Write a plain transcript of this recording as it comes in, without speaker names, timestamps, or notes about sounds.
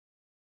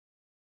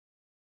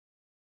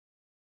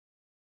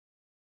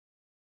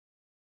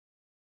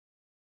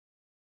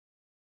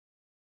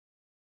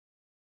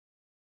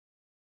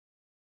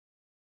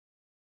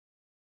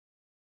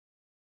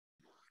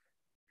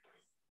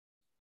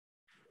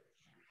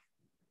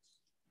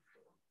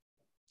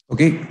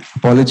Okay,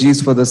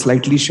 apologies for the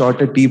slightly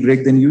shorter tea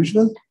break than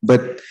usual,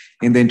 but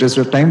in the interest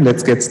of time,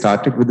 let's get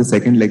started with the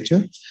second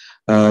lecture.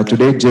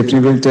 Today, Geoffrey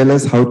will tell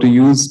us how to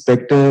use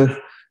Spectre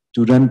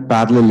to run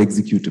parallel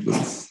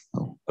executables.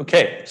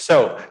 Okay,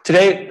 so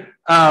today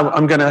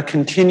I'm going to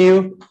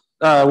continue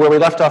where we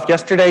left off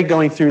yesterday,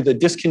 going through the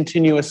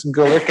discontinuous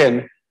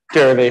Galerkin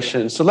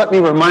derivation. So let me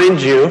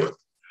remind you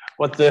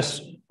what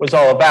this was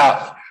all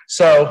about.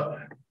 So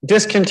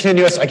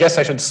discontinuous, I guess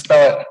I should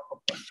spell it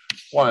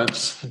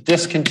once.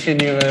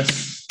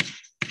 Discontinuous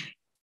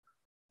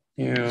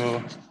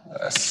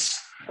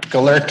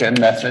Galerkin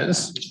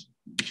methods.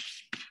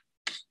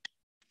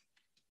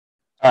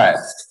 All right,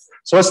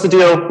 so what's the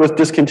deal with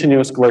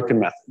discontinuous Galerkin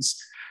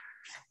methods?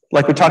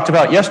 Like we talked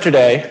about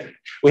yesterday,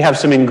 we have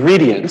some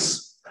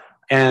ingredients,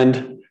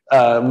 and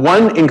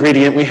one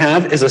ingredient we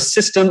have is a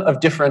system of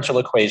differential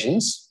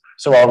equations.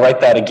 So I'll write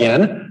that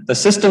again. The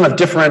system of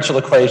differential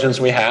equations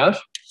we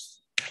have,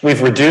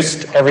 we've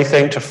reduced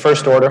everything to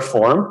first order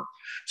form.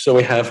 So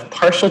we have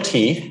partial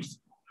t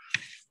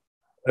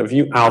of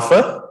u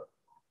alpha,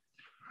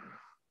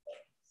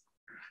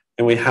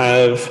 and we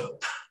have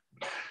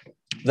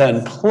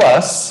then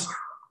plus,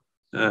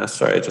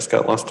 sorry, I just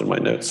got lost in my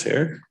notes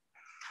here,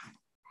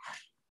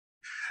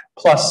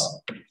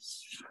 plus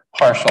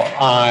partial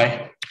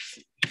I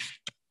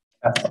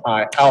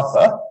fi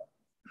alpha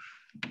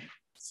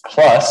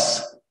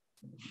plus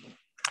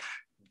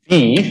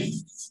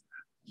b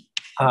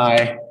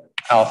I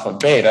alpha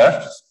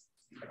beta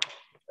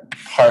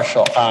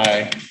partial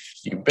I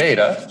u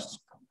beta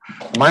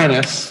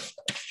minus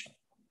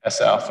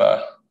s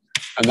alpha,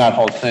 and that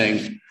whole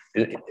thing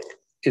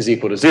is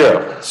equal to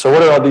 0. So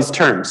what are all these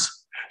terms?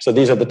 So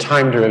these are the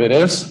time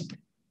derivatives.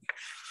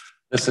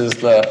 This is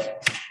the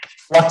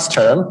flux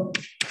term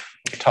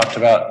we talked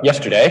about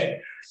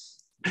yesterday.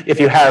 If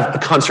you have a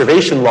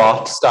conservation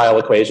law style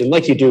equation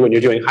like you do when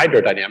you're doing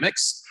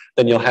hydrodynamics,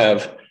 then you'll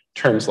have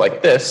terms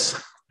like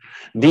this.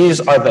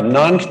 These are the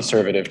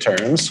non-conservative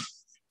terms.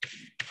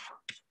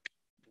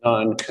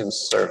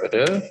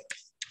 Non-conservative.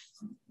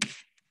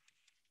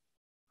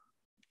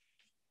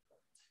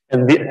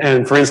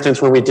 And for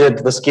instance, when we did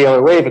the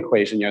scalar wave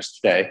equation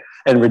yesterday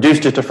and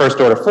reduced it to first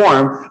order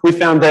form, we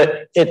found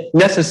that it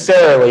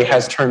necessarily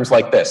has terms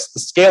like this. The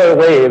scalar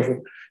wave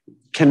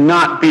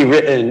cannot be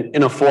written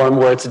in a form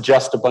where it's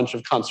just a bunch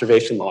of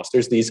conservation laws.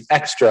 There's these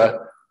extra,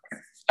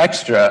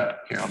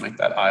 here, I'll make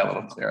that I a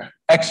little clearer,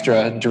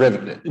 extra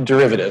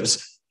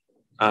derivatives,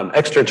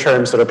 extra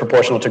terms that are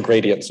proportional to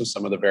gradients of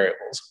some of the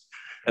variables.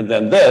 And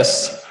then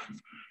this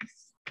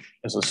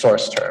is the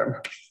source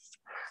term.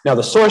 Now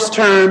the source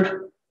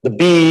term, the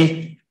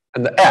b,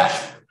 and the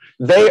f,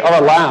 they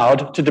are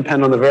allowed to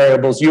depend on the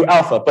variables u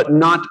alpha, but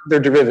not their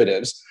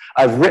derivatives.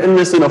 I've written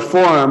this in a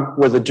form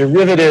where the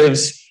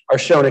derivatives are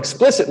shown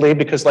explicitly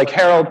because, like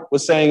Harold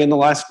was saying in the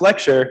last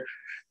lecture,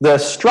 the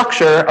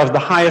structure of the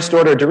highest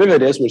order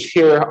derivatives, which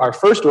here are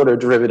first order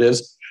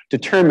derivatives,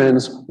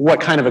 determines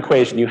what kind of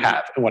equation you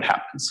have and what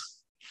happens.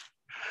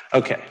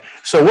 Okay,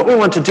 so what we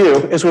want to do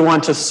is we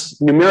want to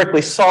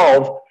numerically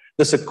solve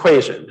this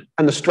equation.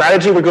 And the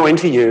strategy we're going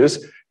to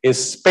use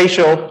is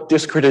spatial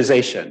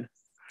discretization.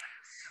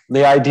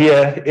 The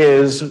idea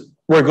is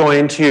we're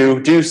going to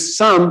do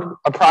some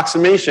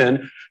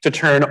approximation to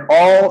turn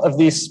all of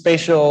these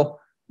spatial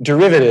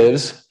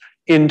derivatives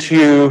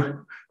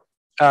into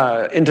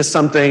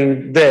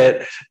something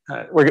that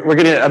we're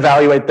going to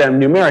evaluate them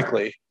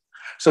numerically,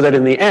 so that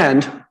in the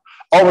end,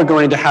 all we're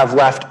going to have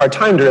left are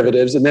time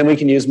derivatives, and then we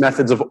can use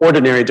methods of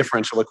ordinary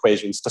differential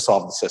equations to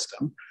solve the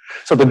system.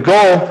 So the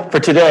goal for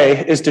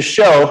today is to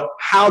show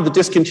how the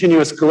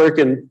discontinuous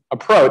Galerkin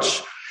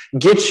approach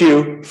gets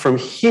you from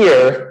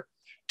here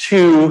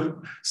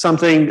to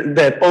something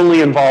that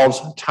only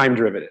involves time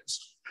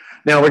derivatives.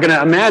 Now we're going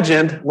to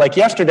imagine, like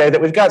yesterday,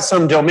 that we've got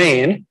some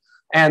domain,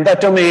 and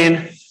that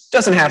domain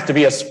doesn't have to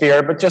be a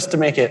sphere, but just to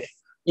make it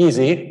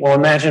easy, we'll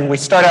imagine we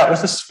start out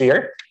with a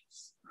sphere,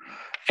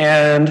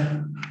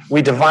 and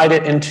we divide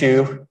it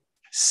into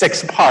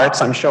 6 parts.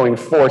 I'm showing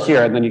 4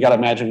 here, and then you got to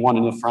imagine 1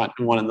 in the front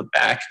and 1 in the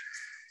back.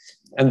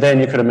 And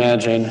then you could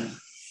imagine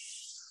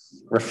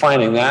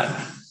refining that.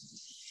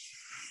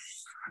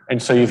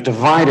 And so you've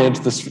divided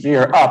the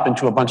sphere up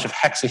into a bunch of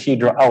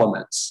hexahedral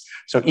elements.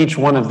 So each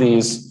one of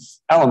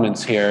these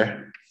elements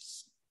here,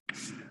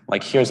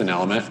 like here's an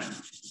element,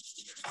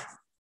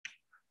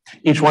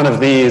 each one of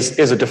these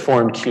is a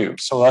deformed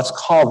cube. So let's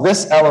call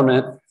this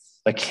element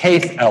the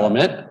kth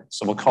element.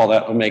 So we'll call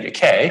that omega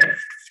k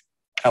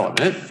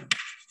element.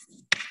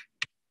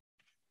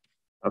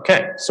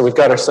 Okay, so we've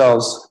got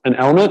ourselves an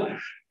element.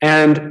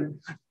 And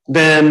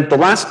then the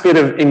last bit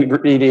of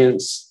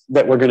ingredients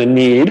that we're going to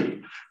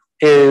need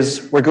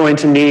is we're going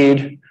to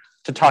need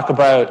to talk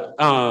about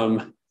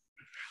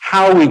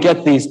how we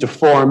get these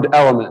deformed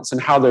elements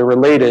and how they're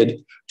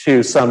related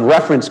to some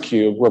reference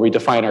cube where we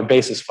define our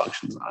basis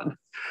functions on.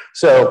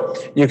 So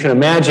you can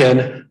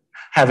imagine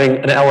having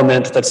an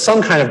element that's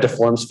some kind of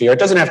deformed sphere. It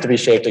doesn't have to be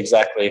shaped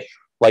exactly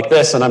like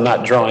this, and I'm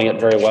not drawing it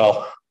very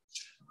well.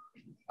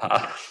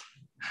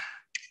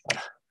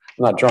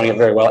 not drawing it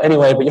very well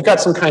anyway, but you've got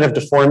some kind of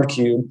deformed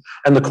cube,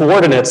 and the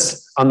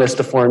coordinates on this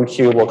deformed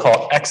cube we'll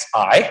call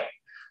xi,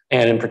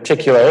 and in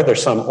particular,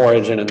 there's some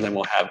origin, and then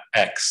we'll have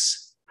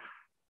x,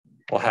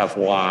 we'll have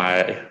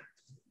y.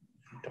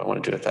 Do I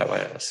want to do it that way?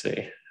 Let's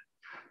see.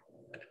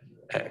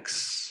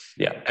 X,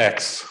 yeah,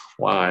 x,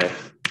 y,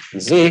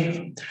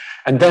 z.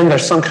 And then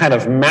there's some kind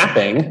of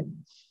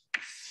mapping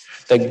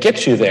that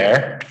gets you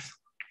there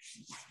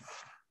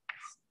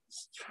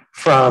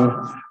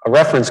from a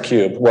reference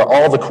cube where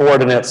all the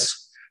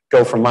coordinates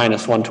go from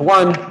 -1 to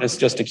 1. It's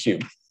just a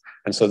cube.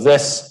 And so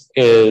this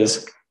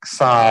is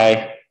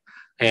psi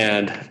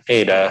and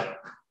eta,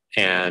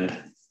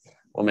 and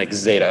we'll make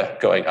zeta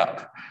going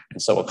up.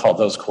 And so we'll call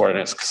those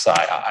coordinates psi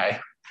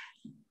I.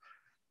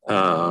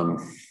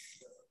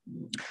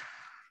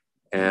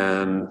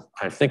 And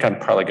I think I'm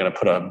probably going to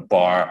put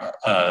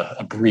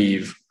a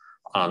breve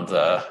on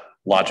the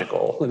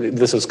logical.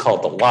 This is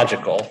called the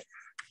logical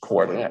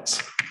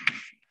coordinates.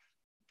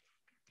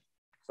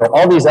 So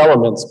all these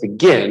elements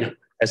begin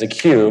as a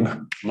cube,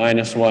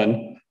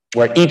 -1,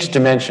 where each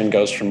dimension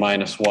goes from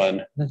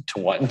 -1 to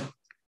 1.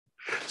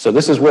 So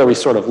this is where we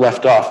sort of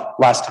left off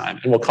last time.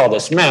 And we'll call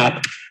this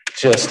map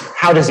just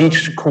how does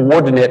each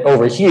coordinate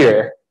over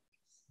here,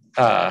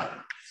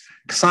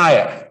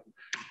 psi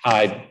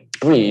I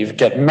breve,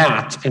 get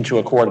mapped into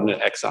a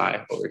coordinate xi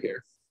over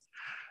here.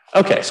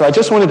 Okay, so I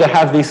just wanted to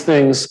have these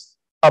things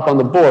up on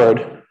the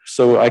board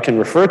so I can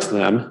refer to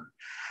them.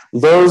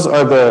 Those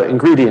are the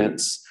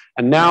ingredients.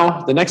 And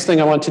now the next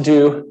thing I want to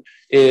do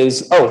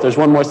is, oh, there's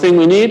one more thing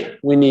we need.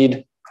 We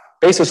need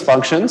basis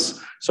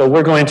functions. So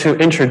we're going to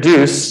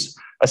introduce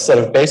a set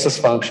of basis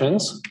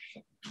functions.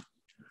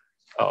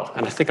 Oh,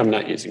 and I think I'm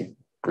not using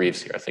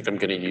breves here. I think I'm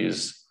going to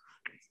use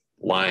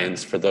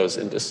lines for those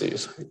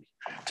indices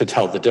to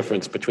tell the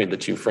difference between the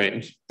two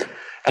frames.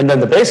 And then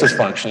the basis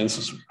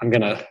functions, I'm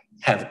going to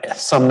have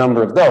some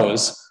number of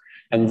those.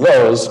 And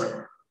those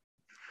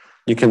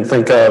you can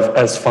think of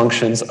as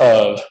functions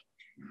of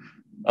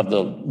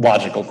the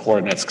logical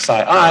coordinates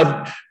psi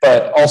I,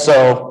 but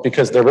also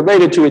because they're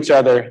related to each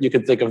other, you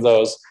could think of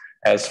those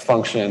as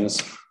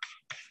functions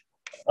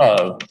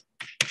of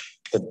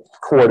the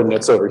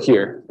coordinates over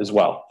here as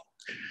well.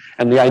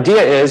 And the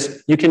idea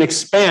is you can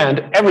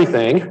expand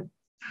everything,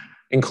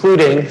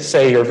 including,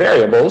 say, your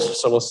variables.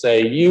 So we'll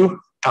say u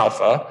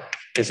alpha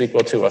is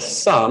equal to a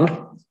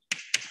sum.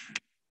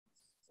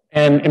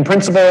 And in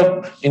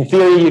principle, in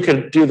theory, you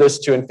could do this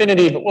to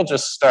infinity, but we'll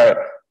just start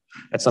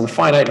at some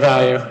finite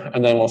value,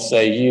 and then we'll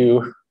say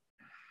u,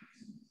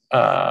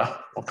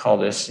 we'll call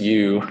this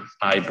u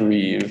I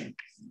breve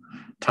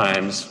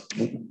times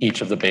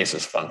each of the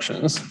basis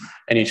functions,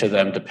 and each of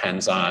them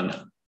depends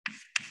on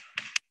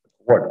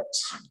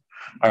coordinates.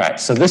 All right,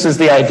 so this is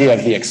the idea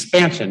of the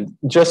expansion,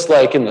 just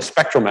like in the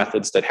spectral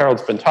methods that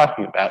Harold's been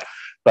talking about,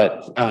 but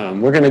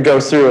we're going to go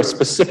through a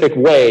specific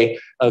way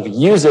of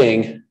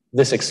using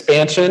this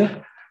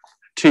expansion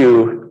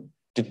to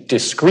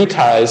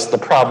discretize the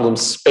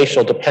problem's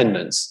spatial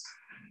dependence.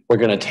 We're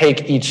going to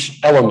take each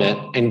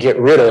element and get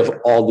rid of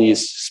all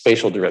these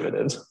spatial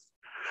derivatives.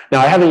 Now,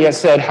 I haven't yet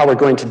said how we're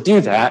going to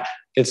do that.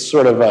 It's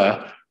sort of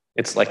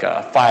it's like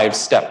a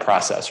 5-step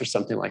process or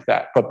something like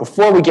that. But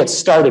before we get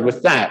started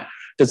with that,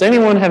 does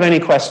anyone have any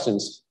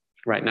questions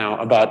right now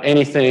about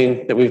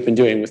anything that we've been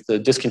doing with the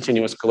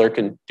discontinuous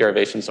Galerkin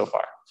derivation so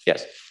far?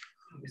 Yes?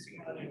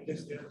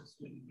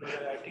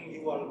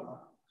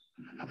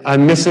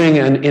 I'm missing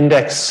an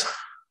index.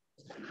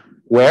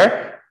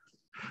 Where?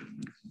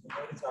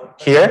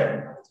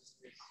 Here?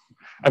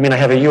 I mean, I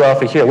have a U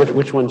alpha here.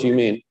 Which one do you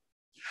mean?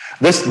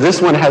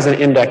 This one has an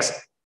index.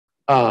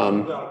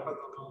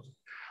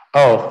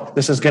 Oh,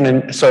 this is going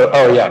to, so,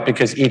 oh yeah,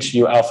 because each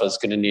U alpha is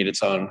going to need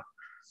its own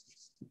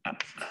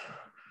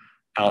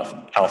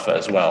alpha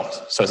as well.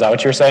 So is that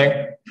what you're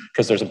saying?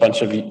 Because there's a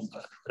bunch of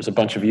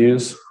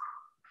U's.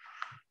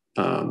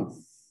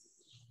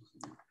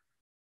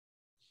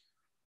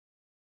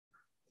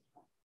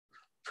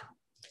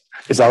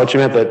 Is that what you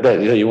meant,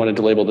 that you wanted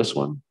to label this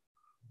one?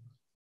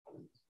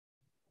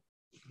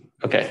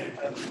 Okay.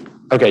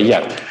 Okay,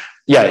 yeah.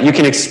 Yeah, you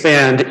can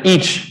expand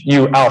each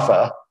U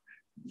alpha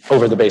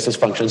over the basis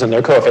functions, and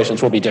their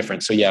coefficients will be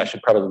different. So yeah, I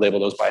should probably label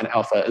those by an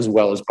alpha as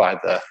well as by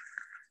the,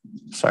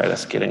 sorry,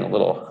 that's getting a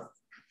little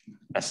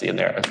messy in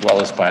there, as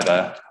well as by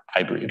the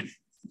I breve.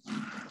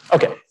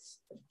 Okay.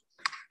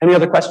 Any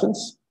other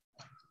questions?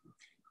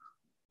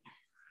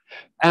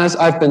 As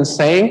I've been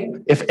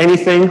saying, if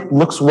anything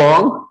looks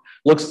wrong,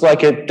 looks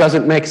like it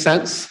doesn't make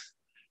sense,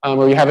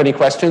 or you have any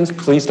questions,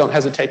 please don't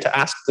hesitate to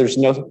ask. There's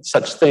no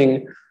such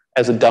thing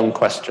as a dumb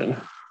question.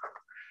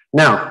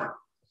 Now,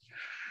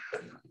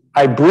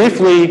 I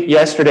briefly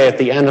yesterday at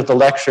the end of the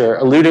lecture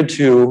alluded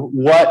to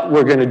what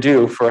we're going to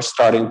do for a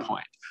starting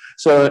point.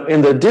 So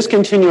in the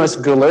discontinuous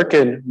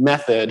Galerkin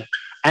method,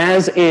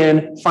 as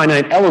in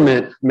finite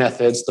element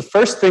methods, the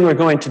first thing we're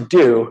going to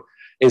do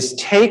is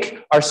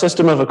take our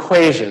system of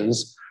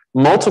equations,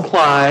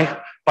 multiply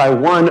by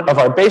one of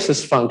our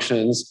basis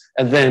functions,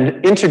 and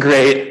then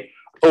integrate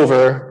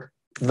over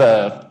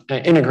the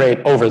integrate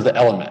over the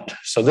element.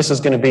 So this is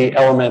going to be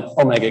element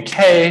omega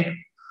k,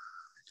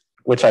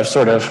 which I've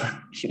sort of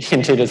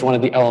hinted is one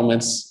of the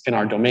elements in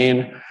our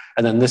domain.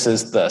 And then this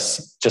is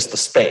just the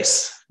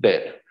space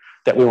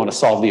that we want to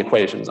solve the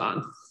equations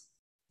on.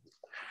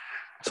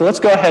 So let's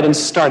go ahead and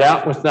start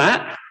out with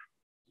that.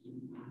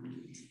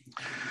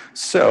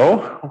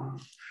 So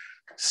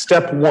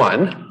step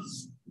 1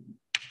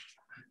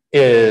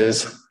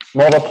 is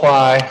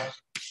multiply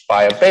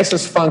by a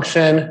basis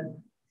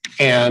function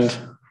and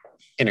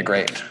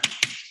integrate.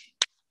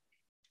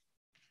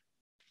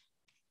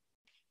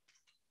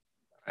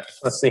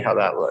 Let's see how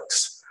that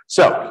looks.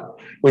 So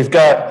we've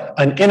got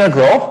an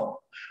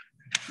integral,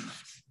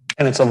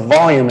 and it's a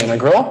volume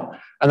integral,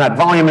 and that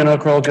volume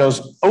integral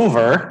goes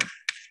over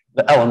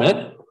the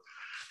element,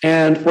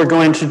 and we're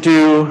going to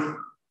do,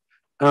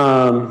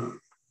 and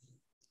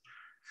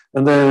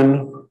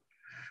then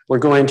we're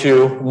going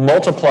to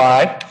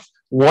multiply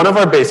one of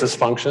our basis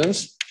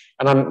functions,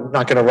 and I'm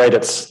not going to write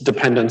its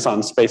dependence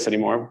on space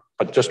anymore,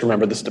 but just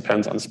remember this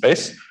depends on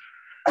space.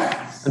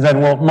 And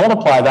then we'll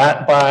multiply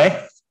that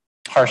by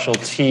partial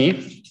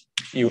t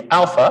u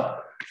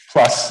alpha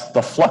plus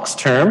the flux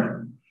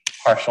term,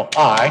 partial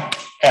I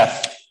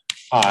f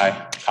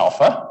I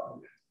alpha,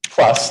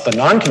 plus the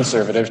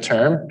non-conservative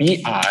term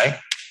bi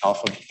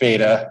alpha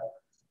beta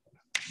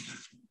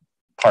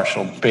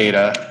partial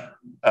beta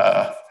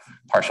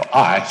partial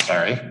I,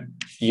 sorry,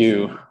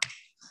 u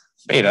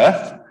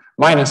beta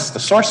minus the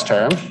source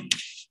term,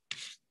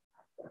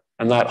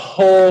 and that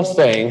whole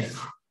thing.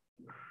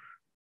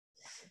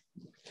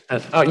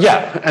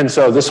 And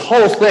so this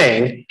whole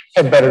thing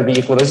had better be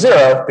equal to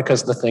 0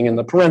 because the thing in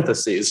the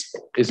parentheses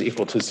is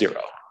equal to 0.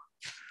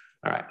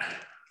 All right.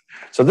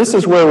 So this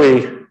is where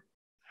we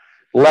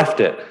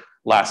left it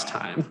last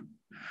time.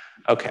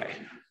 Okay.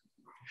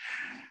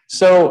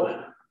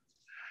 So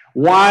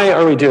why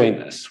are we doing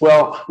this?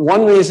 Well,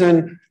 one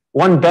reason,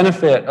 one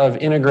benefit of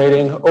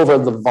integrating over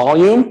the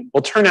volume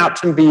will turn out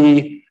to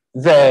be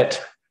that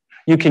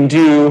you can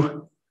do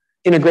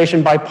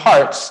integration by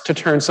parts to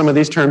turn some of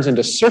these terms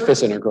into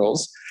surface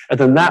integrals, and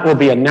then that will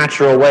be a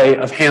natural way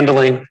of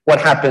handling what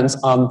happens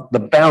on the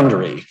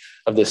boundary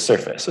of this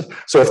surface.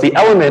 So if the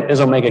element is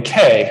omega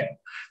k,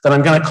 then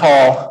I'm going to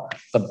call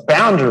the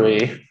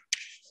boundary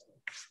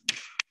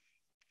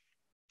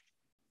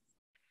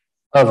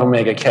of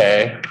omega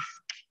k,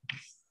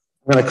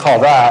 I'm going to call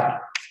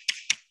that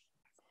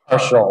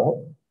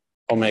partial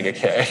omega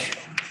k,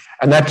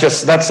 and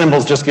that symbol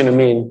is just going to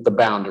mean the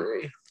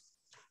boundary.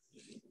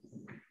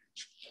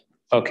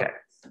 Okay,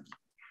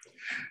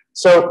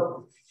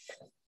 so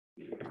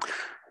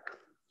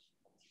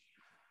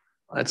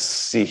let's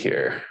see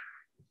here.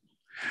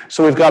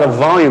 So we've got a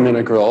volume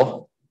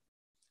integral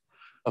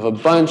of a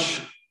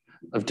bunch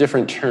of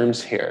different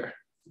terms here.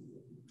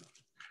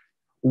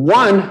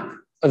 One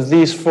of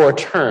these 4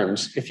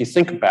 terms, if you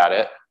think about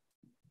it,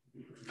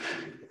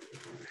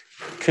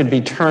 could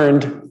be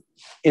turned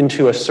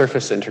into a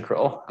surface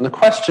integral. And the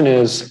question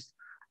is,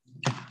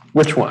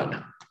 which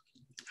one?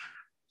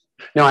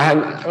 Now,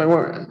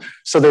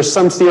 so there's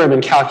some theorem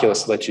in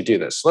calculus that lets you do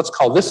this. So let's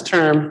call this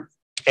term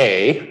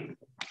A,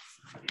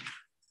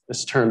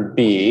 this term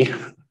B,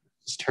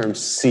 this term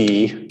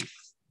C,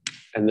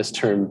 and this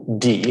term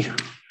D,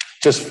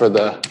 just for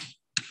the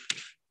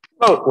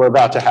vote we're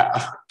about to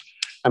have.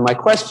 And my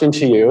question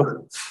to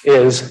you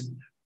is,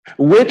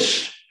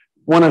 which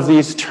one of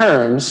these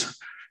terms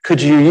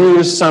could you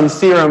use some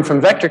theorem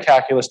from vector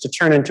calculus to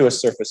turn into a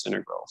surface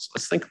integral? So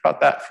let's think about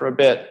that for a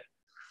bit.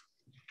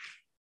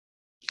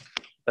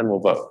 Then we'll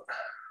vote.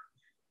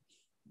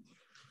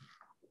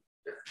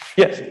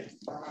 Yes? The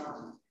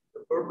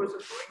purpose of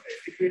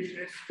doing the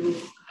integration is to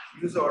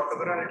use the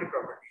orthogonality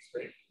properties,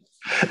 right?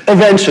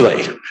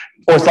 Eventually,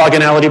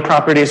 orthogonality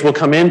properties will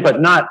come in, but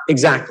not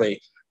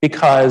exactly,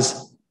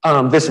 because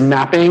this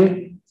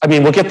mapping, I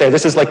mean, we'll get there.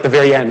 This is like the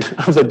very end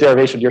of the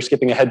derivation. You're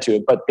skipping ahead to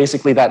it, but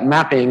basically that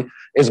mapping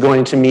is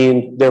going to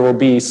mean there will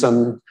be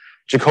some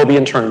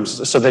Jacobian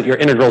terms so that your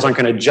integrals aren't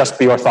going to just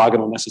be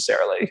orthogonal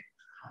necessarily.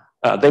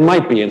 They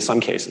might be in some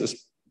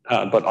cases,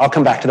 but I'll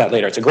come back to that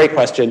later. It's a great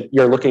question.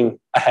 You're looking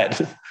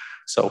ahead.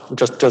 So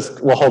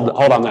we'll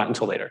hold on that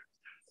until later.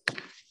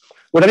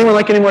 Would anyone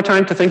like any more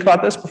time to think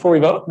about this before we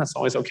vote? That's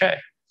always okay.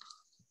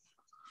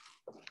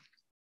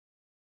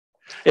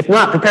 If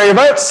not, prepare your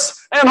votes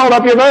and hold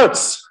up your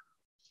votes.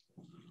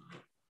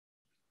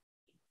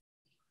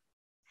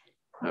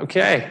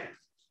 Okay.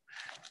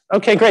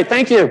 Okay, great.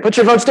 Thank you. Put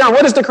your votes down.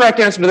 What is the correct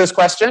answer to this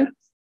question?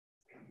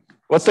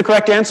 What's the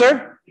correct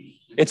answer?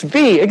 It's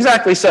B,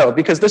 exactly so,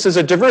 because this is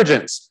a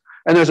divergence.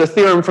 And there's a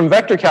theorem from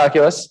vector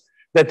calculus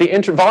that the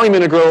volume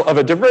integral of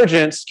a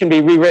divergence can be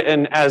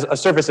rewritten as a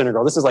surface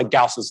integral. This is like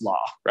Gauss's law,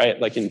 right?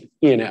 Like in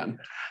E and M.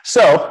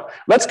 So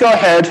let's go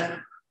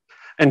ahead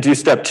and do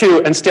step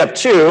 2. And step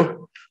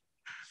 2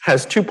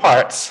 has 2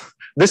 parts.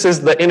 This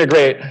is the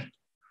integrate.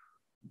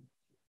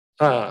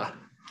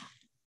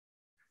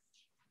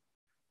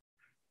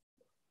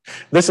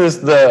 This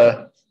is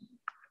the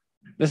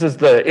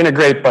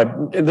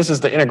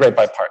integrate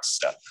by parts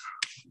step.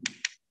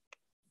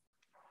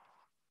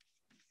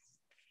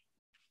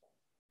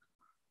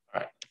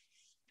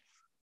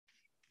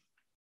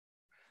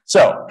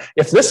 So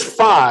if this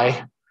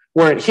phi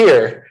weren't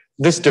here,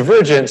 this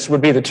divergence would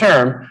be the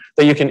term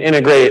that you can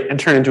integrate and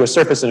turn into a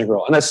surface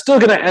integral. And that's still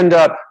going to end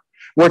up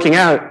working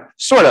out,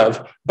 sort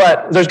of,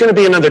 but there's going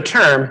to be another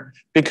term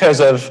because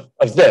of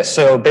this.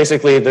 So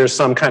basically, there's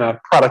some kind of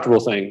product rule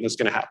thing that's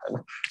going to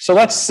happen. So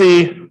let's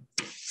see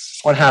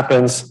what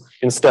happens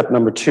in step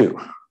number 2.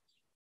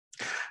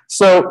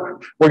 So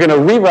we're going to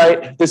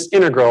rewrite this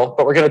integral,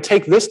 but we're going to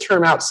take this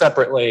term out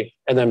separately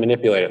and then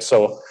manipulate it.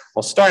 So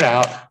we'll start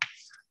out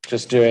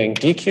just doing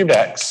d cubed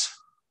x.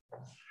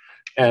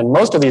 And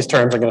most of these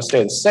terms are going to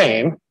stay the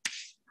same.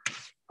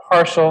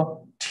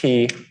 Partial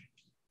t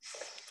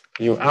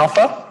u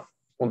alpha.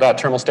 Well, that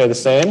term will stay the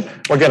same.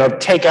 We're going to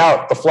take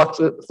out the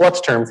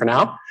flux term for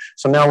now.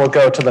 So now we'll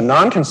go to the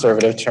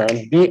non-conservative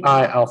term,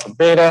 bi alpha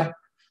beta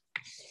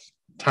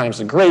times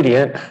the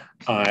gradient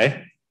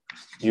I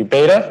u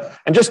beta.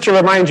 And just to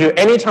remind you,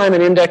 anytime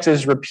an index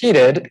is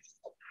repeated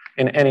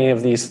in any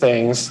of these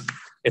things,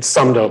 it's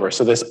summed over.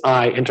 So this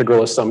I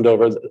integral is summed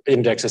over, the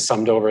index is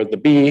summed over, the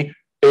b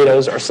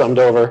betas are summed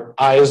over,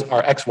 i's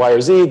are x, y,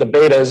 or z, the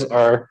betas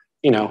are,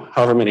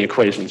 however many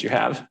equations you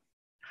have.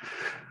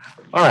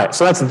 All right,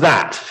 so that's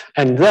that.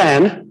 And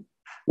then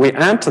we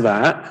add to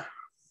that,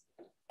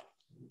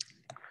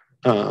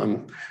 the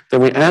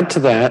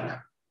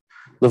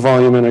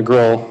volume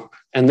integral,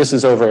 and this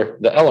is over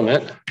the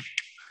element.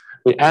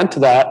 We add to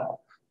that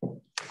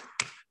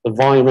the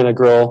volume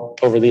integral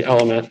over the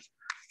element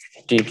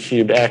d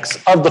cubed x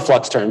of the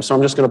flux term. So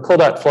I'm just going to pull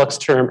that flux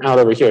term out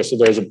over here. So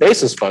there's a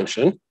basis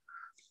function,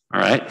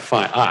 all right,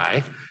 phi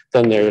I.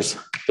 Then there's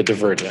the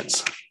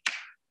divergence,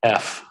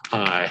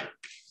 fi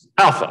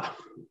alpha.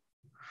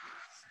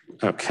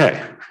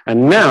 Okay,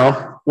 and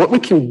now what we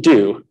can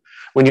do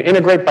when you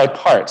integrate by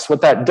parts,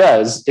 what that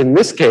does in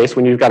this case,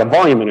 when you've got a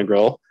volume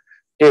integral,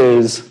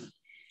 is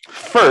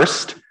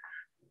first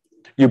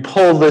you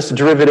pull this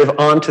derivative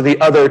onto the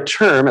other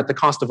term at the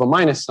cost of a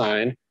minus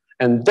sign,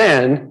 and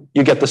then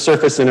you get the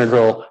surface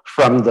integral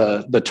from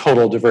the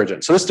total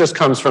divergence. So this just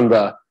comes from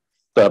the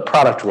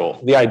product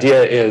rule. The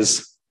idea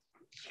is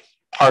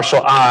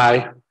partial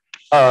I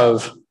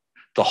of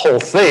the whole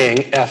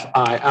thing,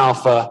 fi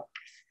alpha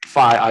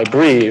phi I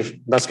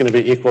breathe, that's going to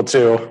be equal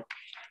to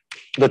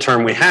the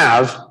term we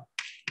have,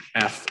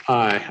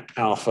 fi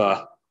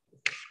alpha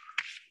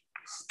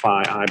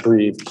phi I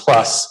breathe,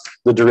 plus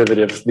the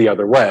derivative the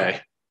other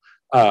way,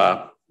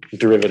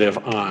 derivative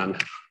on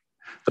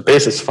the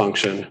basis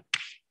function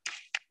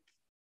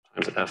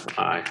times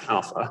fi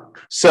alpha.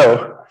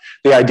 So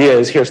the idea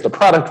is here's the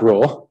product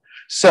rule.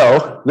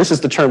 So this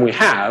is the term we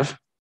have.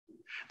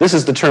 This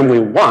is the term we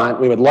want.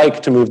 We would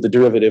like to move the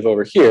derivative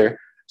over here.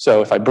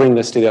 So if I bring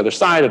this to the other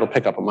side, it'll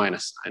pick up a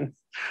minus sign.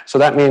 So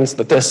that means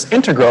that this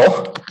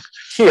integral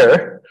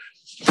here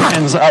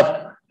ends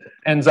up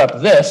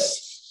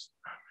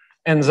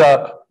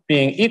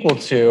being equal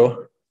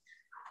to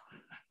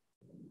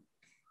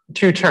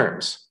 2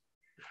 terms.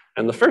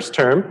 And the first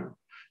term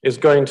is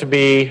going to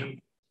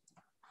be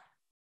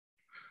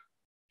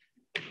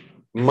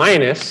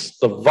minus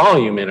the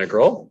volume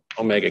integral,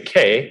 omega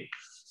k,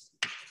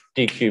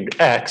 d cubed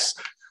x,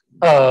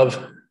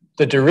 of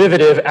the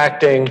derivative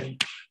acting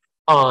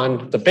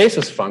on the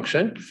basis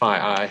function, phi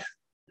I,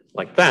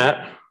 like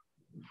that.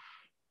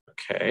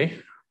 Okay.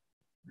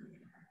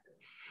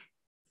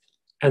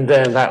 And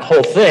then that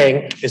whole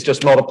thing is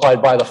just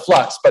multiplied by the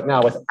flux, but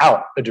now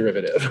without a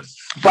derivative.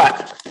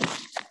 But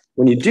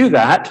when you do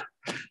that,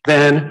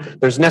 then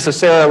there's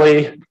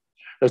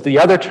the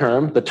other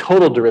term, the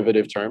total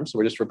derivative term. So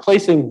we're just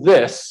replacing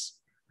this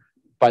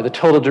by the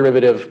total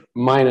derivative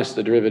minus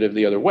the derivative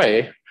the other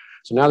way.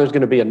 So now there's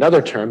going to be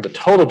another term, the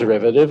total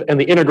derivative, and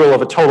the integral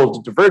of a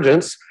total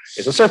divergence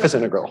is a surface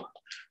integral.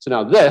 So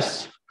now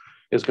this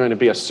is going to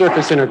be a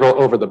surface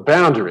integral over the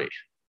boundary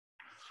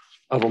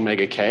of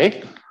omega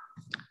k.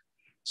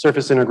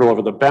 Surface integral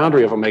over the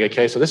boundary of omega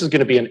k. So this is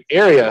going to be an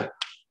area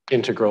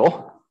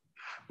integral.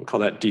 We'll call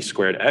that d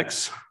squared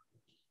x.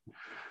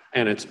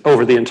 And it's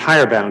over the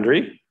entire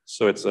boundary.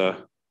 So it's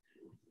a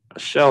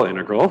shell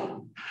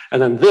integral.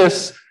 And then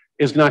this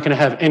is not going to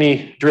have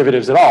any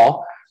derivatives at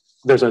all.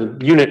 There's a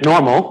unit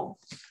normal.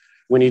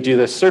 When you do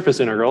this surface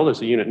integral,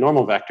 there's a unit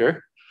normal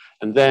vector.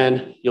 And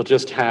then you'll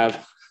just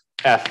have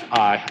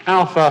fi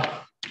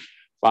alpha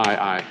phi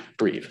I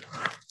breathe.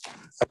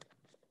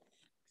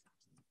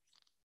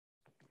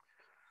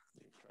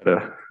 Try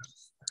to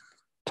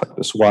tuck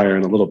this wire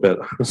in a little bit.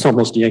 It's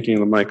almost yanking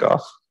the mic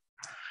off.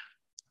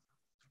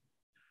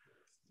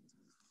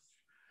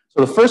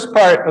 So the first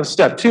part of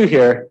step 2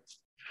 here,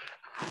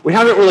 we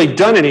haven't really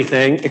done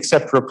anything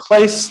except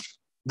replace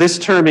this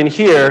term in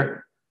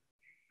here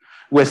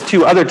with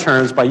 2 other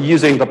terms by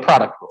using the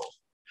product rule.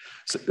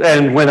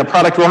 And when a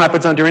product rule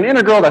happens under an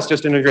integral, that's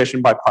just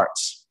integration by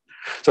parts.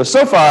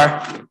 So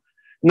far,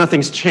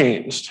 nothing's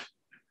changed.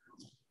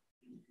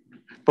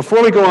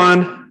 Before we go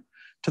on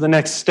to the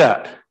next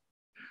step,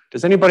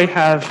 does anybody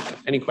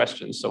have any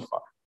questions so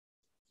far?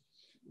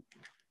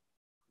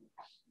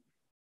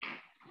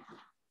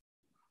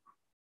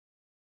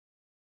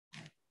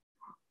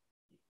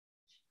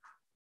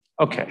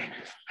 Okay.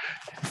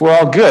 if we're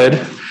all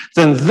good,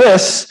 then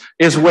this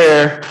is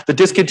where the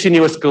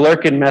discontinuous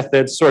Galerkin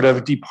method sort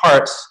of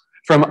departs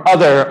from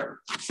other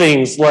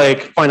things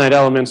like finite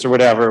elements or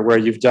whatever, where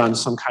you've done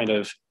some kind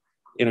of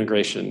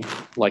integration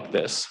like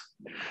this.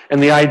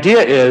 And the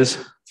idea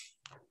is,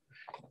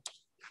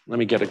 let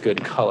me get a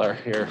good color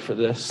here for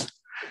this.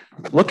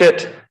 Look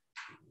at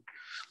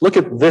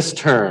this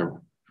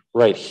term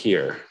right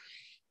here.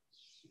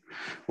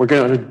 We're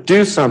going to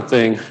do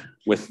something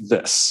with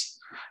this.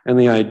 And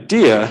the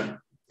idea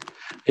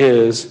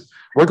is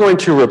we're going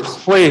to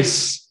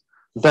replace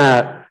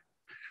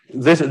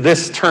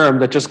this term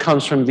that just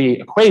comes from the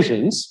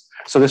equations.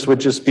 So this would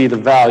just be the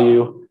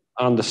value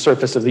on the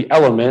surface of the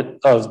element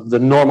of the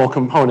normal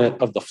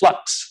component of the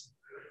flux.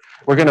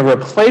 We're going to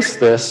replace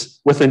this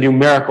with a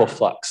numerical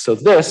flux. So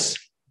this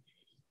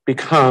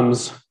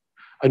becomes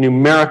a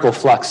numerical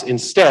flux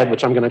instead,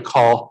 which I'm going to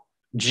call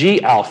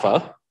G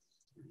alpha.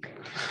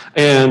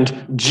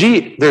 And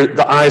G,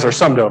 the i's are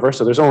summed over,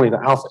 so there's only the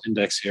alpha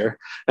index here.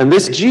 And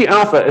this G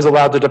alpha is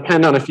allowed to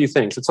depend on a few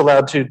things. It's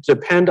allowed to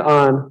depend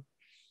on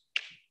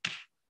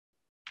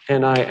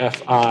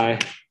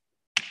NIFI,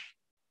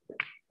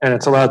 and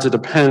it's allowed to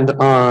depend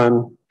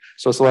on,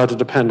 so it's allowed to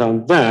depend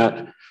on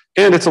that,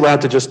 and it's allowed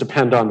to just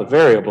depend on the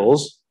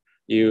variables,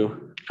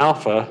 U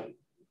alpha,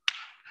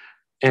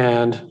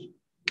 and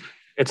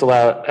it's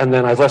allowed, and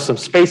then I've left some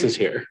spaces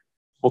here.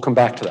 We'll come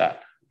back to that.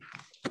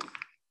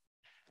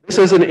 This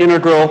is an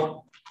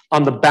integral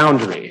on the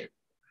boundary.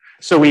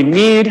 So I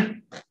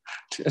need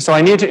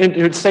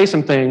to say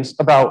some things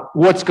about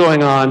what's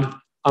going on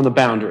the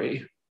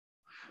boundary.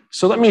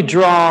 So let me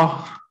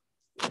draw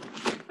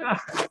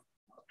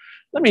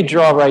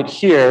right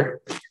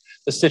here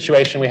the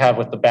situation we have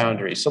with the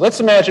boundary. So let's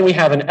imagine we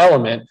have an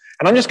element,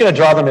 and I'm just going to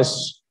draw them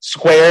as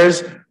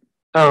squares,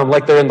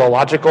 like they're in the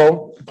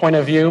logical point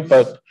of view,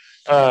 but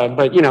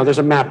you know, there's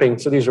a mapping,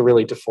 so these are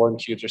really deformed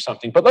cubes or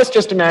something. But let's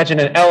just imagine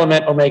an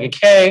element omega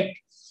k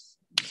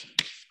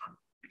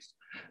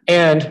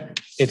and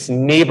its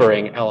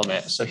neighboring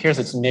element. So here's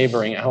its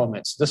neighboring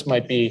element. So this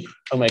might be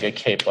omega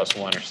k plus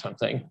 1 or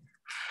something.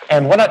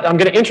 And I'm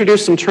going to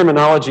introduce some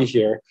terminology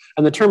here.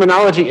 And the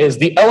terminology is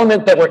the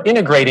element that we're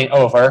integrating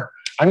over,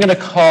 I'm going to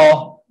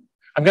call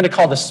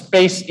the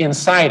space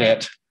inside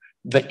it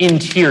the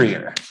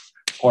interior,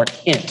 or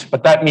int,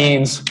 but that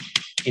means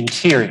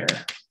interior.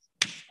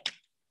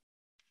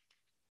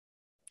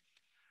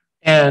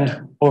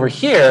 And over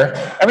here,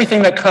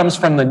 everything that comes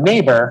from the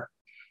neighbor,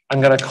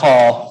 I'm going to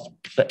call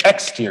the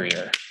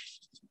exterior.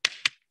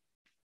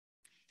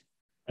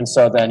 And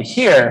so then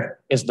here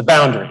is the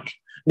boundary.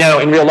 Now,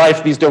 in real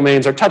life, these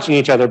domains are touching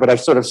each other, but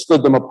I've sort of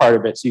slid them apart a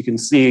bit so you can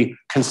see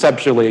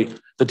conceptually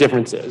the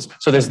differences.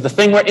 So there's the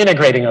thing we're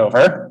integrating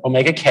over,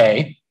 omega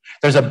k.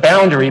 There's a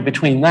boundary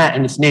between that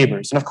and its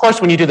neighbors. And of course,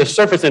 when you do the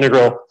surface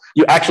integral,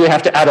 you actually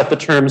have to add up the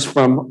terms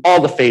from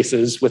all the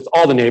faces with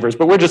all the neighbors,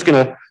 but we're just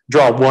going to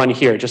draw one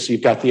here just so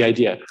you've got the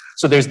idea.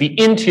 So there's the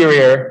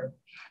interior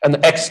and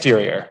the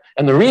exterior.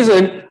 And the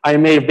reason I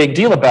made a big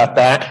deal about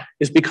that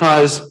is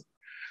because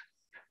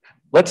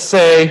let's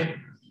say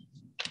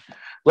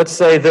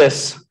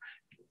this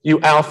U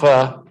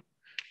alpha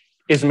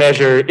is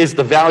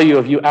the value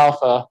of U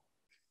alpha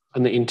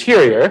on the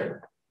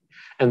interior,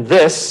 and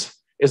this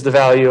is the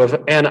value of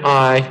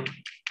Ni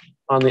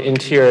on the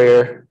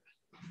interior,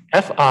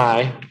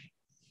 Fi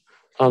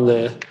on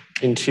the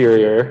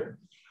interior.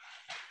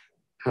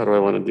 How do I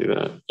want to do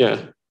that?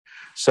 Yeah.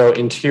 So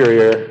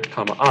interior,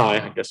 comma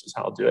I guess is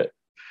how I'll do it.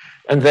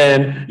 And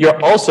then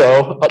you're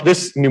also,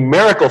 this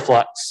numerical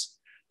flux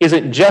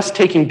isn't just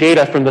taking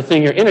data from the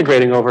thing you're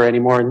integrating over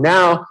anymore.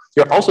 Now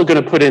you're also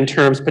going to put in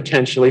terms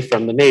potentially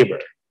from the neighbor,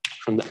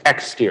 from the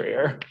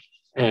exterior,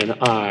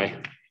 Ni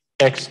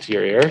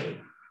exterior,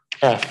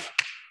 F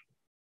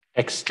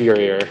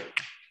exterior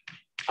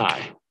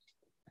I.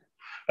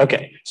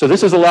 Okay, so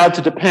this is allowed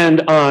to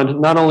depend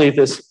on not only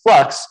this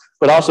flux,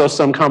 but also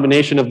some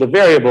combination of the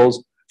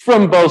variables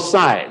from both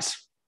sides.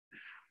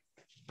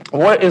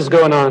 What is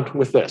going on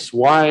with this?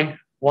 Why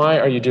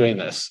are you doing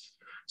this?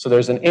 So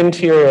there's an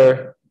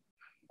interior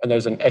and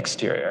there's an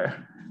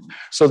exterior.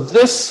 So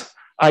this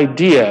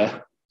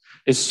idea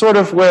is sort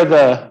of where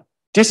the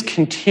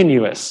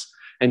discontinuous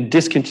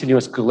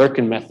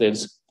Galerkin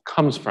methods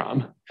comes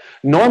from.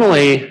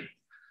 Normally,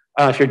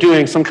 if you're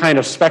doing some kind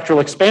of spectral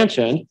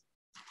expansion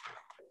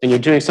and you're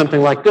doing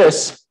something like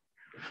this,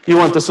 you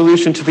want the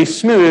solution to be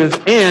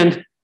smooth,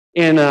 and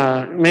in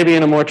maybe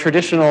in a more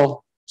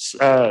traditional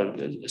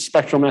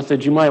spectral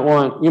method, you might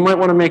want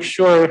to make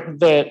sure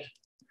that,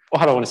 well,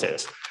 how do I want to say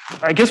this?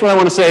 I guess what I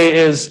want to say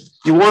is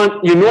you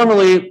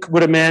normally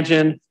would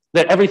imagine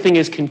that everything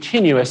is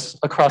continuous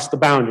across the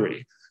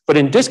boundary. But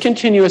in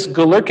discontinuous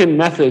Galerkin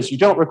methods, you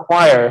don't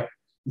require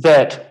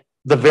that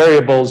the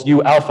variables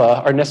U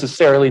alpha are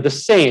necessarily the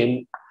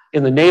same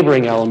in the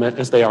neighboring element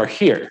as they are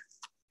here.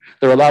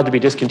 They're allowed to be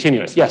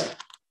discontinuous. Yes?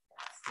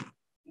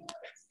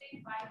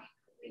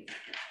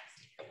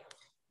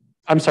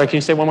 I'm sorry, can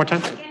you say one more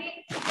time?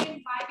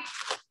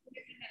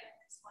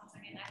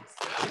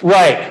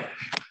 Right.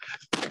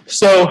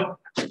 So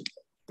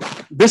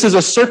this is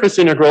a surface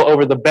integral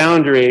over the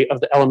boundary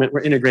of the element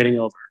we're integrating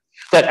over.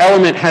 That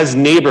element has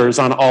neighbors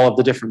on all of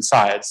the different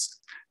sides.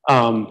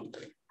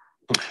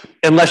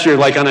 Unless you're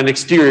like on an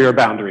exterior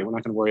boundary. We're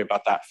not going to worry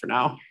about that for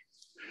now.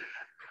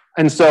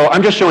 And so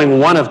I'm just showing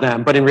one of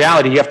them, but in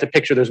reality, you have to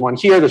picture there's one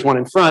here, there's one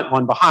in front,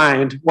 one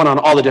behind, one on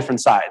all the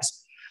different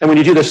sides. And when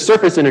you do the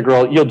surface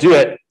integral, you'll do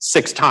it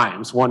 6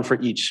 times, one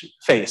for each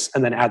face,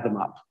 and then add them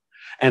up.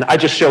 And I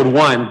just showed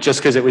one just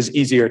because it was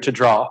easier to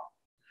draw.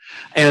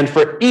 And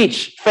for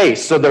each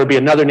face, so there would be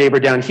another neighbor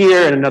down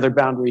here and another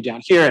boundary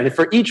down here. And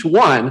for each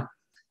one,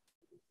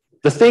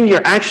 the thing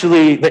you're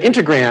actually, the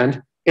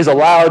integrand is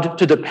allowed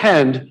to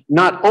depend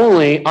not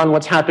only on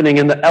what's happening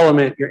in the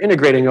element you're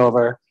integrating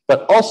over,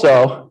 but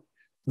also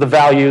the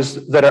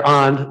values that are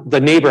on the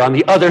neighbor on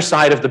the other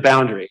side of the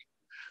boundary.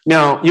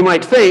 Now, you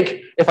might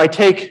think if I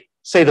take,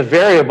 say, the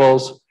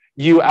variables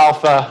U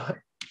alpha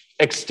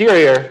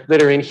exterior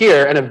that are in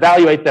here and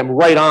evaluate them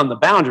right on the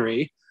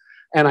boundary,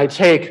 and I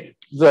take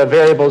the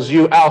variables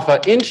U alpha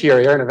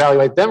interior and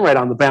evaluate them right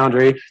on the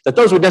boundary, that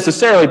those would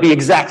necessarily be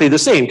exactly the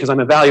same because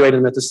I'm evaluating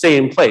them at the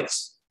same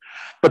place.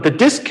 But the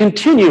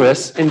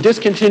discontinuous and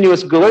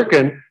discontinuous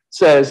Galerkin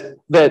says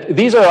that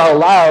these are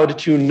allowed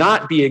to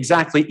not be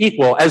exactly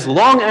equal as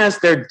long as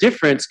their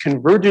difference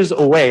converges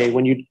away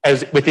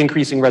with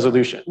increasing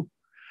resolution.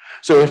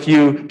 So if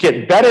you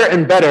get better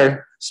and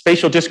better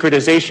spatial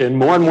discretization,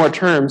 more and more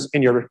terms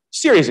in your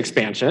series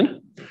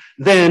expansion,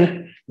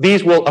 then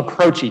these will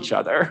approach each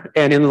other.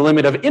 And in the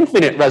limit of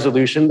infinite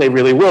resolution, they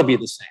really will be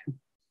the same.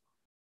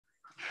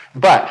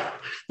 But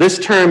this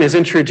term is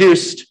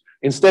introduced,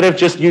 instead of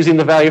just using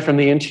the value from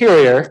the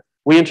interior,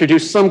 we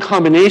introduce some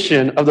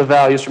combination of the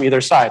values from either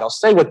side. I'll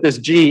say what this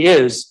G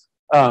is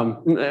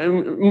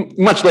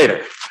much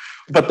later.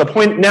 But the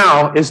point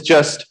now is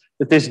just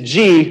that this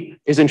G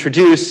is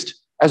introduced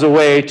as a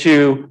way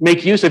to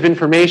make use of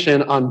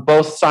information on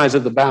both sides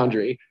of the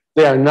boundary.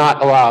 They are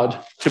not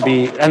allowed to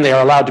be, and they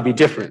are allowed to be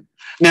different.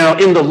 Now,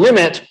 in the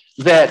limit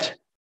that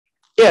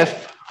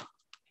if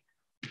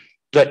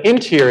the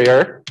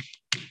interior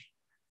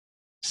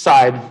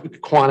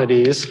side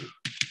quantities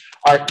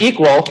are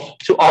equal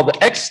to all the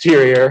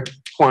exterior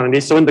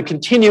quantities, so in the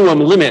continuum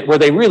limit where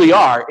they really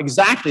are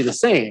exactly the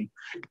same,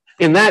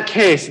 in that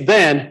case,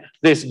 then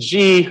this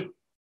G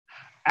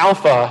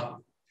alpha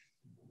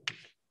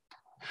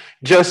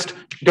just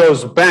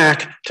goes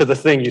back to the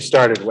thing you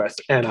started with,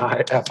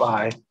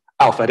 NIFI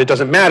alpha. It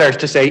doesn't matter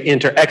to say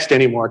int or ext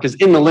anymore, because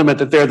in the limit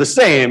that they're the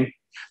same,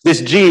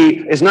 this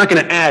G is not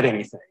going to add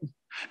anything.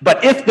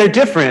 But if they're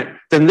different,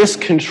 then this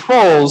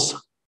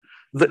controls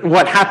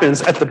what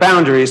happens at the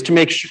boundaries to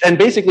make sure, and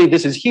basically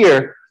this is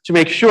here to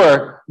make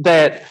sure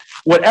that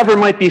whatever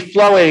might be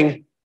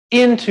flowing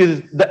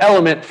into the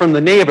element from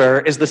the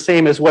neighbor is the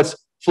same as what's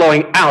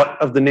flowing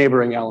out of the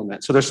neighboring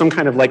element. So there's some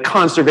kind of like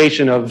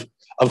conservation of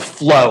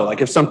flow.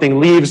 Like if something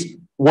leaves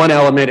one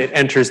element, it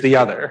enters the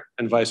other,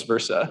 and vice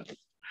versa.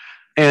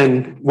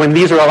 And when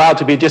these are allowed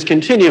to be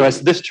discontinuous,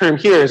 this term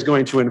here is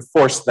going to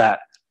enforce that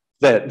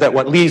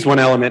what leaves one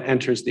element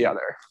enters the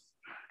other.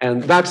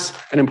 And that's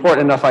an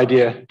important enough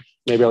idea.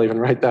 Maybe I'll even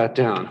write that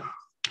down.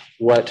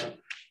 What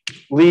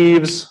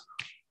leaves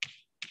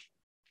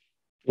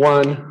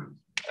one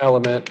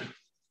element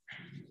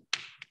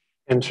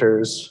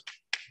enters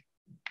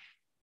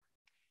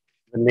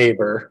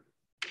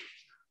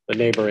the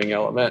neighboring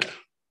element,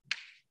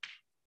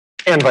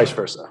 and vice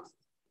versa.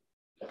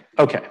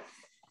 Okay,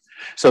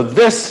 so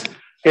this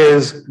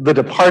is the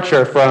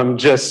departure from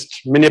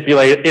just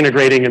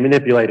integrating and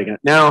manipulating it.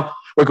 Now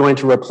we're going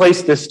to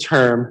replace this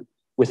term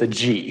with a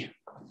G.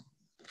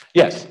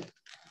 Yes?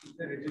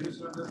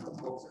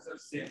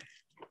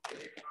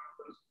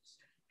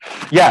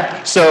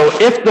 Yeah, so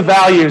if the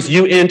values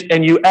u int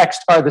and u ext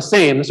are the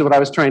same, this is what I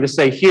was trying to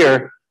say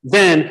here,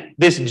 then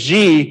this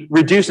G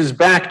reduces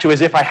back to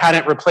as if I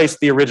hadn't replaced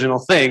the original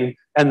thing,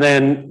 and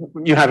then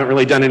you haven't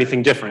really done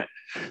anything different.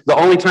 The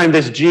only time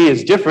this G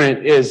is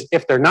different is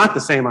if they're not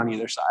the same on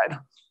either side.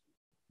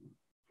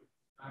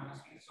 I'm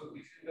asking, so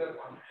this is the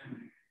one hand.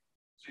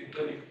 So if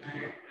the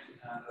infinite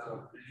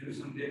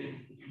resolution, then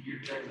you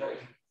get that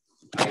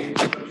but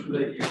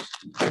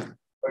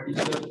is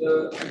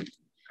the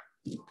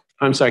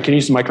I'm sorry, can you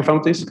use the microphone,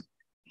 please?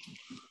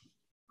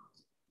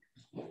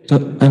 So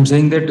I'm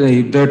saying that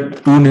if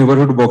the two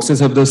neighborhood boxes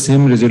have the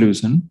same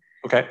resolution,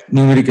 okay,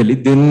 numerically,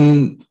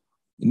 then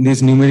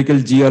this numerical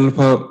G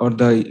alpha or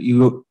the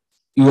U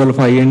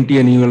alpha int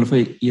and U alpha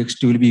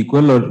ext will be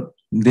equal, or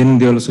then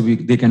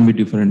they can be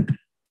different.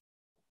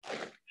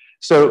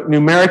 So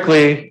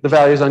numerically, the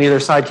values on either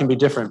side can be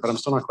different, but I'm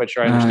still not quite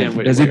sure I understand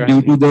what Is it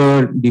due to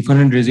the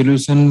different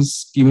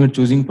resolutions you're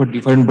choosing for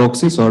different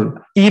boxes,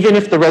 or? Even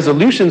if the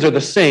resolutions are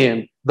the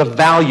same, the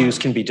values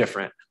can be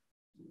different.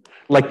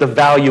 Like the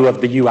value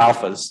of the U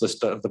alphas,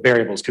 list of the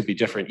variables could be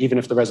different, even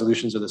if the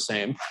resolutions are the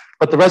same.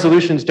 But the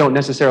resolutions don't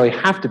necessarily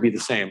have to be the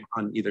same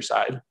on either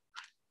side.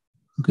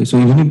 Okay, so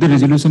even if the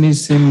resolution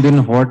is same,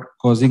 then what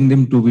causing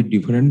them to be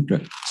different?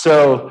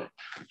 So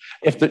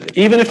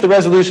even if the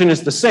resolution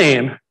is the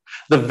same,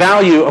 the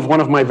value of one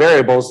of my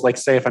variables, like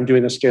say if I'm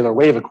doing the scalar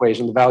wave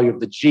equation, the value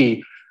of the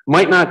G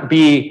might not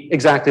be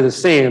exactly the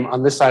same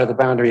on this side of the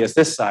boundary as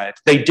this side.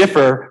 They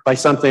differ by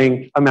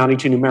something amounting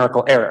to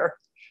numerical error.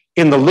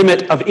 In the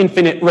limit of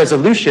infinite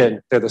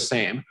resolution, they're the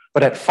same,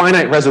 but at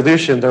finite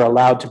resolution, they're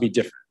allowed to be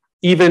different,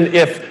 even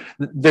if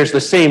there's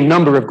the same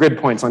number of grid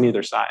points on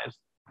either side.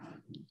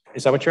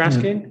 Is that what you're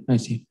asking? I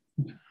see.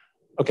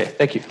 Okay,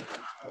 thank you.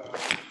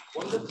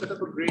 Won't that set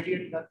up a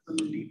gradient that will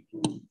lead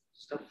to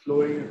stuff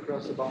flowing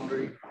across the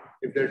boundary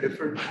if they're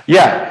different?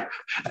 Yeah,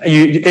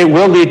 it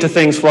will lead to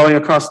things flowing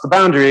across the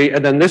boundary,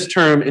 and then this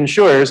term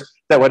ensures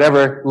that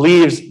whatever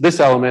leaves this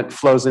element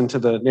flows into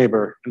the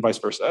neighbor and vice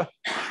versa.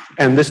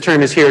 And this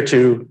term is here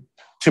to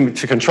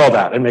control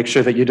that and make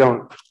sure that you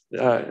don't,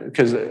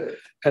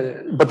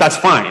 but that's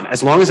fine.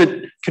 As long as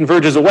it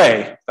converges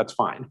away, that's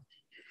fine.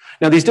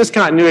 Now, these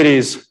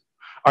discontinuities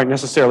aren't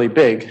necessarily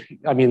big.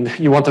 I mean,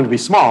 you want them to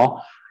be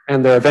small,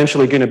 and they're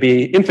eventually going to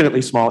be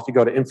infinitely small if you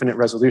go to infinite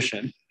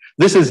resolution.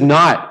 This is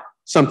not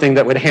something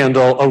that would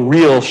handle a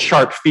real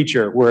sharp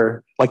feature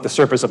where, like the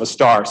surface of a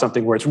star,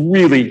 something where it's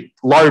really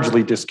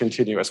largely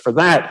discontinuous. For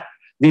that,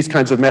 these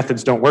kinds of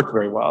methods don't work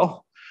very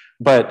well.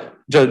 But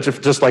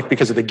just like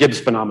because of the Gibbs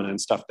phenomenon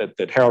and stuff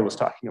that Harold was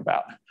talking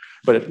about.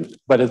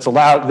 But it's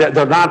allowed,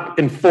 they're not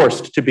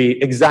enforced to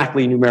be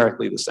exactly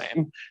numerically the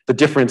same. The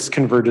difference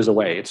converges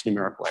away, it's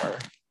numerical error.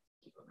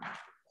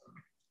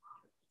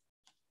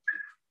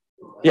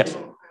 Yes?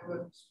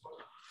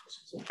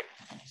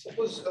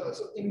 Suppose,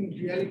 so in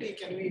reality,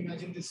 can we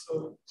imagine this?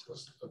 So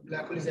a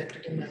black hole is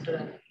accreting matter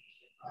and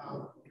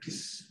it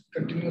is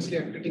continuously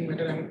accreting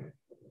matter, and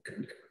at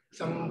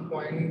some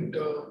point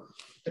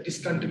the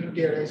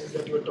discontinuity arises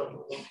that you were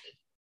talking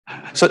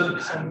about. So,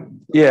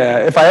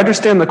 yeah, if I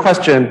understand the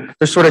question,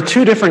 there's sort of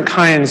two different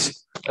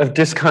kinds of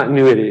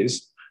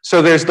discontinuities.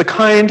 So there's the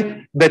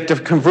kind that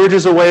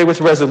converges away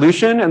with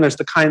resolution, and there's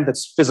the kind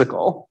that's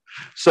physical.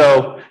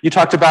 So you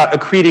talked about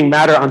accreting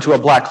matter onto a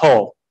black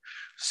hole.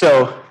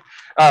 So,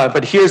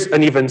 but here's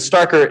an even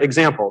starker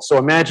example. So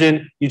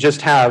imagine you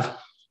just have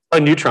a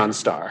neutron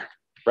star,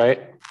 right?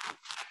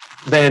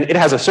 Then it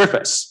has a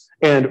surface,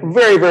 and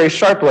very, very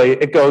sharply,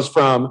 it goes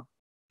from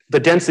the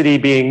density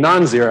being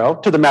non-zero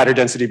to the matter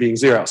density being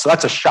zero. So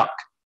that's a shock.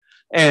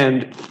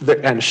 And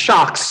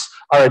shocks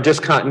are a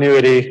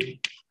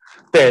discontinuity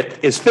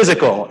that is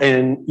physical,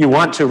 and you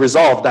want to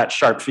resolve that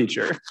sharp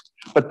feature.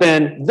 But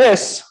then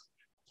this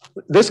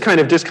kind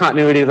of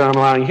discontinuity that I'm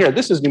allowing here,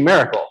 this is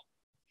numerical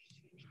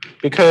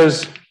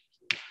because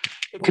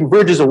it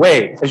converges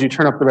away as you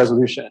turn up the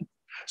resolution.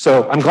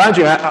 So I'm glad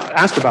you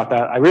asked about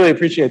that. I really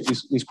appreciate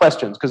these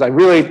questions because I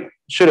really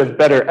should have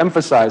better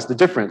emphasized the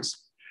difference.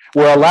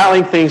 We're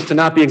allowing things to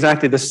not be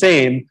exactly the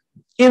same,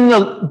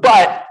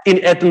 but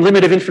at the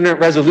limit of infinite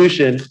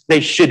resolution, they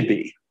should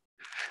be.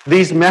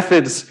 These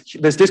methods,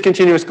 this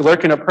discontinuous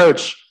Galerkin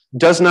approach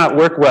does not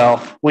work well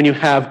when you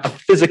have a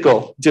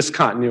physical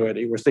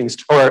discontinuity where things,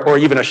 or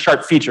even a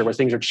sharp feature where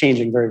things are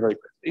changing very, very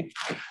quickly.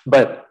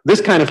 But this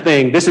kind of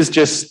thing, this is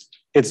just,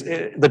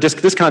 the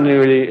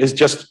discontinuity is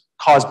just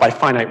caused by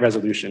finite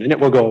resolution, and it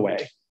will go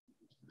away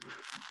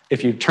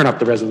if you turn up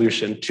the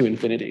resolution to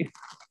infinity.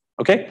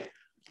 Okay?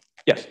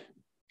 Yes?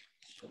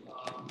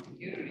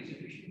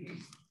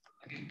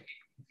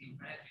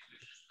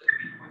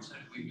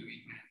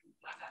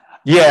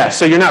 Yeah,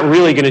 so you're not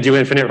really going to do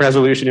infinite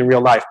resolution in real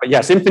life. But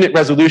yes, infinite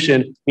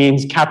resolution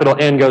means capital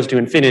N goes to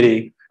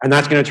infinity, and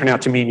that's going to turn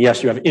out to mean,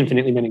 yes, you have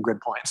infinitely many grid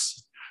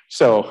points.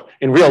 So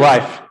in real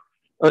life,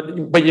 but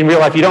in real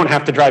life, you don't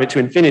have to drive it to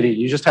infinity.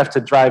 You just have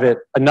to drive it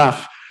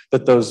enough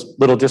that those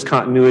little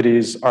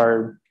discontinuities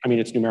are, I mean,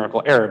 it's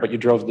numerical error, but you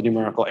drove the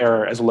numerical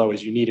error as low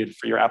as you needed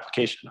for your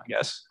application, I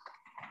guess.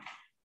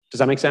 Does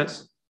that make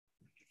sense?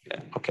 Yeah,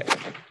 okay.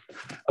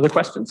 Other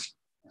questions?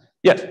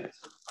 Yes?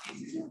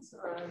 It's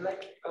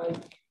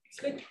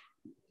like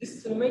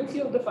this reminds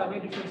you of the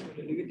finite difference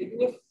method. You're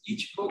taking of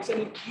each box,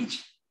 and in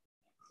each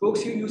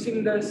box you're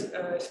using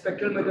the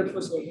spectral method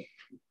for solving.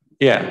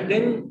 Yeah. And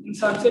then in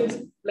some sense,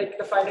 like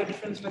the finite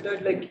difference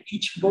method, like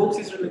each box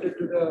is related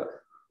to the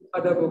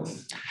other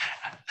box.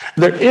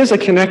 There is a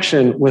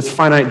connection with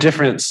finite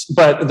difference,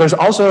 but there's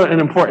also an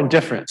important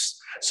difference.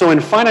 So in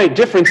finite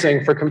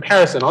differencing, for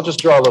comparison, I'll just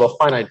draw a little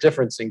finite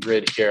differencing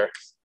grid here.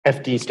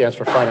 FD stands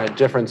for finite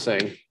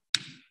differencing.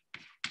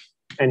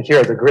 And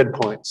here are the grid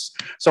points.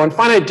 So in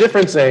finite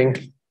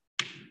differencing,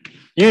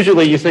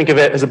 usually you think of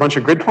it as a bunch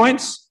of grid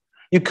points.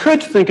 You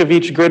could think of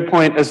each grid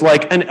point as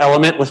like an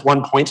element with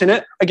one point in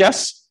it, I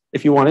guess,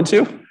 if you wanted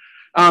to.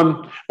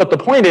 But the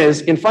point is,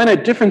 in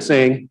finite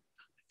differencing,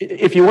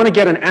 if you want to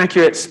get an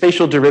accurate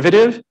spatial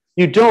derivative,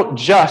 you don't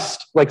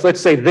just, like, let's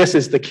say this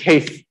is the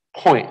kth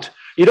point.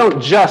 You don't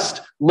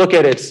just look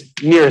at its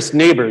nearest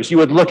neighbors. You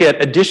would look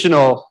at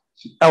additional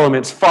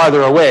elements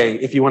farther away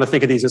if you want to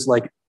think of these as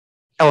like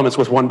elements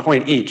with 1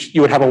 point each.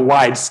 You would have a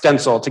wide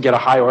stencil to get a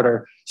high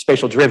order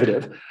spatial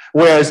derivative.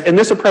 Whereas in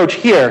this approach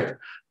here,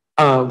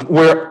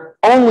 we're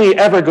only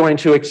ever going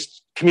to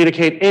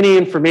communicate any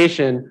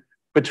information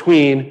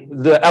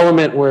between the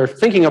element we're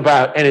thinking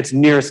about and its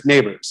nearest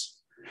neighbors.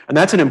 And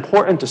that's an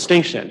important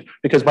distinction,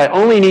 because by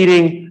only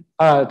needing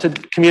to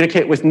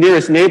communicate with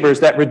nearest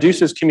neighbors, that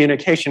reduces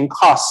communication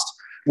cost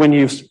when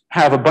you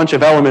have a bunch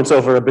of elements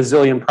over a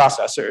bazillion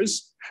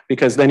processors,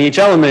 because then each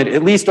element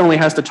at least only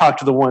has to talk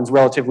to the ones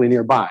relatively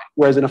nearby.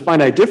 Whereas in a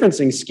finite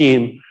differencing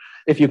scheme,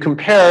 if you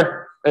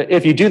compare,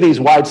 if you do these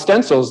wide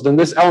stencils, then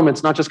this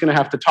element's not just going to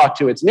have to talk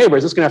to its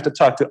neighbors, it's going to have to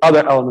talk to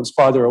other elements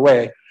farther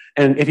away.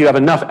 And if you have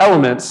enough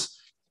elements,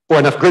 or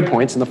enough grid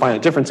points in the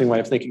finite differencing way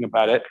of thinking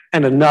about it,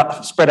 and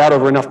enough spread out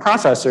over enough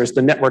processors,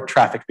 the network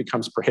traffic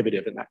becomes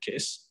prohibitive in that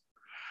case.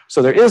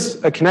 So there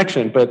is a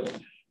connection, but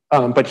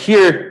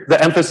here the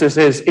emphasis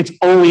is it's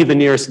only the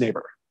nearest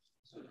neighbor.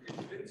 So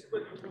in principle,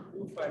 you could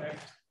do finite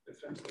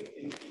differencing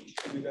in each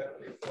similar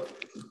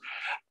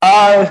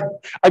way.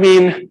 I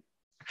mean,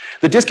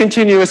 the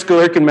discontinuous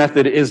Galerkin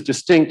method is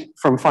distinct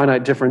from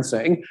finite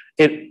differencing.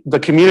 The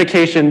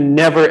communication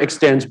never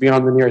extends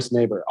beyond the nearest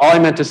neighbor. All I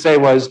meant to say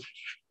was,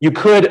 you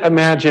could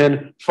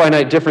imagine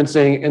finite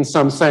differencing in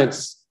some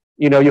sense.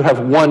 You know, you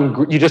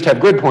just have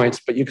grid points,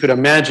 but you could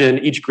imagine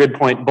each grid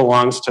point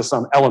belongs to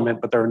some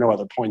element, but there are no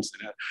other points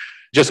in it,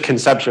 just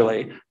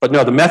conceptually. But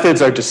no, the methods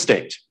are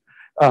distinct.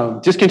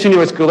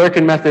 Discontinuous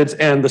Galerkin methods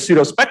and the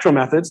pseudo-spectral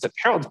methods that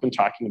Harold's been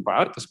talking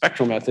about, the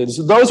spectral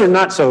methods, those are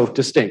not so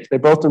distinct. They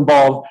both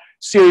involve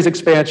series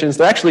expansions.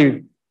 They're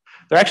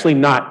actually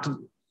not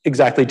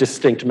exactly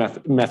distinct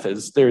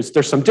methods.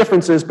 There's some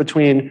differences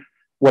between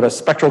what a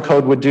spectral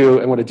code would do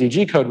and what a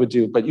DG code would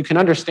do, but you can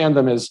understand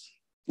them as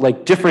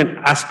like different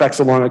aspects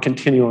along a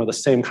continuum of the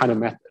same kind of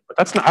method. But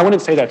that's not, I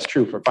wouldn't say that's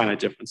true for finite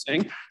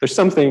differencing. There's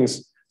some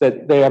things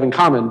that they have in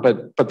common,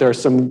 but there are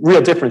some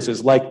real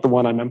differences, like the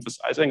one I'm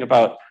emphasizing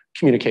about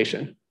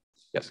communication.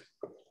 Yes?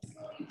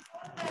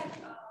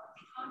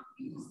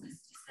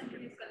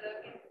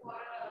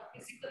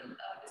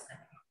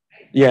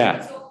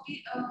 Yeah.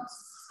 We can't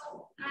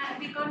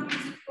use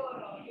it for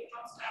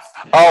neutron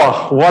stars.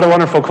 Oh, what a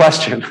wonderful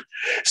question.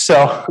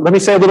 So let me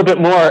say a little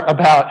bit more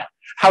about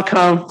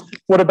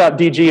what about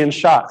DG and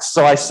shocks?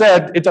 So I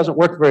said it doesn't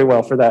work very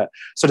well for that.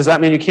 So does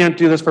that mean you can't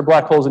do this for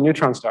black holes and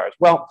neutron stars?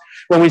 Well,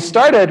 when we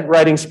started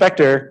writing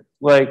Spectre,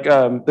 like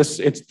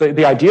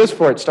the ideas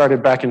for it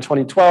started back in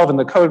 2012, and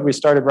the code we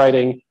started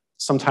writing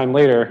sometime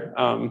later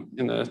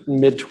in the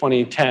mid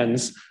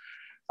 2010s.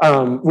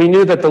 We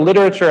knew that the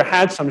literature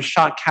had some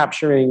shock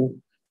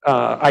capturing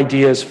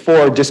ideas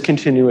for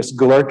discontinuous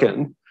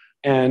Galerkin.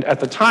 And at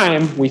the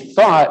time, we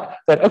thought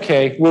that,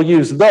 okay, we'll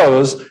use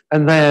those,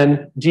 and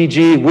then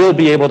DG will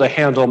be able to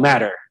handle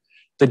matter.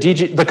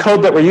 The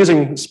code that we're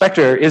using,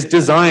 Spectre, is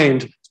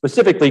designed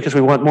specifically because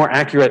we want more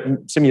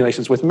accurate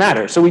simulations with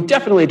matter. So we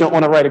definitely don't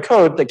want to write a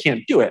code that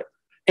can't do it.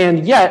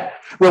 And yet,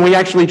 when we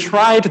actually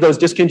tried those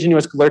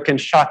discontinuous Galerkin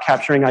shock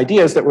capturing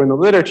ideas that were in the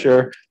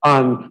literature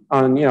on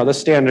the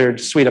standard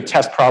suite of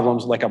test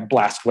problems like a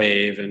blast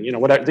wave and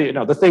whatever,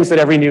 the things that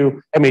every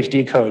new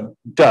MHD code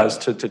does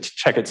to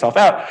check itself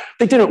out,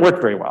 they didn't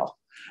work very well.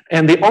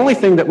 And the only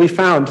thing that we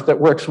found that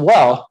works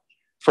well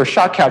for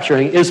shock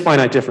capturing is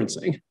finite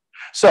differencing.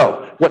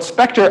 So what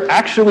Spectre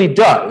actually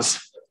does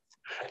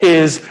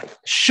is,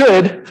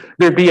 should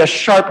there be a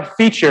sharp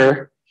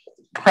feature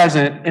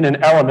present in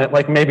an element,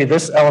 like maybe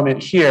this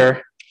element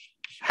here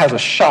has a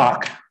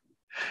shock,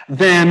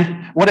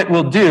 then what it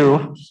will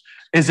do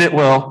is it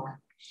will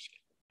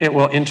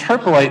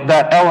interpolate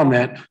that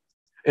element,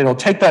 it'll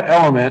take that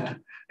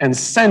element and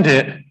send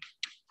it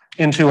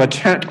into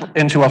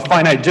a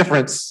finite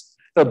difference,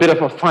 a bit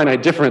of a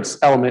finite difference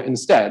element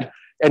instead,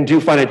 and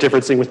do finite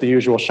differencing with the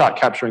usual shock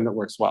capturing that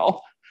works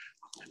well.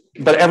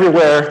 But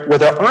everywhere where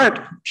there aren't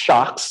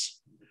shocks,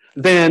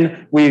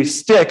 then we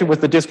stick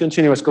with the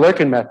discontinuous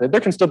Galerkin method.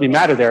 There can still be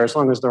matter there as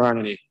long as there aren't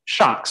any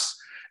shocks.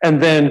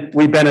 And then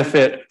we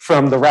benefit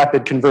from the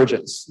rapid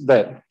convergence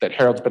that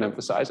Harold's been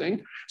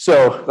emphasizing.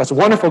 So that's a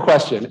wonderful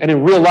question. And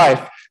in real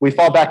life, we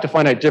fall back to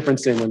finite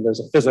differencing when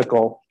there's a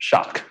physical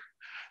shock.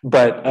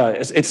 But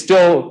it's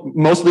still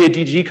mostly a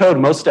DG code.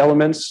 Most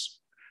elements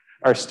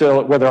are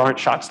still, where there aren't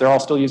shocks, they're all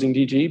still using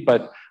DG.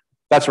 But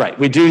that's right,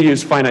 we do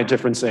use finite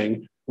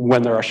differencing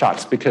when there are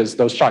shocks, because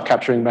those shock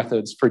capturing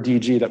methods for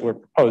DG that were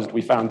proposed,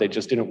 we found they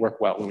just didn't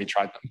work well when we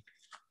tried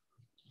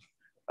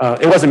them.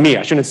 It wasn't me,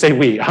 I shouldn't say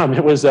we.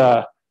 It was,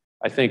 I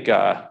think,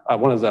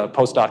 one of the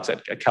postdocs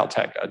at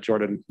Caltech,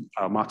 Jordan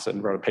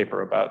Moxon, wrote a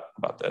paper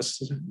about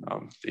this.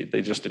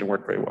 They just didn't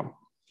work very well.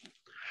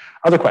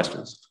 Other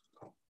questions?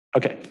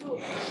 Okay. So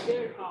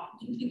there,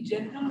 in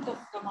general, the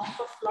amount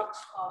of flux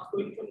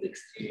going from the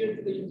exterior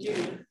to the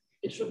interior,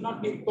 it should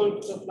not be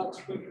equal to the flux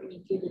going from the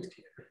interior to the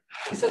exterior.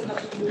 This has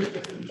nothing to do with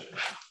definition.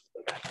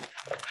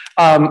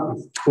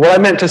 What I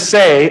meant to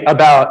say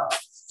about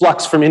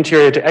flux from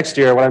interior to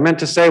exterior, what I meant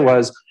to say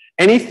was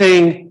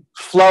anything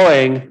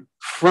flowing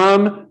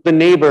from the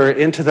neighbor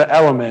into the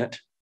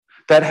element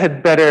that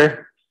had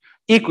better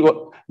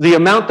equal, the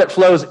amount that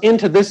flows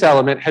into this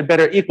element had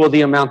better equal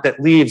the amount that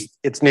leaves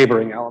its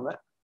neighboring element.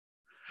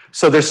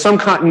 So there's some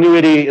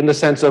continuity in the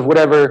sense of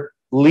whatever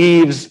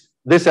leaves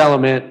this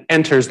element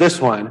enters this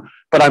one,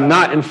 but I'm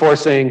not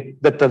enforcing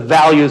that the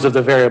values of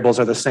the variables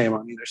are the same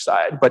on either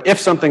side. But if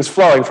something's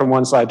flowing from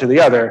one side to the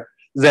other,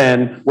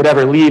 then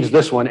whatever leaves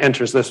this one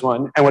enters this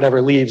one, and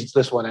whatever leaves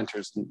this one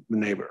enters the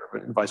neighbor,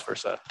 and vice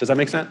versa. Does that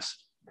make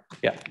sense?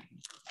 Yeah.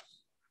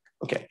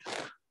 Okay.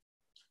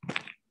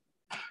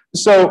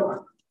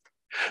 So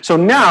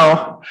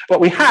now what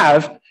we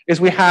have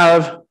is we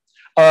have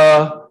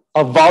a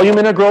volume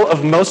integral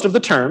of most of the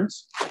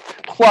terms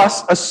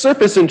plus a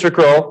surface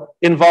integral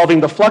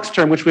involving the flux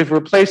term, which we've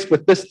replaced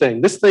with this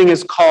thing. This thing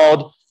is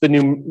called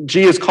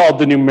G is called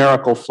the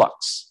numerical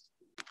flux.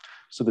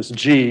 So this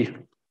G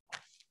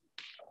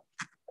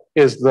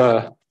is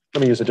the,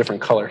 let me use a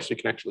different color so you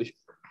can actually,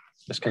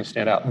 this can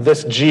stand out.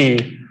 This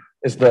G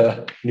is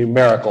the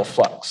numerical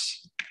flux.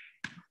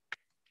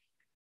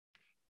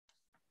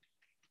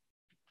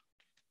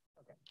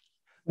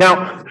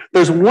 Now,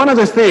 there's one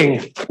other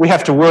thing we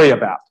have to worry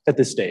about at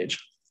this stage.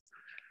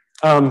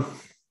 So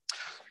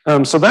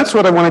that's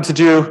what I wanted to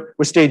do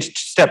with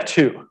step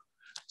 2.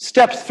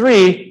 Step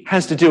 3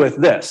 has to do with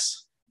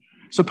this.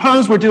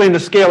 Suppose we're doing the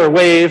scalar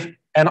wave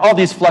and all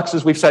these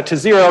fluxes we've set to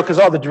 0 because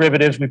all the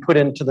derivatives we put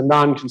into the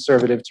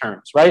non-conservative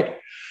terms, right?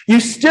 You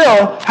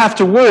still have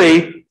to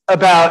worry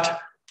about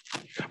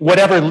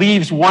whatever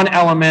leaves one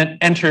element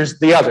enters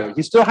the other.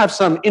 You still have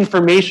some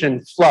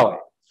information flowing.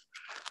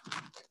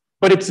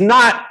 But it's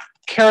not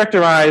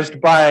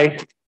characterized by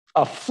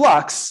a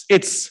flux.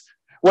 It's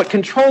what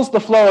controls the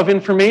flow of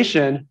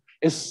information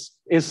is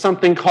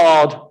something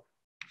called,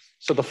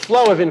 so the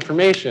flow of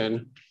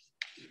information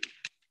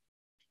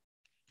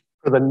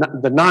for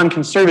the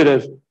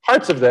non-conservative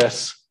parts of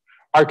this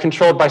are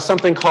controlled by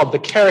something called the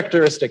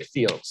characteristic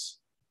fields.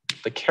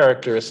 The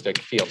characteristic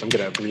fields. I'm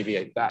going to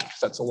abbreviate that because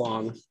that's a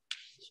long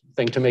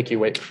thing to make you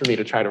wait for me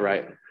to try to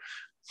write.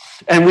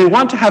 And we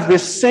want to have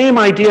this same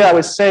idea I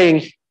was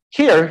saying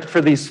here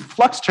for these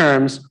flux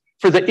terms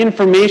for the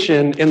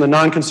information in the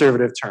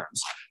non-conservative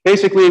terms.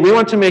 Basically, we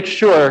want to make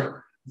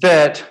sure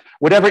that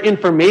whatever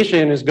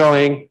information is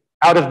going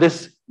out of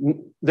this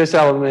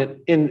element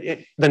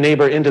in the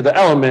neighbor into the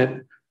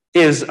element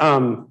is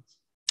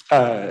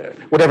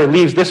whatever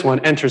leaves this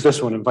one enters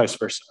this one and vice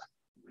versa.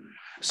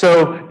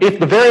 So if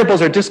the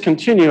variables are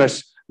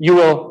discontinuous, you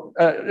will,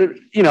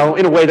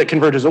 in a way that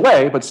converges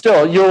away, but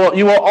still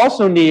you will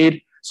also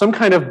need some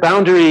kind of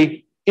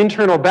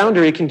internal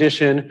boundary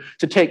condition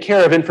to take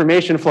care of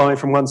information flowing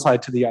from one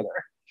side to the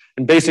other.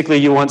 And basically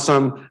you want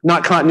some,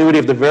 not continuity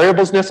of the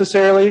variables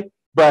necessarily,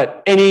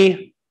 but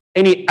any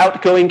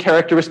outgoing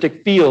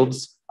characteristic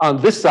fields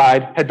on this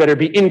side had better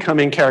be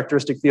incoming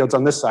characteristic fields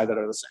on this side that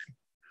are the same.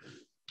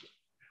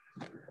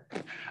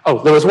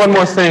 Oh, there was one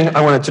more thing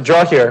I wanted to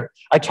draw here.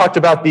 I talked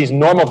about these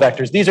normal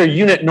vectors. These are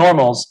unit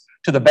normals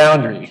to the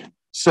boundary.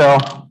 So,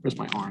 where's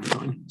my arm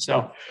going?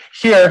 So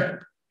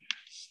here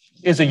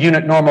is a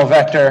unit normal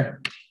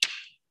vector,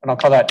 and I'll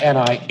call that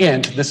ni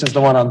int. This is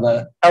the one on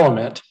the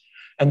element.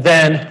 And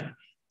then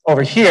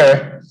over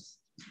here,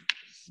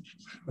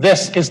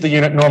 this is the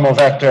unit normal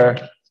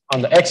vector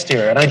on the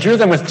exterior. And I drew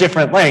them with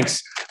different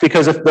lengths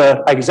because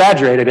I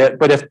exaggerated it,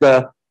 but if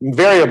the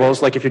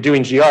variables, like if you're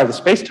doing GR, the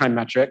space-time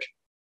metric,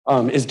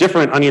 is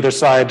different on either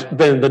side,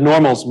 then the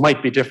normals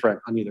might be different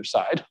on either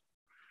side,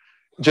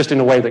 just in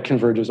a way that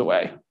converges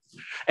away.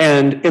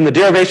 And in the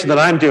derivation that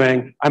I'm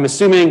doing, I'm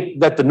assuming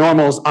that the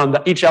normals on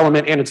each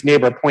element and its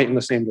neighbor point in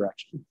the same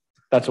direction.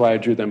 That's why I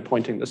drew them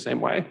pointing the same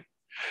way.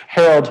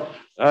 Harold,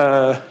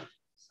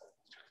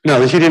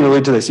 no, he didn't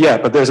allude to this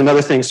yet, but there's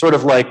another thing, sort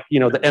of like,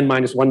 the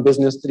n-1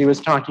 business that he was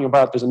talking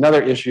about. There's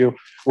another issue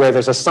where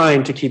there's a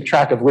sign to keep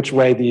track of which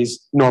way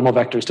these normal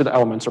vectors to the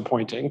elements are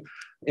pointing.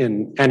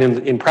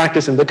 In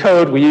practice, in the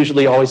code, we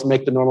usually always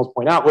make the normals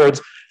point outwards,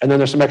 and then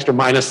there's some extra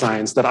minus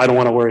signs that I don't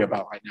want to worry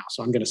about right now.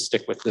 So I'm going to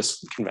stick with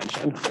this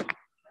convention.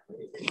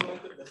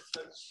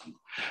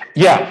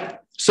 Yeah.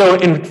 So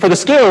for the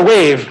scalar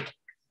wave,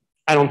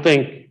 I don't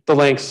think the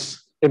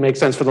lengths, it makes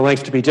sense for the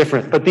lengths to be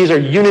different, but these are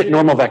unit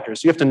normal vectors.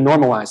 So you have to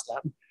normalize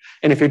them.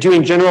 And if you're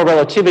doing general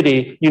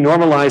relativity, you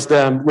normalize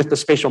them with the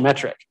spatial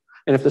metric.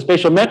 And if the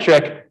spatial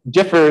metric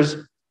differs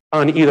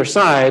on either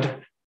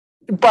side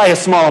by a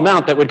small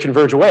amount that would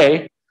converge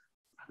away,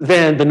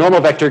 then the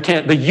normal vector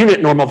the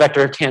unit normal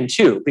vector can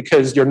too,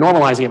 because you're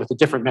normalizing it with a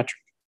different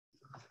metric.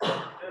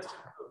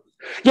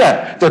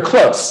 Yeah, they're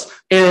close.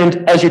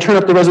 And as you turn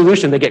up the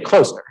resolution, they get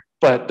closer,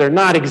 but they're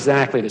not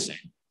exactly the same.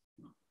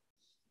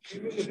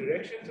 You mean the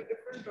directions are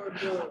different or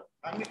the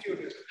magnitude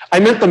is different? I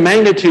meant the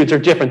magnitudes are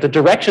different. The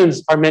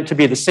directions are meant to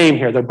be the same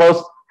here. They're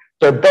both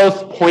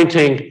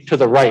pointing to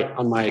the right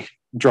on my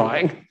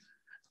drawing.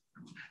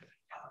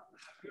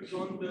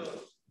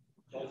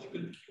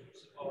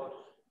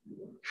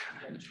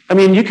 I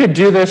mean, you could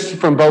do this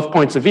from both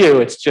points of view.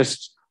 It's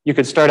just, you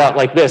could start out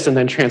like this and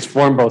then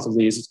transform both of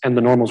these, and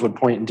the normals would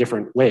point in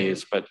different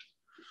ways, but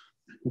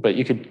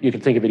you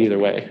could think of it either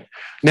way.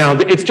 Now,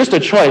 it's just a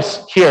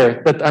choice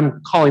here that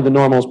I'm calling the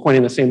normals pointing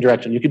in the same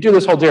direction. You could do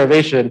this whole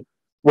derivation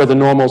where the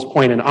normals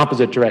point in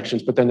opposite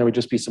directions, but then there would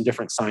just be some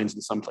different signs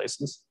in some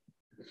places.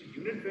 The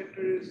unit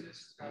vector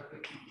just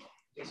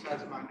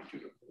has a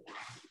magnitude of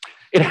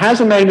 4. It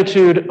has a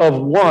magnitude of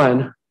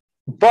 1,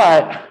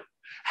 but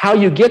how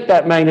you get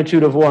that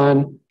magnitude of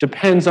 1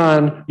 depends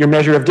on your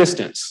measure of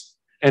distance,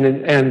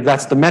 and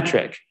that's the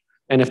metric.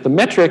 And if the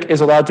metric is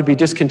allowed to be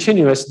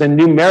discontinuous, then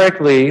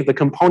numerically the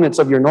components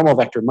of your normal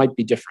vector might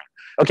be different.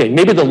 Okay,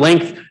 maybe the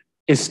length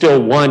is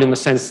still 1 in the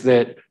sense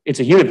that it's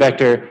a unit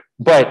vector,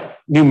 but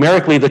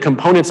numerically the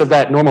components of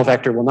that normal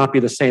vector will not be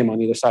the same on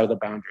either side of the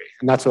boundary.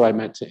 And that's what I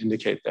meant to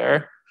indicate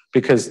there,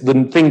 because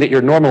the thing that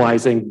you're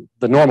normalizing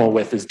the normal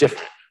with is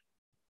different.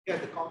 Yeah,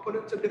 the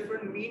components are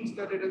different means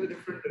that it has a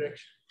different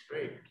direction,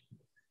 right?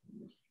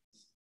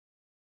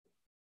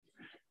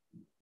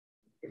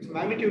 Its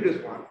magnitude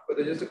is 1, but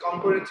just the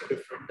components are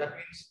different. That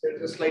means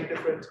there's a slight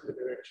difference in the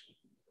direction.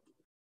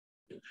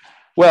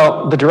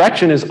 Well, the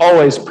direction is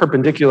always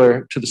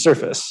perpendicular to the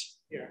surface.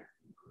 Yeah.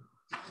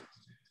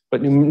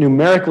 But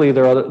numerically,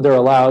 they're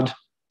allowed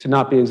to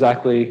not be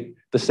exactly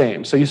the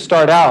same. So you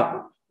start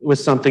out with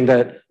something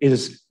that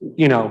is,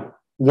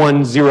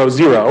 1, 0,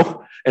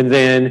 0, and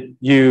then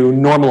you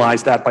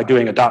normalize that by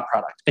doing a dot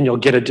product, and you'll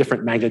get a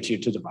different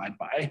magnitude to divide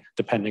by,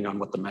 depending on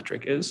what the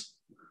metric is.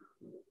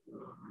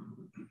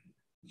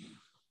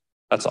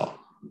 That's all.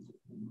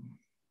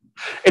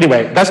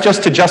 Anyway, that's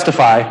just to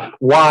justify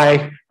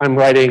why I'm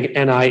writing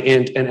ni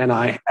int and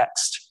ni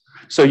ext.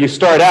 So you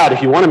start out,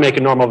 if you want to make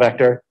a normal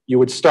vector, you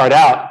would start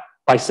out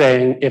by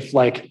saying, if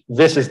like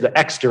this is the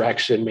x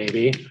direction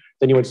maybe,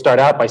 then you would start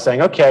out by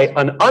saying, okay,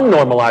 an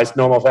unnormalized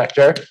normal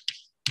vector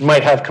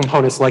might have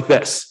components like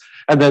this.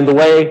 And then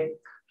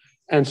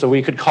and so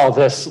we could call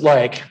this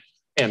like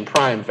n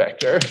prime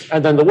vector.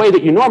 And then the way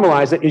that you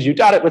normalize it is you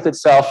dot it with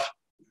itself,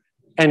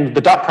 and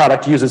the dot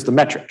product uses the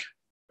metric.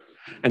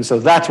 And so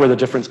that's where the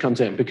difference comes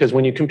in, because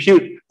when you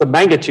compute the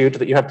magnitude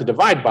that you have to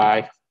divide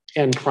by,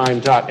 n prime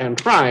dot n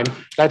prime,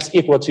 that's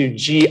equal to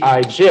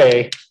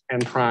gij n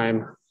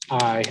prime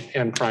I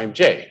n prime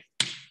j.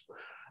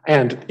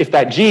 And if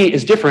that g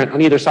is different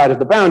on either side of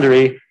the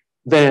boundary,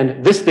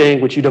 then this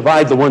thing, which you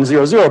divide the 1,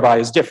 0, 0 by,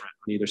 is different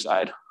on either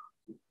side.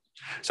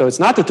 So it's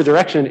not that the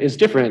direction is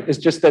different, it's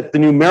just that the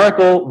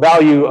numerical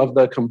value of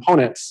the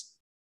components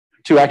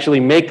to actually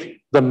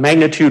make the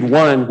magnitude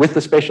 1 with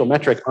the spatial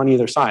metric on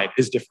either side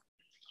is different.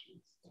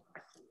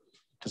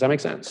 Does that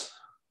make sense?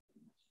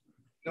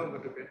 No,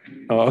 but okay.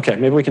 Oh, okay.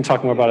 Maybe we can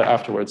talk more about it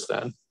afterwards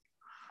then.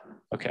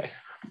 Okay.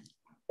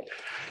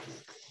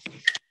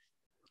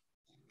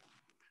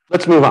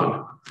 Let's move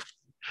on.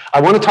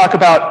 I want to talk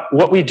about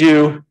what we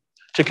do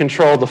to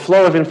control the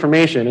flow of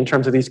information in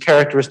terms of these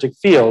characteristic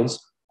fields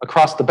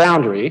across the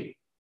boundary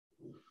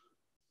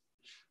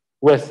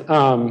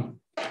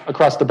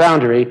across the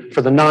boundary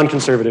for the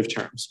non-conservative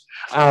terms.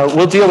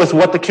 We'll deal with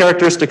what the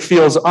characteristic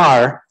fields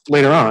are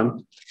later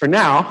on. For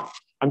now,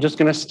 I'm just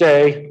going to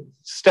stay.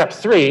 Step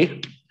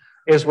 3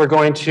 is we're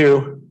going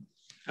to,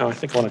 I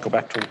think I want to go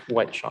back to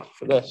white chalk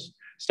for this.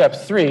 Step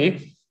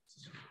 3,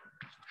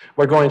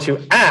 we're going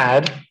to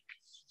add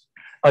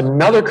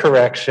another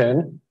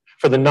correction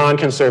for the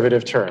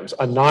non-conservative terms,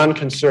 a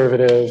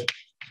non-conservative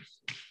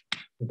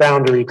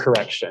boundary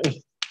correction.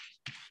 So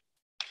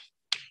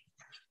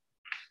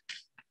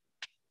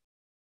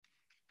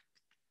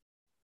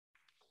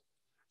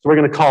we're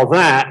going to call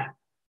that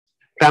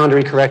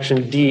boundary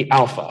correction d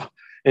alpha.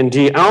 And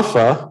d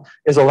alpha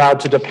is allowed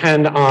to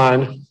depend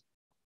on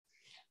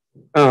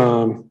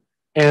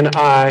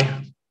ni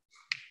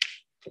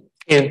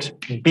int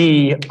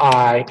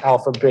bi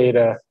alpha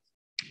beta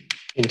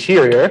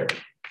interior.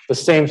 The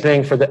same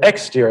thing for the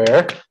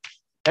exterior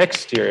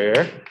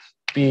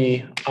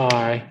bi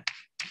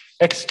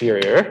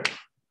exterior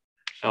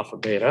alpha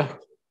beta,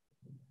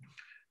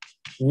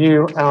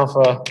 u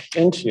alpha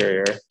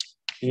interior,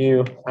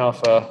 u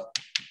alpha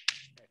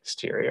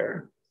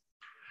exterior.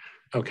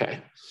 Okay.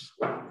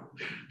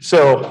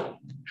 So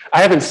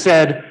I haven't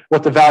said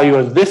what the value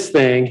of this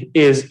thing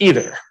is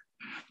either,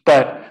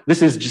 but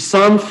this is just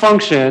some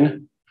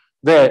function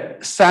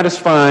that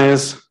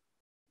satisfies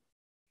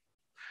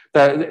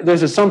that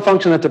there's some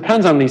function that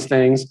depends on these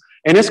things,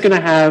 and it's going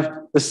to have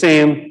the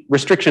same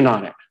restriction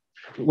on it,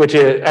 which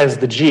is as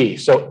the g.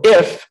 So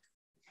if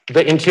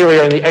the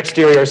interior and the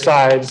exterior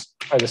sides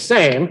are the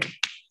same,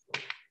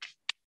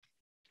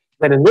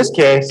 then in this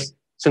case,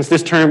 since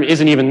this term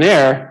isn't even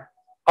there,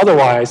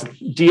 otherwise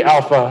d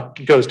alpha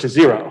goes to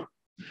 0.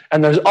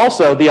 And there's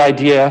also the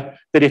idea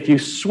that if you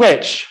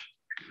switch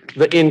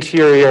the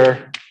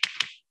interior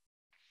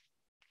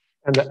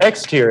and the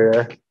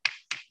exterior,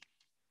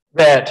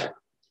 that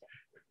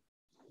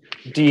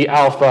d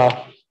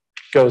alpha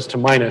goes to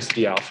minus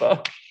d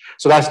alpha.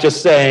 So that's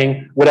just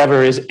saying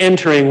whatever is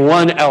entering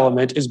one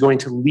element is going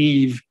to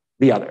leave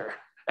the other,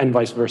 and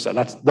vice versa.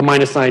 That's the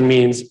minus sign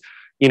means,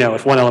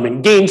 if one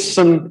element gains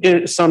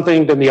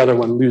something, then the other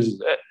one loses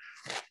it.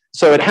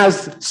 So it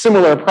has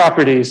similar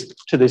properties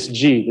to this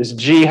G. This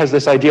G has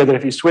this idea that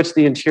if you switch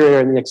the interior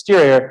and the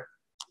exterior,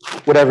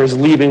 whatever is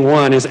leaving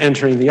one is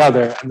entering the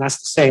other, and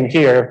that's the same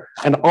here.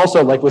 And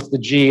also, like with the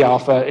G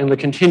alpha, in the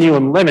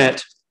continuum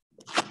limit,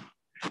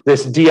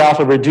 this D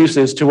alpha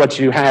reduces to what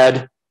you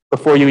had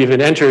before you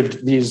even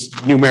entered these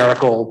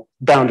numerical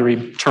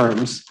boundary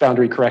terms,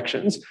 boundary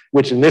corrections,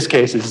 which in this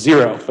case is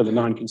 0 for the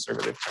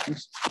non-conservative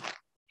terms.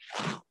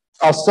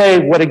 I'll say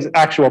what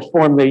actual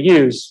form they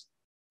use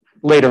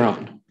later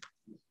on.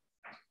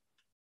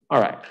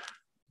 All right.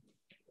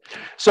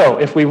 So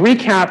if we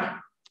recap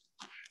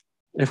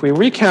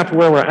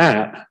where we're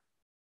at,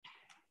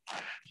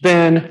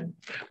 then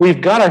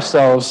we've got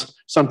ourselves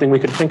something we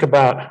could think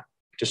about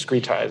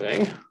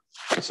discretizing.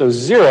 So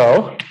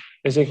 0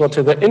 is equal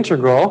to the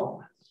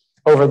integral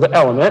over the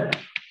element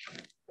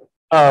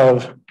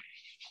of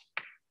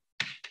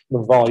the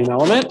volume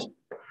element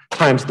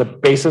times the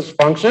basis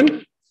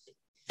function,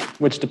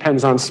 which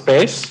depends on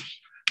space,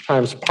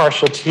 times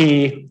partial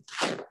t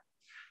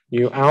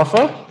u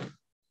alpha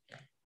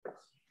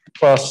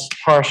plus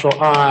partial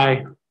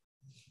I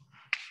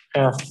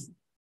f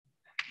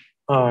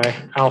I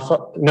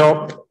alpha.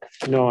 No,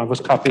 I was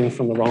copying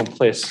from the wrong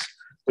place.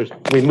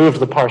 We moved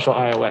the partial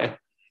I away.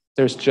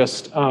 There's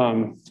just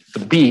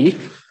the b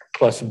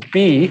plus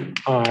b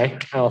I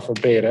alpha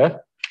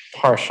beta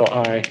partial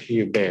I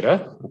u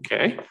beta.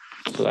 Okay,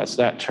 so that's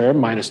that term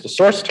minus the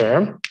source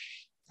term.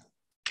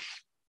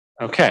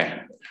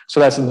 Okay, so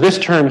that's this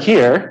term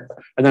here,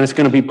 and then it's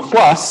going to be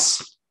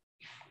plus,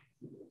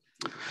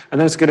 and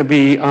then it's going to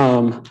be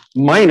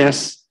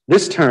minus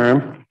this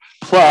term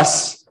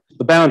plus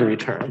the boundary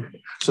term.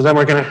 So then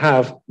we're going to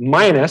have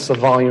minus a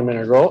volume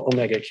integral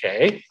omega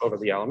k over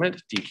the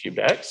element d cubed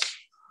x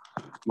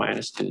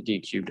minus to the d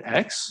cubed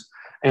x.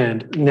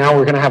 And now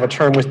we're going to have a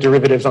term with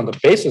derivatives on the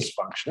basis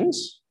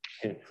functions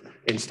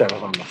instead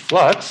of on the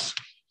flux,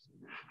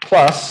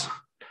 plus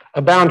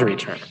a boundary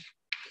term.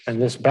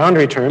 And this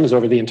boundary term is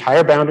over the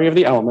entire boundary of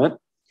the element.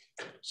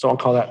 So I'll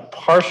call that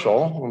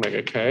partial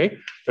omega k.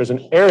 There's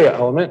an area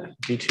element,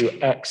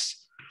 d2x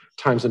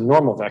times a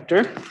normal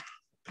vector.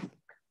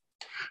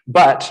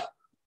 But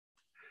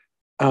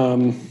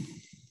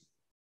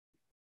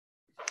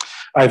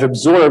I've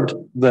absorbed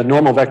the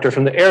normal vector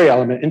from the area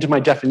element into my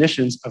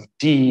definitions of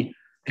d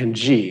and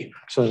g.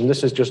 So then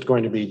this is just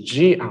going to be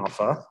g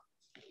alpha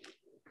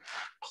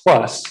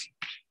plus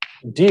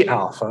d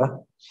alpha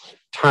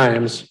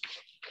times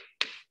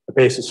the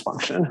basis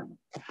function.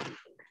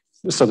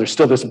 So there's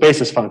still this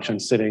basis function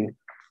sitting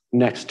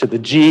next to the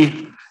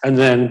g, and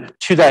then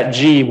to that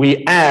g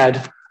we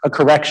add a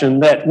correction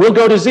that will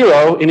go to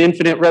 0 in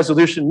infinite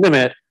resolution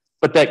limit,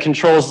 but that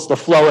controls the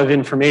flow of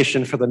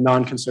information for the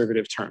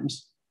non-conservative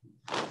terms.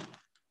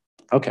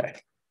 Okay,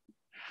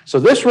 so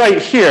this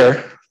right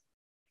here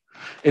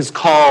is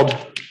called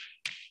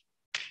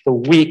the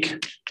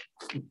weak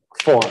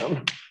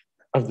form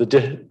of the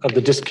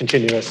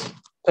discontinuous.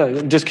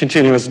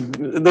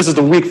 This is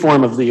the weak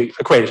form of the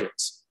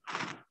equations.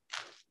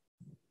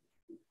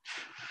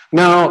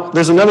 Now,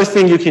 there's another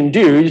thing you can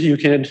do. You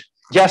can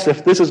guess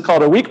if this is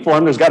called a weak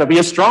form, there's got to be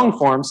a strong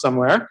form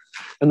somewhere.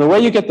 And the way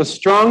you get the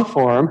strong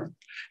form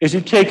is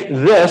you take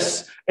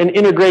this and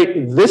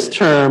integrate this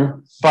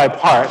term by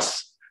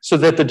parts so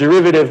that the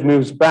derivative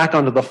moves back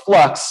onto the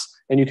flux,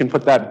 and you can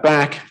put that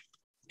back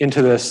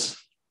into this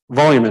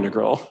volume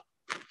integral.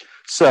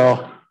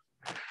 So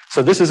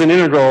this is an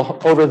integral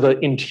over the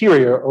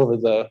interior, over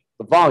the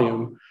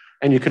volume,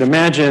 and you could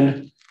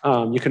imagine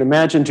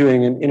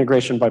doing an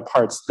integration by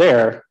parts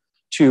there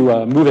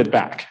to move it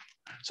back.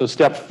 So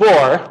step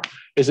 4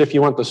 is if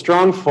you want the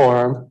strong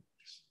form,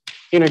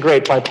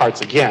 integrate by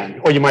parts again,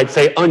 or you might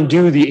say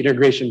undo the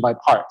integration by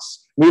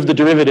parts. Move the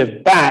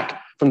derivative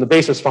back from the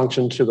basis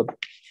function to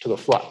the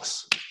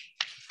flux.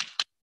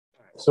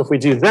 So if we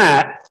do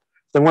that,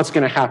 then what's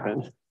going to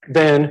happen?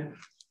 Then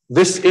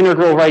this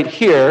integral right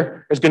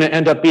here is going to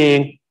end up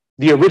being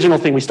the original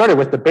thing we started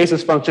with, the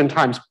basis function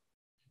times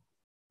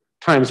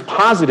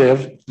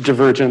positive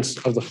divergence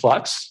of the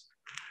flux.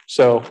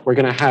 So we're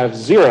going to have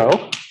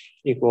 0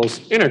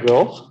 equals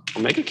integral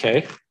omega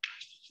k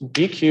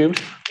d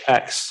cubed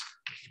x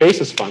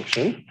basis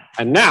function.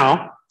 And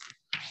now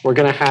we're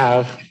going to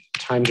have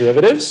time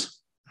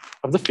derivatives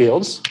of the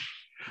fields.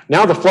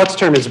 Now the flux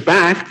term is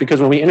back because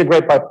when we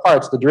integrate by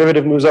parts, the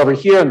derivative moves over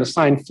here and the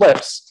sign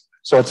flips.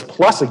 So it's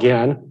plus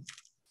again,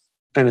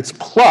 and it's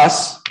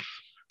plus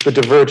the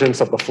divergence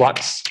of the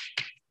flux.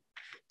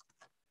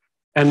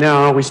 And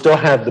now we still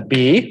have the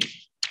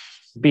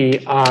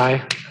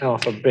bi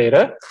alpha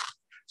beta.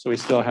 So we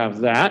still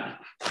have that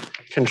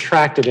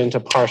contracted into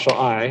partial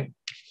I,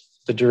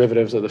 the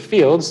derivatives of the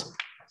fields,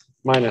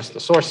 minus the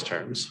source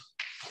terms.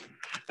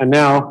 And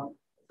now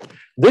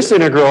this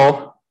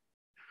integral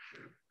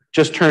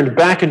just turned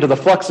back into the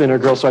flux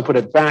integral, so I put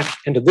it back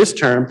into this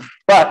term.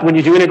 But when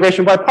you do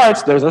integration by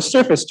parts, there's a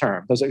surface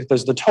term.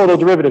 There's the total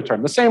derivative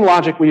term, the same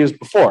logic we used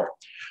before.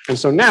 And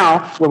so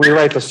now, when we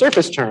write the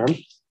surface term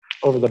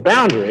over the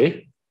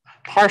boundary,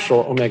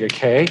 partial omega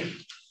k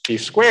d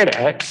squared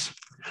x,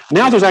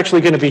 now there's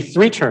actually going to be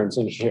 3 terms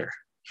in here.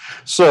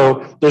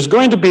 So there's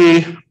going to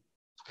be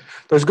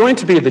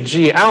the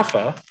g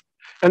alpha,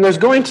 and there's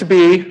going to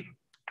be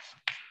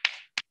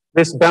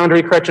this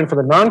boundary correction for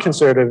the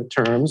non-conservative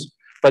terms.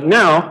 But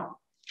now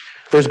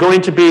there's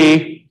going to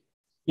be,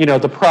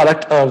 the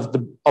product of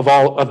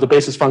all of the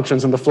basis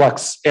functions and the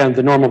flux and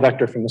the normal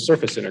vector from the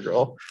surface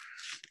integral.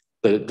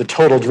 the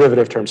total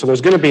derivative term. So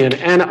there's going to be an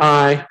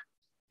Ni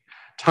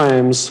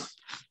times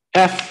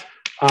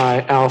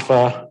Fi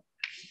alpha,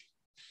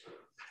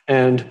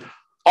 and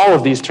all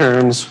of these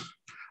terms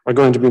are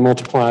going to be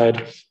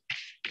multiplied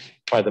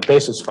by the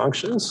basis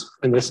functions.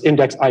 And this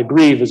index I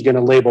breathe is going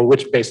to label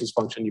which basis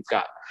function you've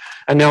got.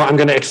 And now I'm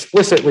going to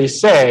explicitly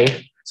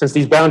say, since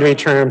these boundary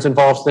terms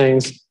involve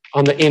things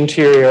on the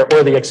interior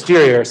or the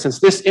exterior, since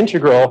this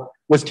integral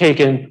was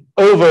taken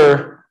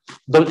over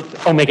the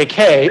omega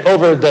k,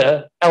 over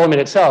the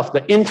element itself,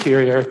 the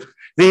interior,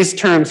 these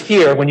terms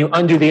here, when you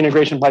undo the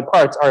integration by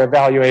parts, are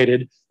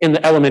evaluated in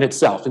the element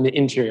itself, in the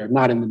interior,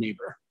 not in the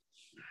neighbor.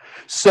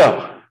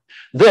 So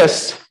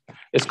this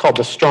is called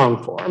the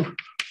strong form.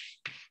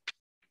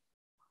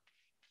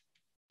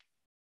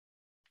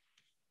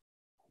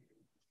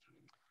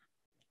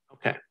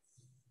 Okay.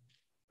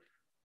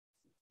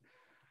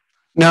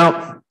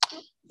 Now,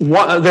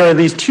 there are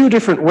these two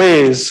different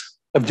ways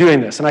of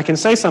doing this, and I can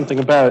say something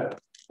about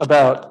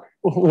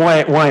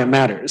why it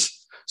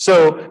matters.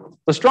 So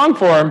the strong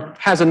form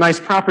has a nice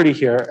property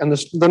here, and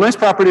the nice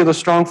property of the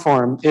strong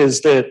form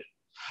is that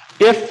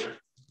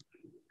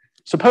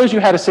suppose you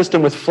had a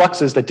system with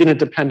fluxes that didn't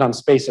depend on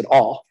space at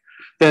all,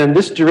 then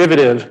this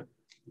derivative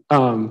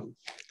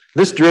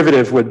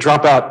would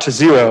drop out to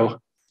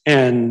zero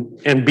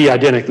and be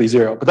identically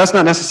zero. But that's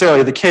not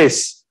necessarily the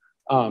case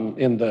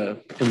in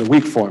the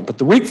weak form. But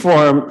the weak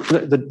form,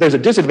 there's a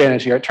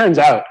disadvantage here. It turns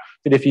out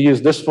that if you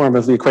use this form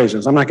of the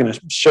equations, I'm not going to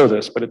show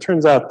this, but it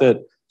turns out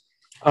that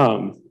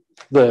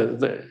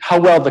how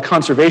well the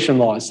conservation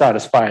law is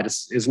satisfied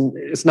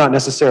is not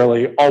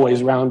necessarily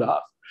always round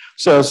off.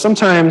 So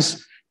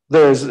sometimes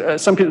there's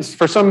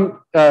for some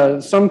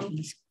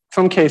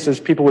cases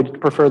people would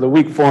prefer the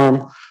weak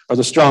form or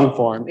the strong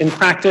form. In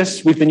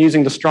practice, we've been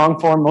using the strong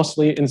form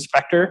mostly in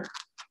Spectre,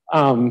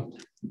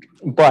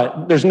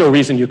 but there's no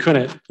reason you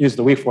couldn't use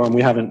the weak form.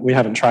 We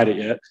haven't tried it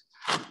yet.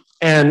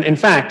 And in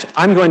fact,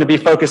 I'm going to be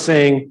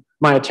focusing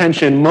my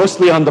attention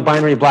mostly on the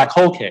binary black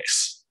hole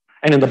case.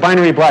 And in the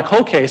binary black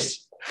hole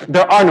case,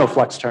 there are no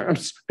flux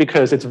terms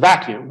because it's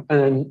vacuum.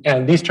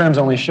 And these terms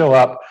only show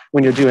up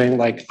when you're doing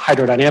like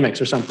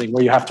hydrodynamics or something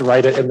where you have to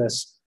write it in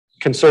this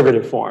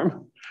conservative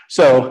form.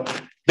 So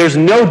there's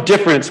no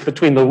difference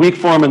between the weak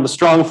form and the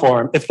strong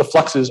form if the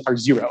fluxes are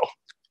zero.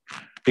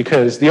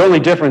 Because the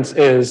only difference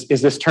is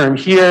this term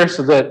here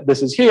so that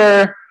this is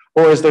here,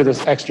 or is there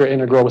this extra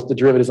integral with the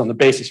derivatives on the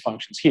basis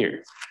functions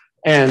here?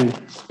 And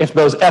if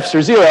those f's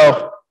are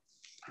zero,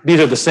 these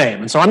are the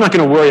same. And so I'm not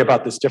going to worry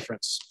about this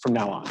difference from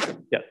now on.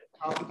 Yeah.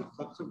 How are the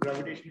flux of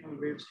gravitational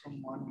waves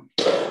from one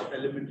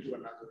element to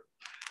another?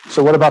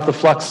 So what about the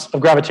flux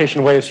of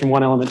gravitational waves from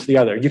one element to the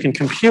other? You can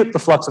compute the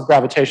flux of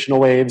gravitational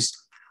waves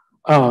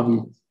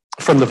from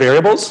the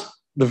variables.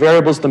 The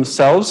variables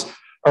themselves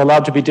are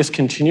allowed to be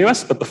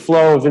discontinuous, but the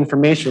flow of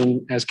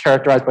information as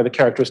characterized by the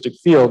characteristic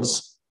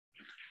fields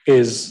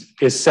is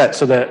set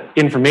so that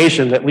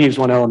information that leaves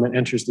one element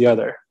enters the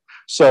other.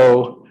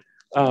 So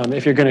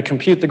if you're going to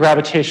compute the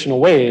gravitational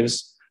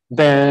waves,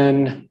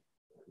 then,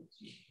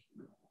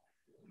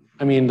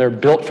 I mean, they're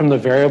built from the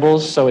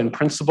variables. So in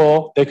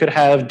principle, they could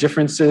have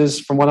differences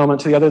from one element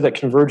to the other that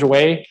converge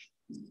away.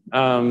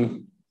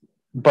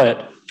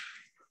 But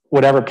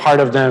whatever part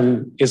of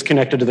them is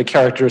connected to the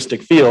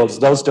characteristic fields,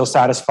 those still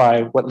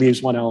satisfy what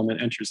leaves one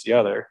element enters the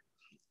other.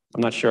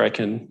 I'm not sure I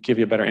can give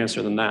you a better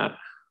answer than that.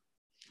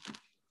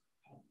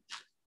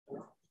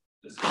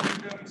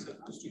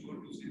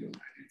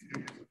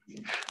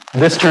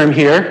 This term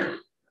here,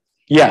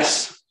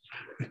 yes.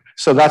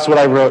 So that's what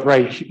I wrote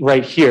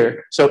right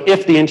here. So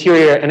if the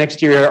interior and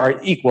exterior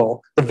are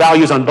equal, the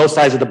values on both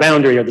sides of the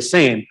boundary are the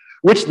same,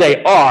 which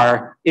they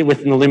are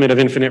within the limit of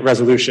infinite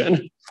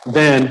resolution,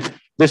 then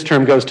this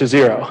term goes to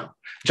zero.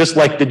 Just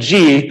like the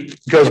G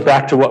goes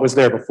back to what was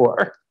there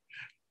before.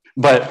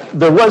 But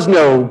there was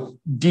no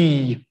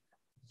D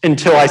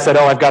until I said,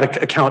 oh, I've got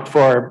to account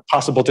for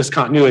possible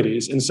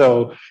discontinuities. And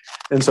so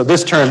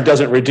this term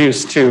doesn't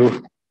reduce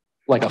to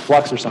like a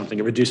flux or something.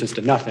 It reduces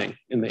to nothing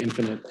in the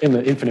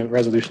infinite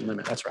resolution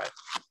limit. That's right.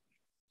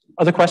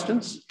 Other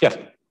questions? Yeah.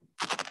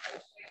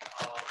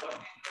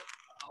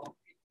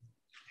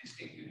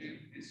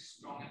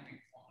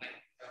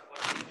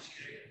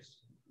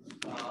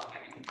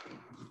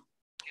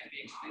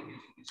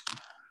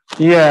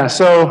 Yeah,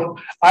 so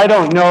I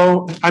don't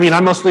know. I mean, I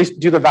mostly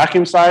do the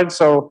vacuum side,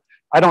 so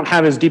I don't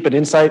have as deep an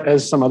insight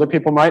as some other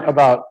people might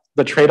about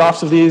the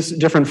trade-offs of these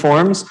different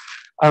forms.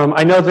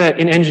 I know that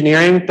in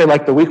engineering, they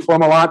like the weak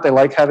form a lot. They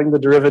like having the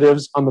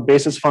derivatives on the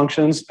basis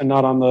functions and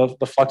not on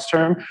the flux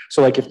term.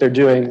 So like if they're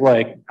doing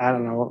like, I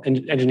don't know,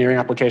 engineering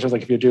applications,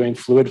 like if you're doing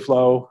fluid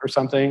flow or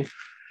something.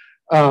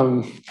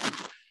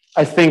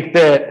 I think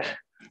that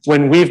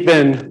when we've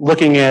been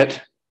looking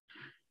at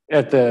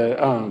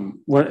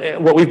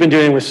what we've been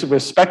doing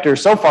with Spectre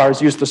so far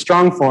is use the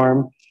strong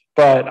form,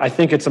 but I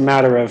think it's a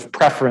matter of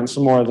preference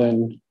more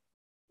than,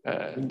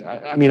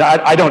 I mean,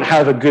 I don't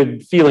have a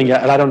good feeling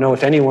yet, and I don't know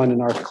if anyone in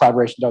our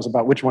collaboration does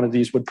about which one of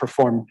these would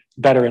perform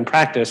better in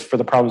practice for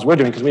the problems we're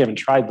doing, because we haven't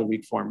tried the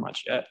weak form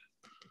much yet.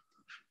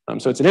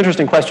 So it's an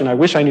interesting question. I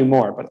wish I knew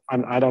more, but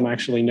I don't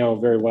actually know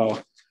very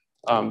well,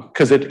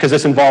 because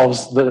this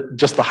involves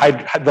just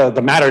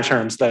the matter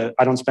terms that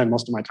I don't spend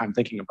most of my time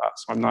thinking about.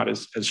 So I'm not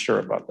as sure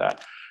about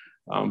that.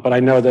 But I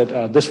know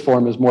that this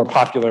form is more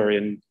popular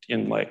in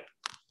like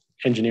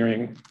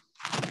engineering.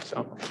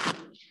 So,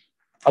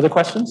 other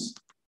questions?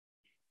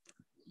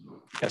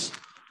 Yes.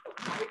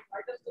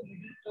 Why does the middle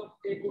term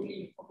take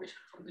only information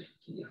from the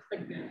key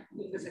and then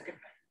in the second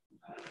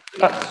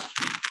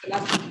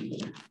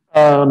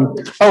time?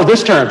 Oh,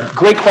 this term.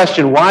 Great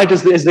question. Why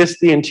is this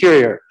the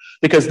interior?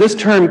 Because this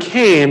term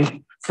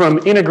came from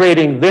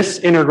integrating this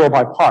integral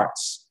by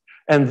parts.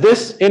 And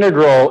this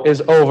integral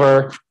is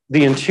over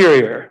the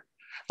interior.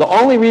 The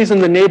only reason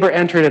the neighbor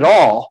entered at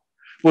all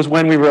was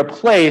when we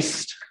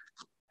replaced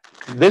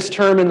this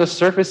term in the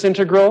surface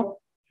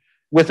integral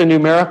with a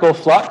numerical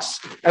flux,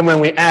 and when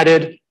we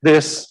added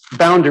this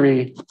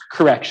boundary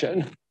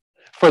correction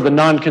for the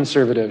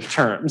non-conservative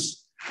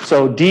terms.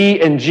 So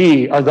D and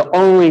G are the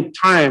only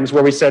times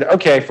where we said,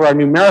 okay, for our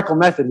numerical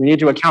method, we need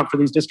to account for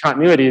these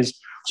discontinuities,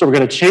 so we're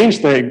going to change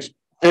things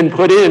and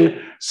put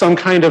in some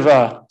kind of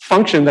a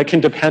function that can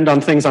depend on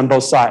things on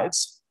both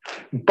sides.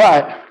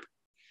 But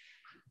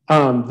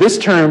this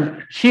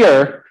term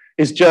here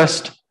is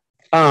just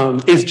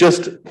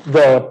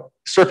the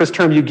surface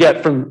term you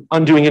get from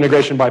undoing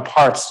integration by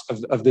parts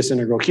of this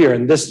integral here.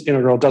 And this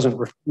integral doesn't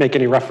make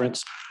any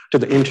reference to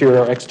the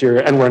interior or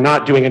exterior, and we're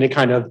not doing any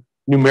kind of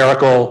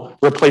numerical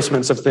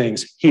replacements of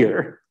things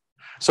here.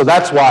 So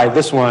that's why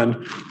this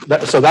one,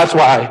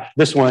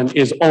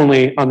 is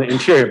only on the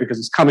interior, because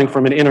it's coming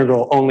from an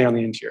integral only on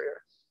the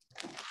interior.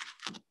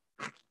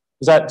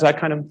 Does that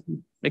kind of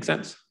make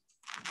sense?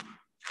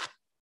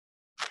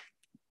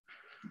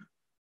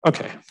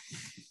 Okay.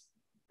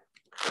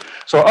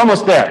 So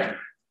almost there.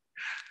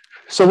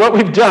 So what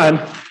we've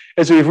done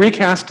is we've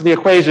recast the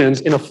equations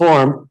in a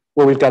form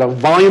where we've got a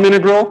volume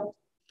integral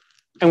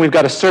and we've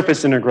got a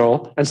surface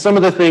integral, and some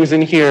of the things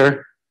in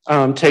here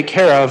take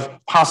care of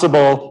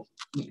possible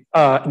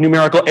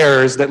numerical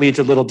errors that lead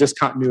to little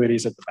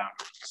discontinuities at the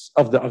boundaries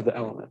of the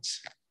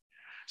elements.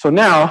 So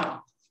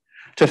now,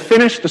 to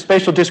finish the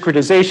spatial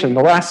discretization,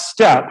 the last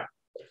step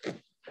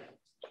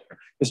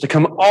is to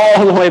come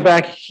all the way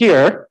back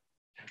here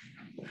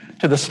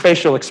to the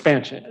spatial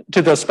expansion,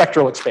 to the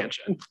spectral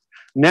expansion.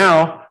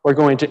 Now we're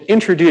going to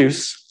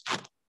introduce,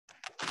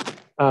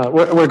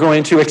 we're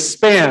going to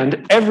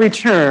expand every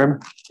term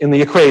in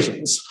the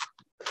equations.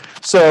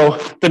 So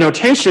the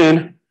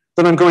notation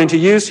that I'm going to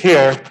use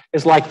here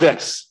is like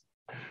this.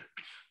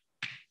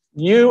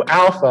 U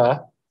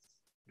alpha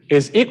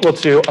is equal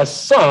to a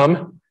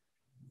sum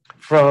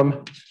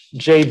from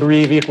j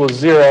breve equals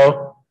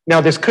 0.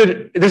 Now this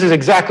is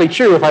exactly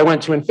true if I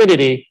went to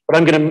infinity,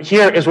 but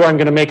here is where I'm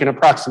going to make an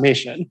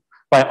approximation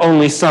by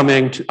only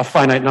summing to a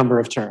finite number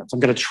of terms. I'm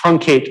going to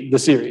truncate the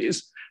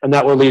series, and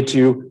that will lead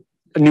to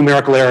a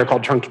numerical error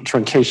called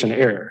truncation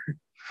error.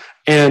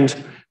 And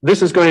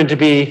this is going to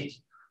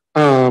be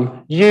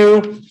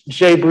u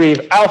j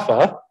breve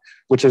alpha,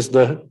 which is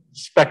the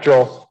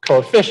spectral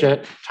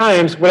coefficient,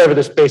 times whatever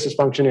this basis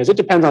function is. It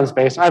depends on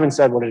space. I haven't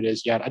said what it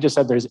is yet. I just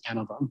said there's n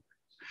of them.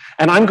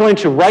 And I'm going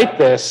to write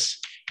this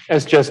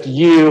as just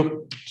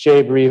u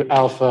j breve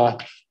alpha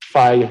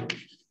phi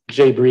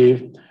j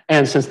breve.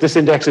 And since this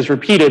index is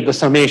repeated, the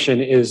summation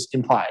is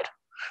implied.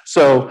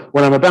 So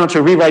when I'm about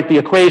to rewrite the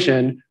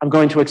equation, I'm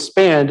going to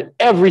expand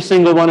every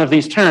single one of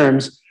these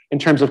terms in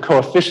terms of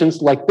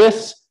coefficients like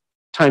this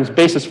times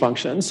basis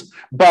functions,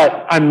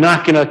 but I'm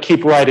not going to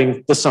keep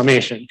writing the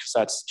summation because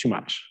that's too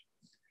much.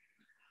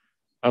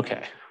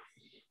 Okay,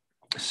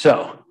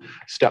 so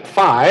step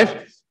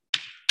 5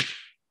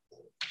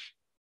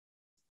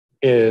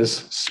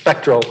 is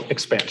spectral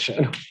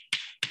expansion.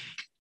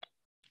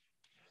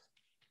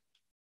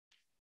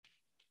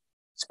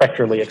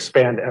 Spectrally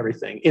expand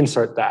everything,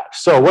 insert that.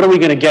 So what are we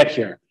going to get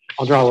here?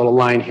 I'll draw a little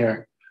line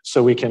here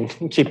so we can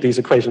keep these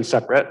equations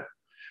separate.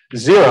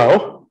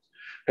 0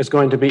 is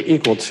going to be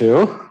equal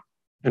to,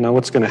 and now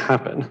what's going to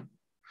happen?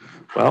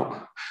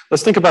 Well,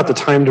 let's think about the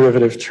time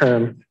derivative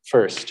term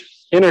first.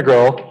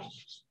 Integral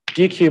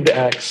d cubed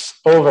x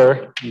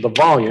over the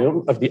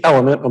volume of the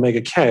element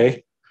omega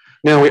k.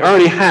 Now we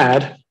already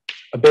had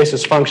a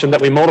basis function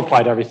that we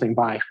multiplied everything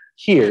by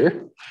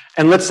here.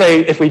 And let's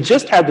say if we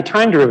just had the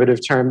time derivative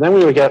term, then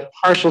we would get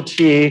partial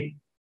t.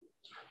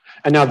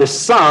 And now this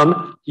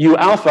sum, u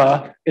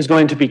alpha, is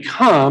going to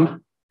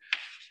become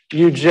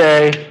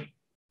uj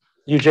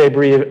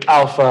breve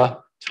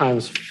alpha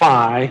times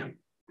phi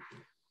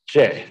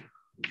j.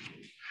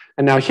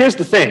 And now here's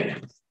the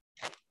thing.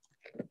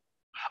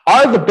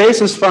 Are the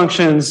basis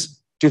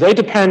functions, do they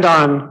depend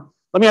on,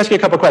 let me ask you a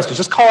couple of questions.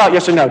 Just call out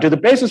yes or no. Do the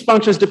basis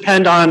functions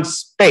depend on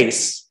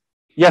space?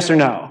 Yes or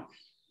no?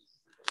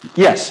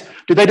 Yes.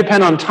 Do they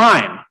depend on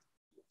time?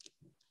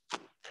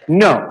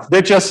 No.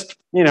 They're just,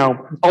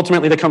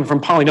 ultimately they come from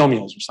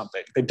polynomials or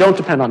something. They don't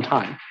depend on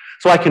time.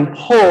 So I can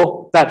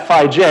pull that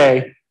phi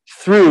j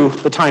through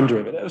the time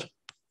derivative,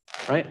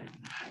 right?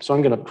 So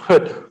I'm going to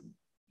put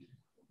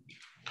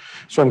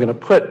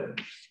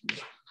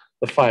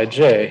the phi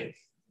j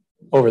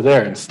over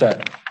there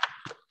instead.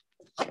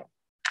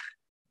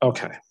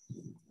 Okay.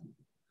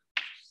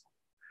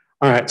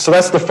 All right, so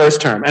that's the first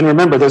term. And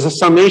remember, there's a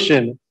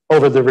summation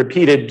over the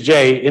repeated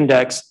J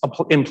index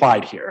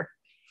implied here,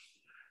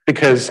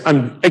 because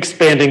I'm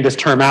expanding this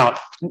term out.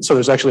 So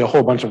there's actually a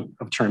whole bunch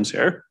of terms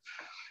here.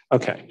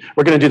 Okay,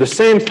 we're going to do the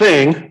same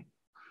thing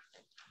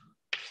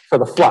for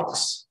the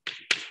flux.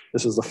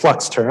 This is the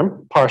flux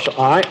term, partial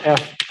I,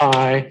 F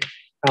I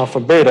alpha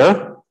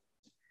beta.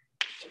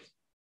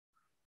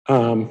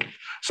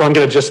 So I'm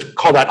going to just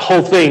call that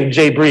whole thing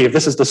J breve.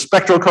 This is the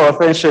spectral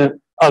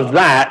coefficient of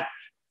that,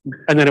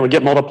 and then it would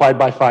get multiplied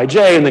by phi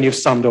j, and then you've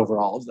summed over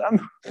all of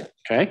them.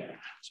 Okay,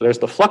 so there's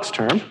the flux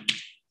term.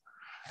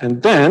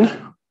 And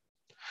then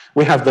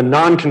we have the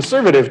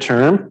non-conservative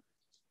term,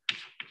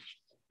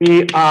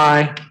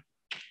 bi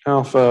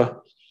alpha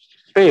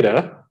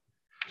beta,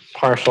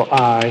 partial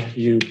I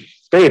u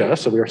beta.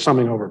 So we are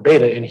summing over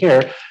beta in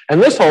here.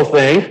 And this whole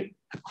thing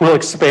will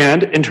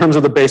expand in terms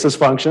of the basis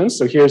functions.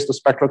 So here's the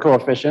spectral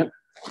coefficient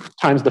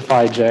times the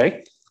phi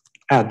j,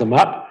 add them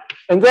up.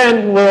 And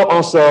then we'll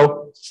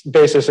also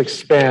basis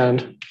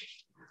expand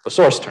the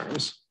source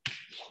terms.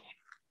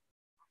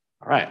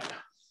 All right.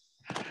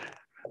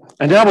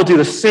 And now we'll do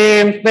the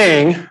same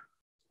thing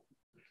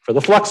for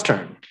the flux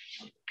term.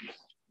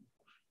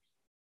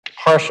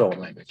 Partial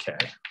omega k.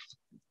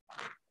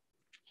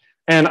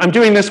 And I'm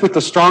doing this with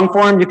the strong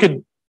form. You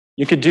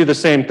could do the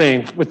same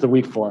thing with the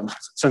weak form.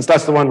 Since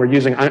that's the one we're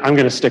using, I'm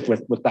going to stick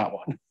with that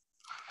one.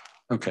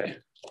 Okay.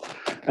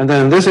 And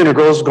then this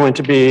integral is going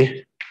to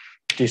be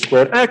d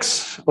squared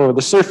x over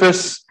the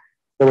surface.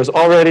 There was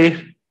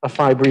already a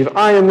phi breve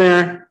I in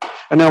there.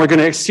 And now we're going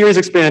to series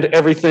expand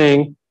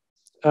everything.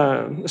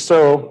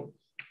 So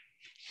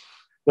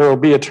there will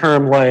be a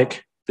term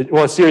like,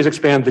 well, series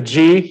expand the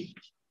j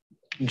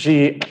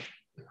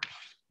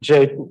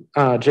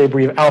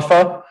breve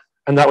alpha,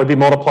 and that would be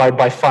multiplied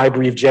by phi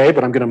breve j,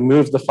 but I'm going to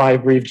move the phi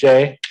breve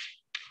j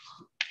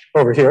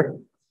over here.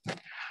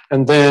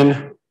 And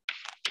then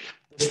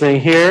this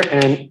thing here,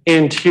 and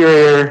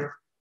interior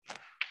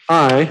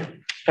I,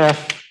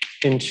 F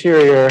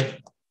interior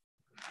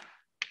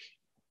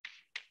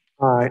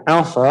I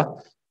alpha,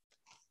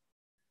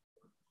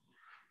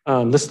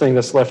 this thing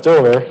that's left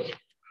over,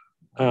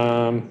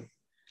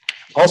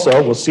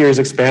 also we'll series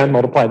expand,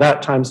 multiply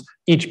that times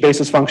each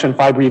basis function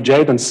phi breve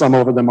j, then sum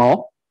over them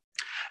all.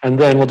 And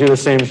then we'll do the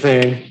same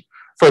thing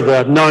for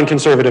the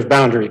non-conservative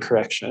boundary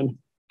correction,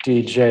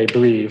 dj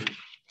breve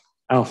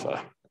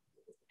alpha.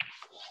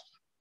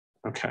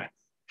 Okay,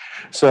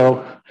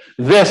 so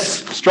this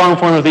strong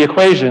form of the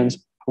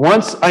equations,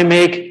 once I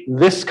make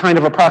this kind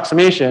of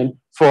approximation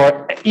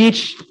for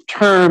each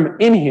term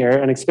in here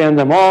and expand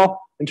them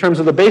all in terms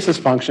of the basis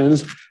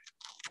functions,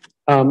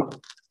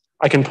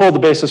 I can pull the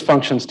basis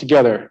functions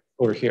together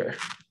over here.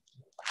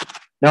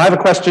 Now I have a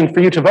question for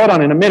you to vote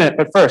on in a minute,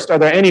 but first, are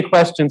there any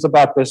questions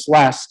about this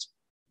last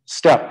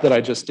step that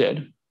I just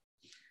did?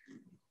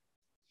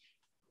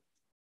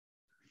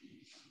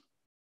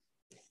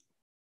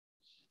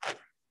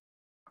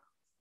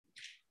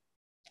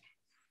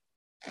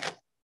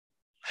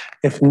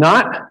 If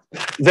not,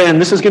 then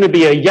this is going to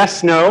be a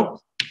yes/no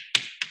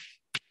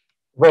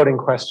voting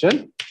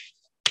question.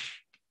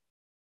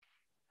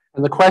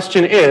 And the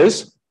question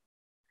is,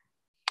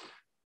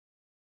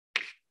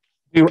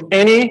 do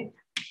any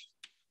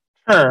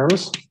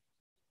terms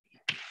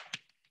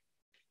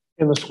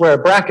in the square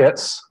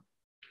brackets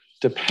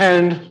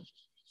depend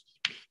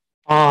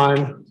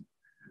on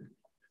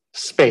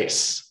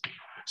space?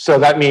 So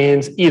that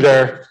means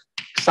either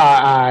psi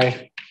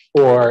I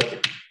or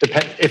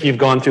if you've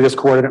gone through this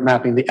coordinate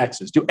mapping, the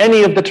x's. Do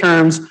any of the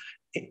terms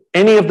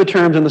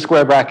in the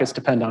square brackets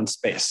depend on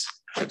space?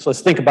 So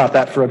let's think about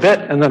that for a bit,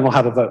 and then we'll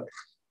have a vote.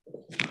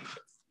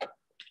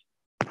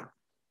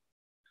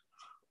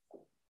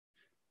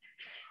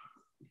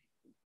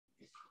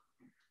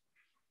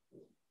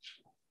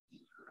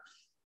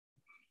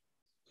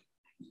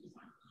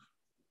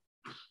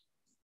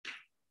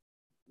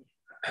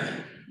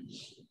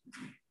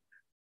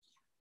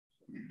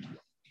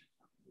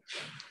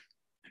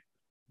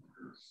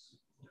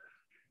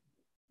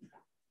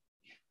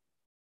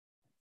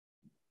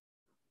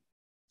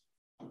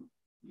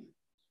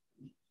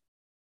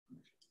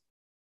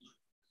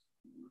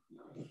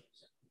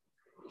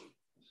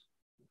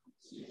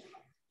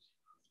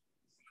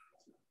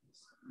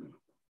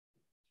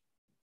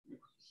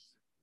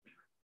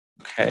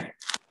 Okay.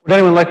 Would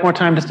anyone like more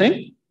time to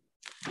think?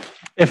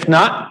 If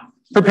not,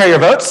 prepare your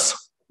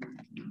votes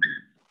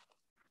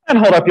and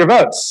hold up your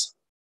votes.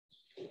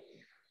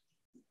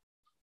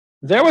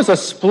 There was a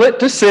split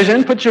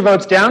decision. Put your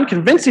votes down,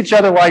 convince each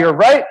other why you're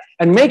right,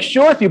 and make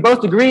sure if you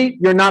both agree,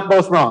 you're not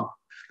both wrong.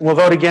 We'll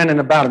vote again in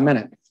about a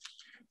minute.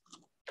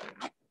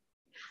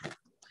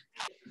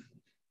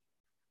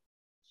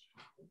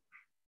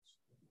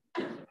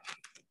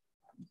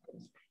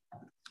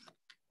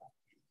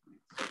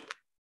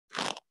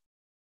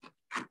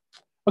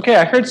 Okay,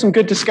 I heard some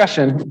good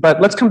discussion, but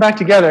let's come back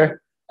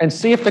together and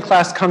see if the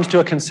class comes to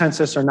a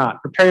consensus or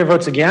not. Prepare your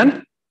votes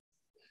again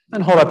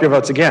and hold up your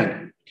votes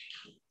again.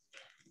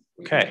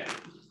 Okay.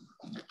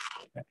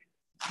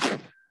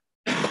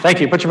 Thank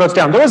you. Put your votes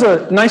down. There was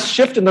a nice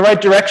shift in the right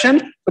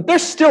direction, but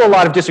there's still a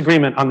lot of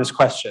disagreement on this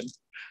question.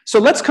 So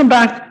let's come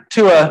back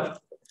to a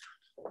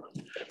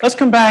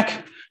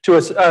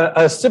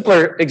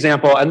simpler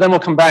example, and then we'll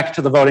come back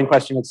to the voting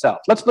question itself.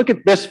 Let's look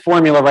at this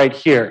formula right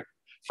here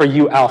for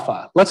U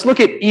alpha. Let's look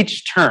at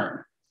each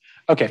term.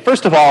 Okay,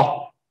 first of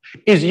all,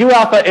 is U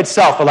alpha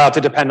itself allowed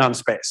to depend on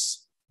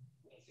space?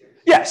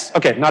 Yes.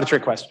 Okay, not a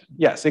trick question.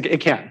 Yes, it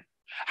can.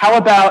 How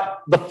about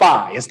the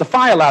phi? Is the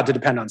phi allowed to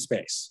depend on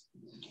space?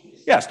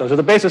 Yes, those are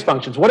the basis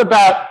functions. What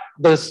about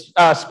the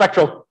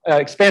spectral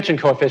expansion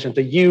coefficient,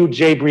 the U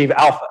J breve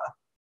alpha?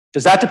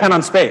 Does that depend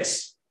on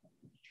space?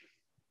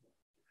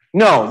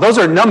 No, those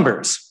are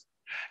numbers.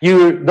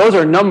 Those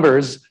are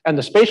numbers, and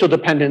the spatial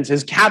dependence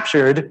is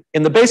captured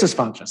in the basis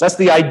functions. That's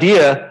the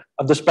idea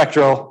of the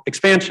spectral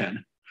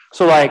expansion.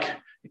 So like,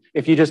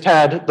 if you just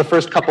had the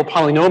first couple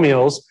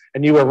polynomials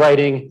and you were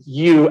writing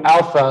U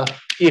alpha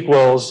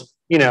equals,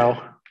 you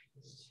know,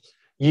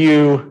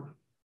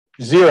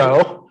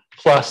 U0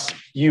 plus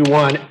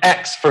U1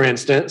 x, for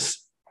instance,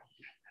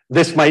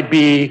 this might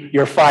be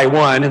your phi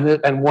 1,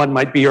 and 1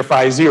 might be your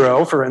phi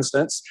 0, for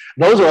instance.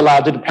 Those are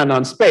allowed to depend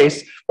on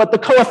space, but the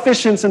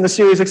coefficients in the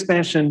series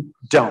expansion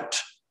don't.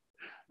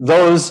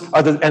 Those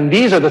are and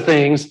these are the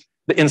things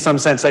that, in some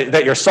sense,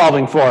 that you're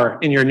solving for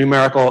in your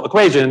numerical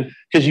equation,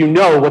 because you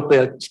know what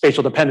the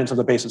spatial dependence of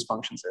the basis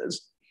functions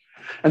is.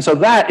 And so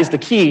that is the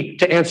key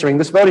to answering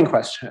this voting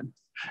question.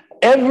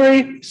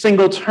 Every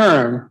single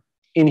term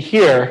in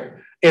here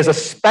is a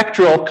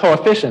spectral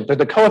coefficient. They're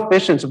the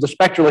coefficients of the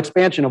spectral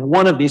expansion of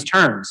one of these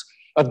terms,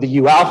 of the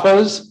U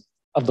alphas,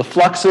 of the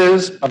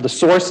fluxes, of the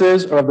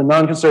sources, or of the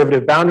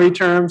non-conservative boundary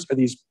terms, or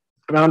these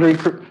boundary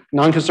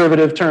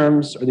non-conservative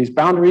terms, or these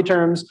boundary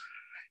terms.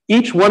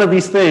 Each one of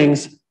these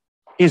things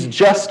is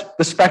just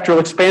the spectral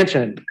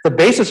expansion. The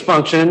basis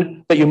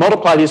function that you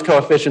multiply these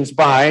coefficients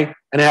by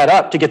and add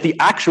up to get the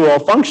actual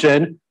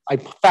function, I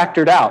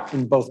factored out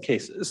in both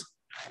cases.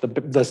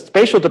 The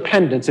spatial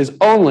dependence is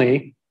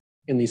only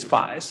in these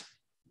phi's.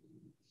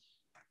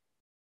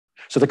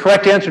 So the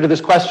correct answer to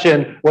this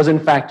question was in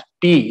fact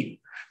B.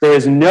 There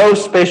is no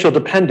spatial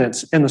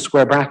dependence in the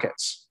square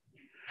brackets.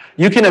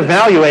 You can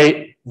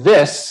evaluate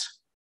this.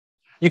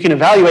 You can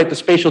evaluate the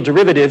spatial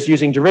derivatives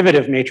using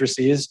derivative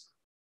matrices.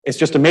 It's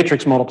just a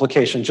matrix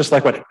multiplication, just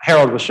like what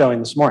Harold was showing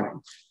this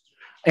morning.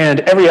 And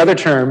every other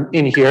term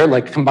in here,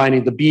 like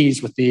combining the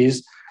B's with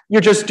these,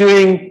 you're just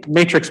doing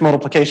matrix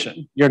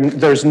multiplication.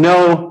 There's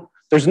no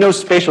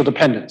spatial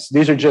dependence.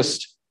 These are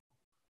just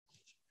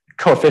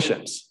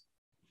coefficients.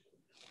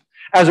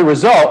 As a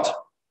result,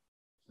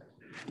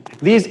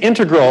 these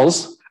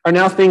integrals are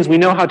now things we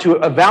know how to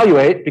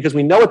evaluate because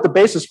we know what the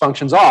basis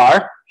functions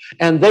are,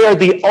 and they are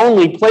the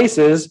only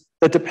places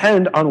that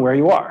depend on where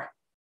you are.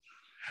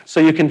 So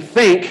you can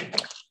think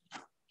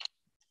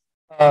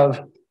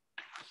of,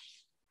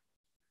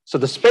 so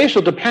the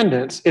spatial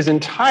dependence is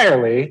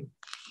entirely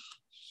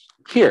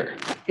here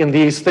in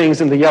these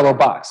things in the yellow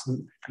box.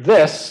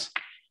 This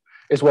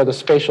is where the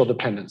spatial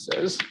dependence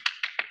is.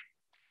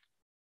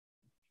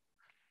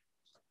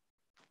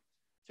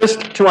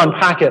 Just to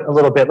unpack it a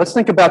little bit, let's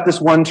think about this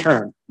one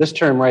term, this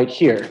term right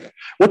here.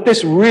 What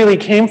this really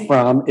came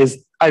from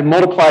is I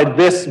multiplied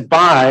this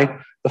by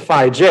the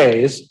phi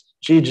j's,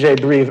 gj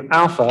breve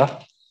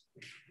alpha,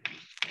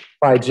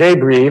 phi j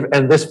breve,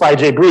 and this phi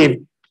j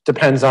breve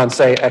depends on,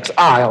 say, xi.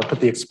 I'll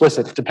put the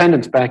explicit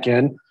dependence back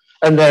in,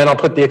 and then I'll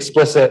put the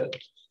explicit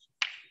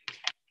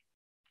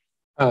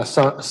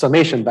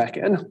summation back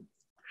in.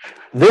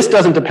 This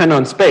doesn't depend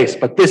on space,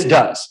 but this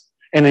does.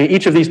 And in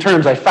each of these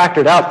terms, I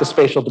factored out the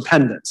spatial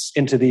dependence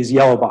into these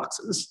yellow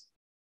boxes.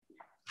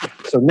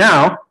 So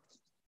now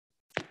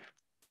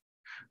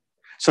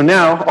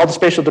all the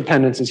spatial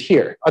dependence is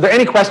here. Are there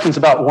any questions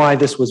about why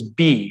this was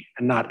B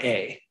and not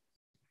A?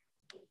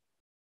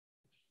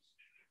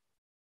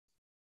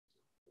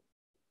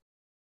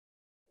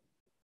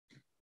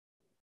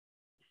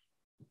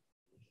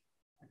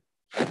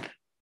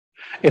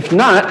 If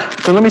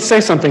not, then let me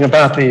say something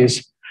about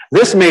these.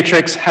 This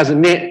matrix has a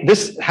name.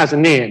 This has a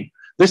name.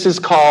 This is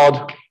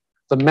called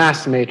the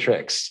mass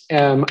matrix,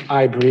 M,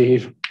 I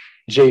breve,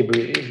 J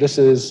breve. This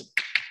is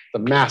the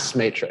mass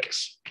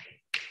matrix.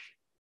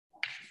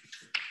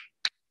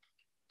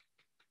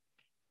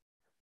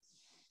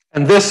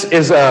 And this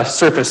is a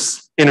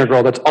surface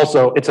integral that's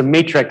also, it's a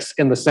matrix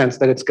in the sense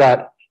that it's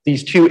got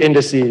these two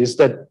indices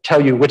that tell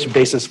you which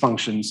basis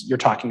functions you're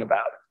talking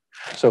about.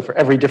 So for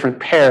every different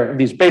pair of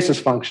these basis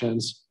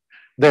functions,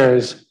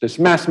 there's this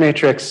mass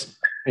matrix,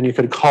 and you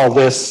could call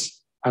this,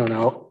 I don't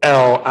know,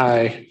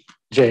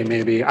 Lij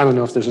maybe. I don't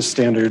know if there's a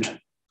standard,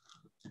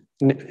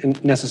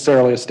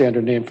 necessarily a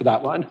standard name for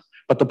that one.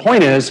 But the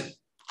point is,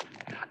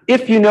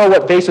 if you know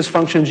what basis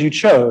functions you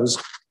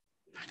chose,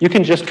 you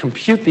can just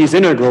compute these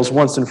integrals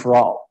once and for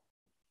all.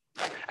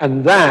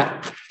 And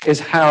that is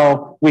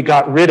how we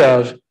got rid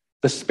of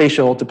the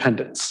spatial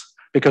dependence.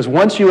 Because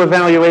once you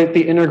evaluate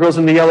the integrals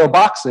in the yellow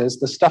boxes,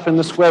 the stuff in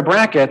the square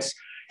brackets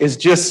is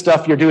just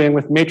stuff you're doing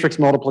with matrix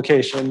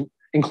multiplication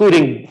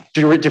including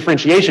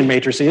differentiation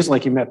matrices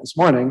like you met this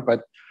morning,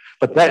 but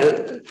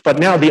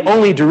now the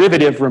only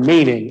derivative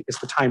remaining is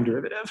the time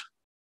derivative.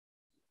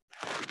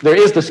 There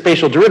is the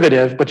spatial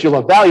derivative, but you'll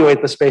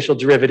evaluate the spatial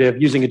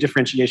derivative using a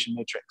differentiation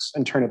matrix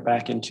and turn it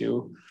back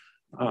into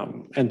a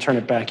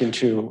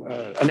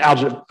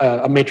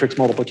matrix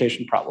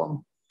multiplication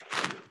problem.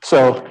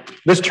 So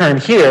this term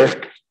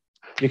here,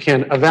 you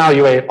can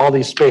evaluate all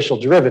these spatial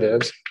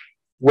derivatives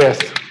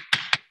with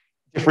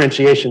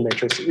differentiation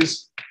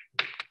matrices.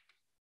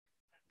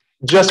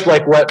 Just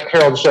like what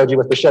Harold showed you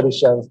with the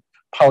Chebyshev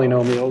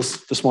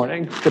polynomials this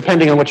morning.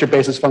 Depending on what your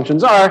basis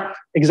functions are,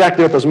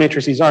 exactly what those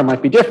matrices are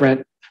might be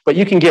different, but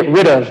you can get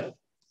rid of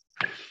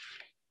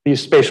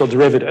these spatial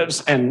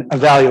derivatives and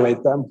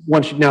evaluate them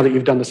now that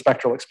you've done the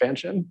spectral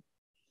expansion.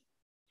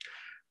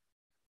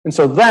 And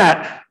so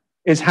that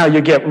is how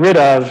you get rid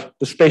of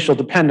the spatial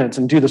dependence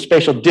and do the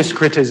spatial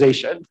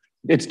discretization.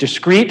 It's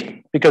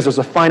discrete because there's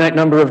a finite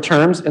number of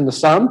terms in the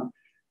sum,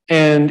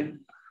 and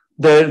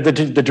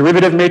the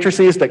derivative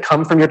matrices that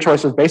come from your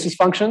choice of basis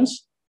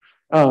functions.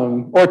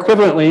 Or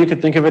equivalently, you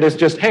could think of it as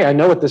just, hey, I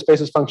know what this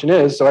basis function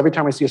is, so every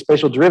time I see a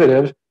spatial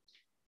derivative,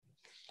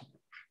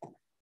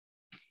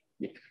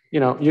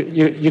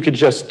 you could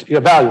just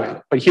evaluate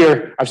it. But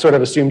here, I've sort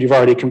of assumed you've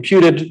already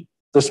computed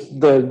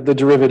the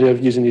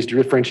derivative using these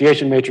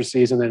differentiation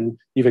matrices, and then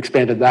you've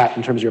expanded that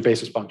in terms of your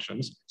basis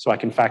functions, so I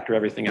can factor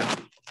everything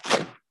out.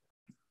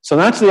 So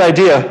that's the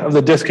idea of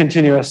the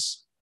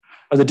discontinuous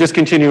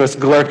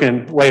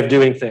Galerkin way of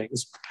doing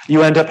things.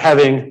 You end up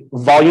having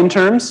volume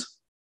terms,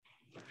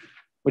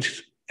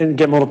 which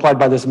get multiplied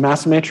by this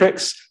mass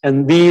matrix,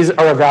 and these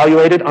are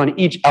evaluated on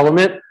each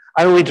element.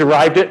 I only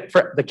derived it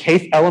for the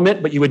kth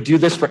element, but you would do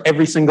this for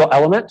every single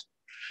element.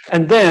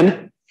 And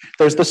then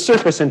there's the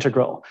surface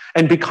integral.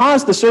 And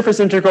because the surface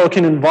integral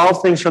can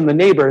involve things from the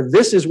neighbor,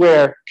 this is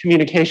where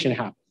communication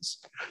happens.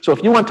 So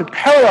if you want to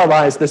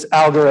parallelize this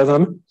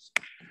algorithm,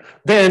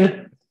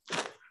 then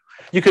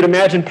you could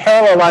imagine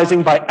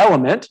parallelizing by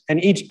element,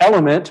 and each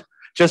element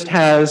just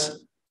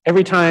has,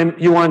 every time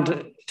you want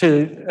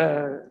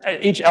to,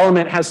 each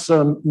element has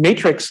some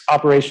matrix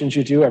operations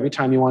you do every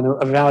time you want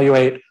to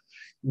evaluate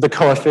the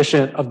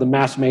coefficient of the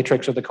mass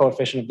matrix or the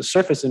coefficient of the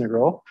surface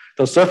integral.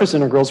 Those surface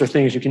integrals are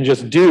things you can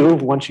just do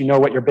once you know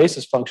what your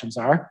basis functions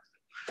are.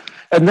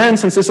 And then,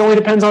 since this only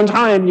depends on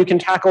time, you can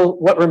tackle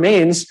what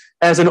remains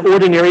as an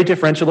ordinary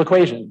differential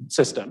equation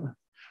system.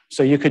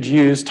 So you could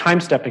use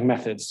time-stepping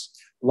methods,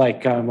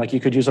 like you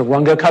could use a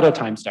Runge-Kutta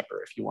time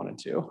stepper if you wanted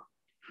to.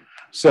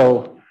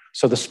 So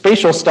the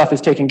spatial stuff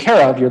is taken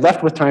care of. You're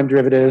left with time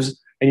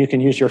derivatives, and you can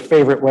use your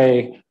favorite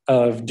way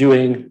of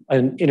doing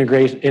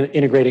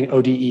integrating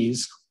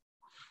ODEs.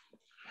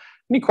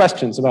 Any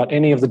questions about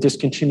any of the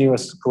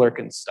discontinuous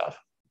Galerkin stuff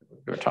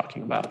we were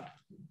talking about?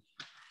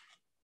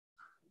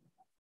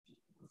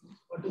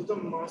 What is the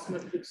mass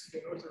matrix?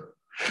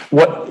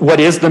 What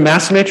is the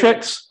mass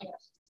matrix?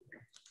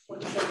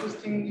 What is this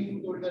thing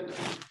you told that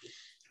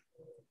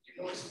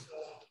denotes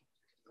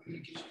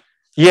communication?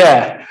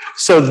 Yeah,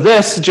 so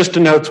this just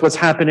denotes what's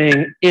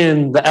happening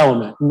in the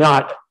element,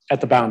 not at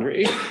the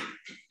boundary.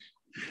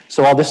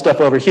 So all this stuff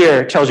over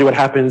here tells you what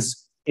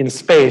happens in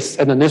space,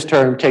 and then this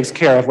term takes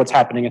care of what's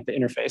happening at the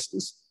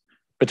interfaces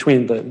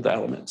between the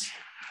elements.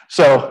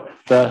 So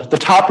the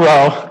top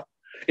row,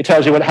 it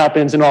tells you what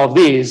happens in all of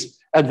these,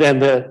 and then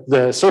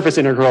the surface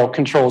integral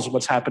controls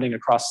what's happening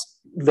across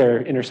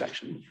their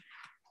intersection.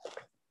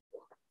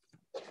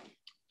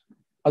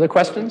 Other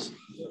questions?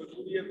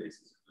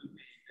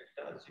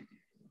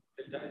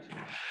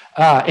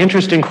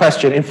 Interesting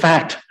question. In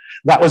fact,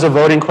 that was a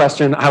voting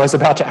question I was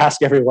about to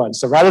ask everyone.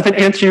 So rather than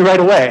answer you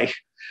right away,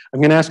 I'm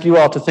going to ask you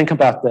all to think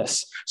about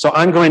this. So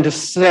I'm going to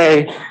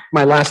say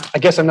my last, I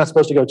guess I'm not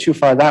supposed to go too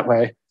far that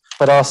way,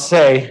 but I'll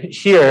say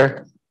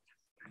here,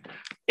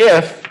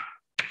 if,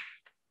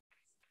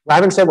 I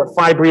haven't said what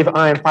phi breve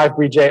I and phi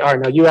breve j are.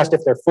 Now you asked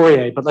if they're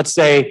Fourier, but let's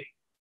say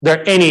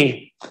they're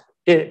any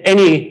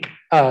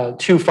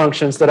two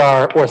functions that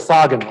are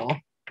orthogonal.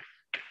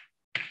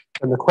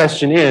 And the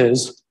question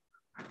is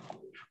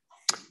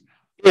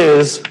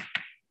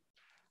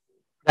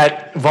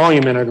that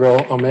volume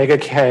integral omega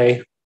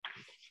k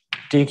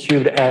d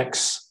cubed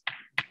x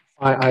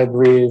phi I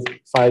breve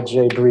phi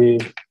j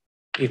breve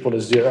equal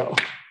to 0?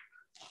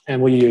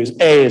 And we use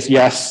A is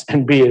yes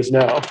and B is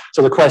no.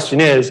 So the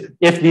question is,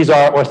 if these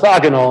are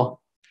orthogonal,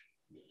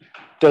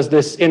 does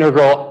this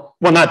integral,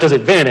 well, not does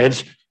it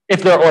vanish,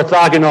 if they're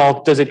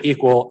orthogonal, does it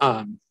equal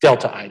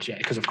delta ij?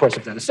 Because of course,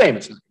 if they're the same,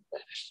 it's not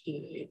going to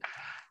vanish.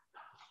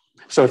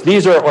 So if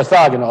these are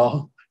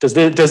orthogonal, does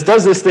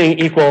this thing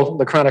equal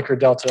the Kronecker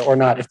delta or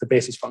not if the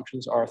basis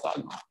functions are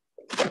orthogonal?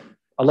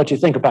 I'll let you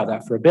think about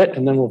that for a bit,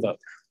 and then we'll vote.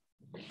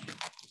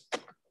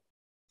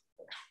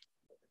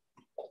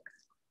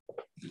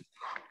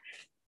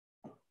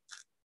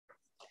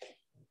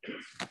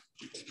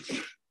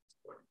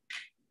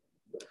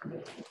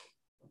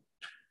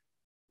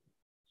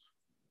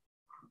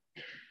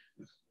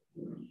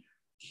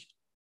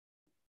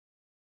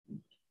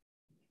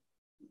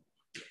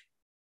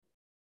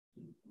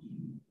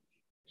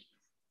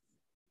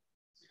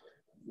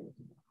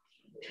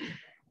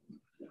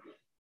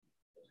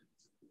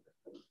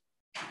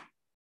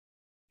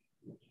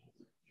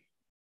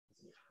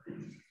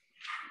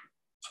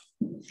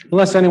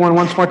 Unless anyone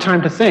wants more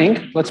time to think,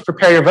 let's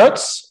prepare your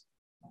votes.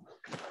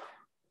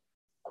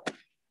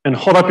 And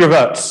hold up your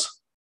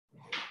votes.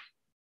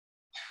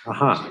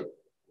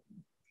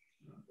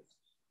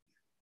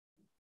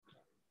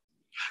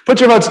 Put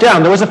your votes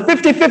down. There was a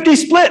 50-50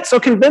 split, so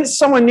convince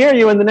someone near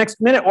you in the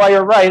next minute why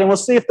you're right, and we'll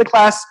see if the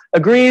class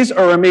agrees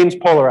or remains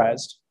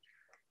polarized.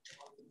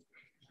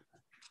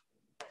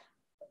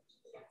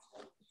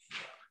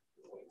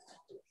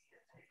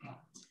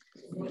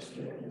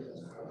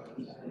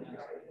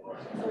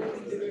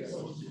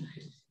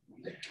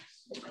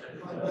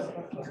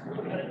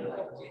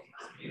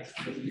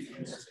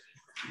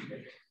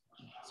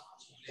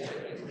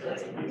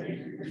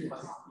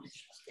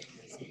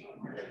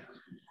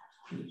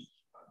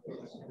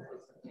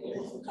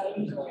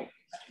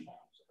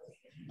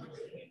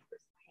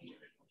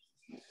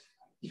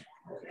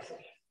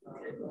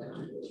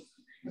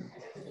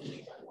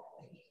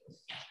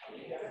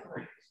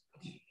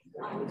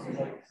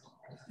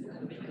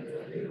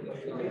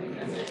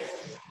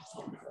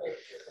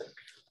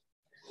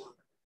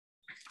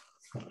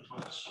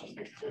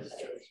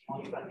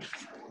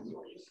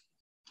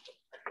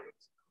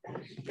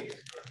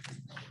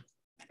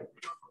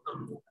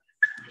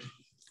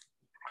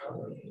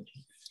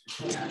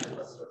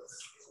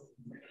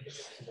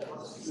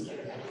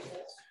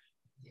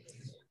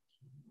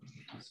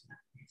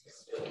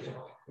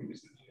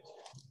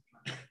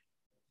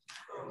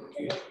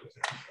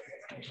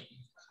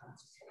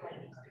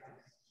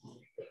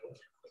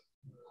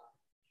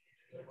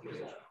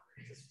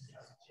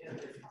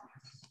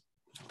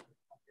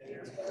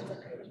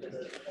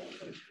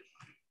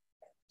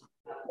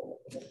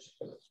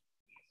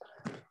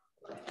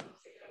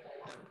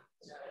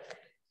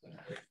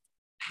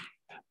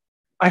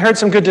 I heard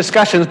some good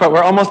discussions, but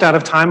we're almost out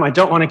of time. I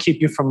don't want to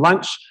keep you from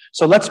lunch.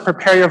 So let's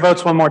prepare your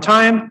votes one more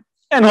time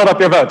and hold up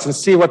your votes and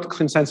see what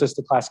consensus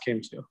the class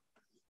came to.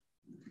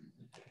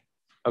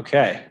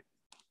 Okay.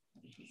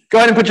 Go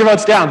ahead and put your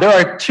votes down. There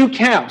are two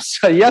camps,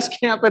 a yes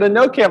camp and a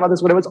no camp on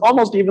this one. It was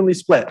almost evenly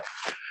split.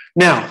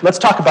 Now, let's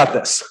talk about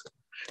this.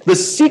 The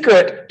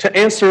secret to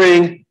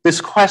answering this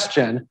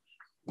question,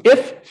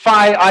 if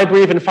phi I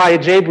breve and phi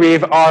j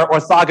breve are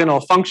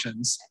orthogonal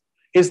functions,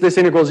 is this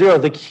integral zero?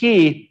 The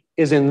key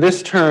is in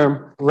this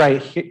term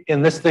right here,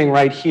 in this thing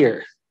right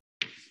here.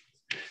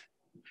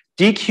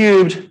 D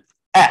cubed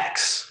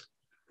x.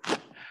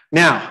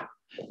 Now,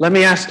 let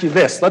me ask you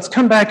this. Let's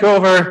come back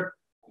over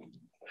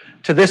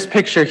to this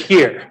picture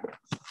here.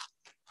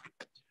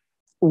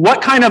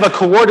 What kind of a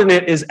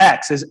coordinate is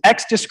x? Is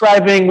x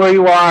describing where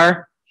you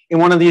are in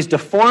one of these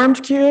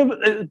deformed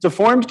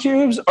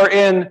cubes or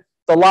in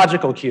the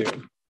logical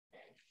cube?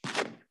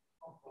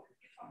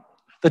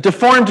 The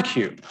deformed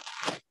cube.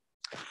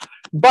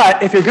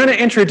 But if you're going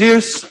to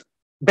introduce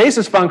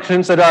basis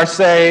functions that are,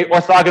 say,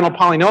 orthogonal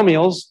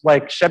polynomials,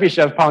 like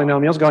Chebyshev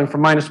polynomials going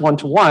from -1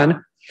 to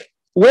 1,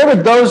 where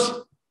would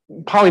those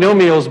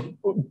polynomials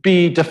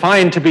be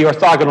defined to be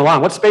orthogonal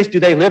on? What space do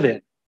they live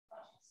in?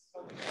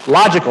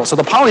 Logical. So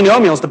the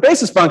polynomials, the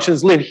basis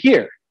functions, live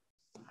here.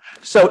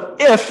 So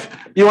if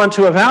you want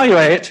to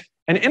evaluate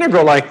an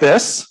integral like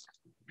this,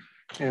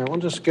 and we'll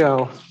just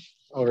go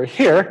over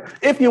here.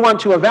 If you want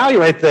to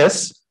evaluate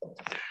this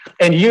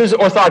and use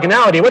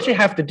orthogonality, what you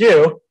have to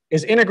do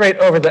is integrate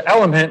over the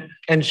element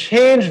and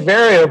change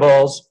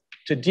variables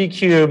to d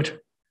cubed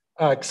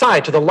psi,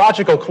 to the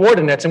logical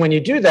coordinates. And when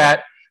you do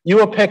that, you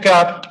will pick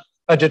up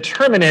a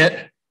determinant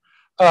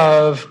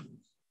of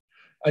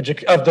a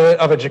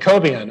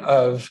Jacobian,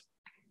 of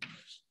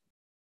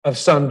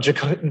some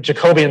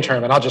Jacobian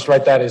term, and I'll just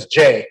write that as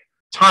j,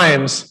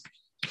 times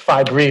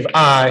phi breve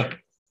I,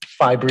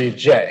 phi breve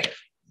j.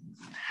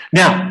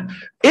 Now,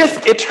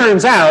 if it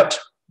turns out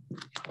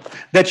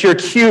that your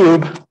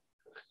cube,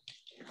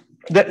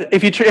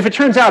 if it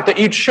turns out that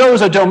you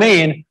chose a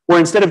domain where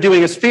instead of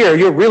doing a sphere,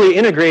 you're really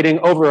integrating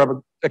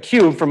over a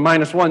cube from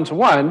 -1 to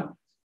 1,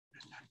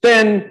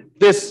 then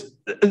this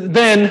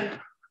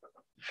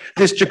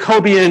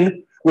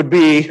Jacobian would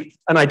be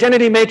an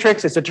identity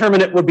matrix, its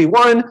determinant would be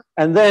 1,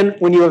 and then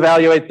when you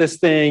evaluate this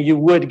thing, you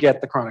would get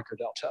the Kronecker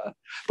delta.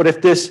 But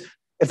if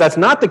that's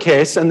not the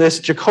case, and this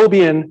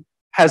Jacobian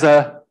has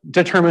a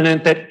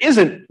determinant that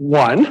isn't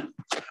 1,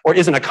 or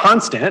isn't a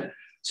constant,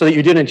 so that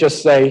you didn't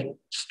just say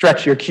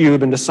stretch your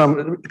cube into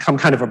some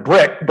kind of a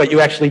brick, but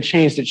you actually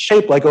changed its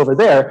shape like over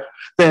there,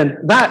 then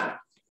that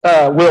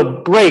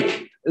will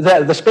break,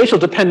 the spatial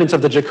dependence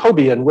of the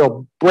Jacobian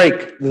will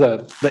break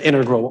the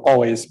integral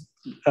always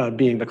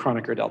being the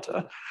Kronecker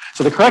delta.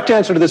 So the correct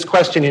answer to this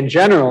question in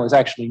general is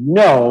actually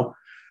no,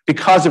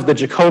 because of the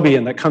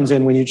Jacobian that comes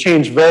in when you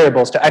change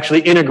variables to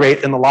actually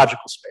integrate in the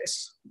logical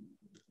space.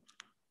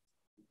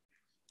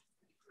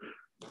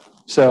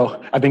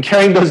 So I've been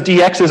carrying those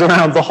dx's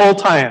around the whole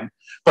time,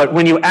 but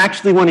when you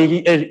actually want to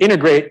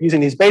integrate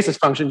using these basis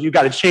functions, you've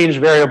got to change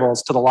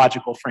variables to the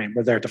logical frame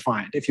where they're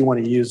defined if you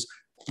want to use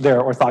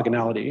their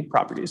orthogonality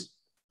properties.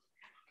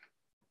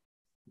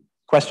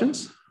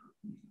 Questions?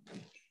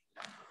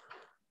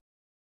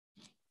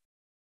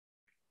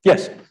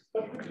 Yes?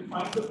 But we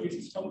define the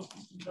basis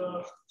functions in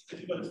the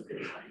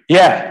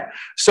Yeah.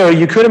 So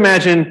you could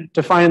imagine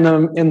to find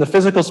them in the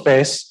physical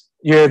space.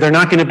 They're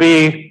not going to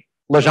be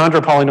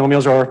Legendre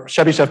polynomials or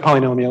Chebyshev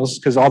polynomials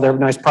because all their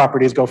nice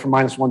properties go from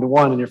 -1 to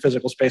 1 and your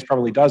physical space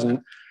probably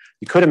doesn't.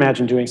 You could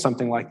imagine doing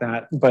something like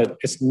that, but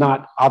it's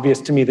not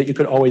obvious to me that you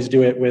could always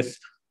do it with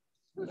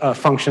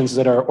functions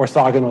that are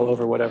orthogonal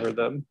over whatever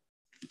the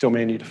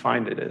domain you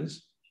defined it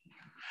is.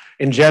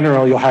 In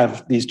general, you'll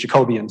have these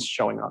Jacobians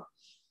showing up.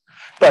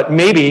 But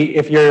maybe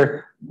if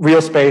your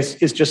real space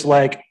is just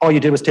like, all you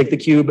did was take the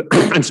cube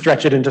and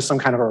stretch it into some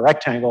kind of a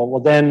rectangle,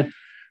 well then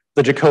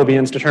the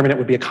Jacobians determinant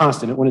would be a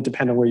constant. It wouldn't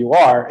depend on where you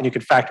are, and you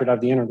could factor it out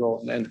of the integral,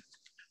 and then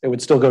it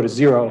would still go to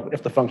 0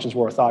 if the functions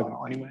were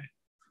orthogonal anyway.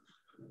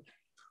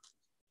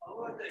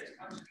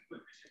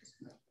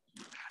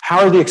 How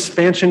are the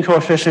expansion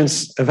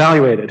coefficients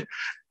evaluated?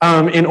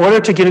 In order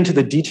to get into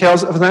the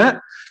details of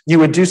that, you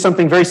would do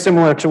something very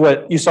similar to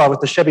what you saw with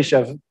the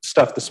Chebyshev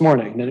stuff this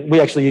morning. We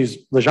actually use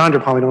Legendre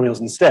polynomials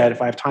instead.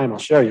 If I have time, I'll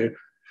show you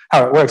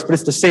how it works, but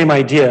it's the same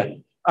idea.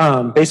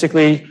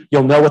 Basically,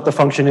 you'll know what the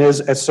function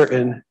is at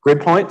certain grid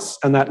points,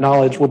 and that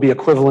knowledge will be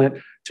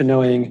equivalent to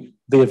knowing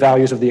the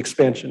values of the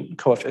expansion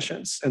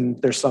coefficients.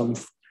 And there's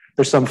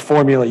some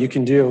formula you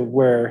can do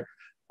where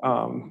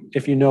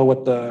if you know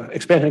what the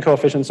expansion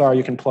coefficients are,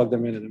 you can plug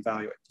them in and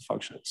evaluate the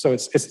function. So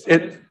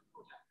it.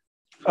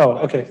 Oh,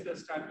 okay. The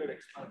standard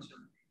expansion.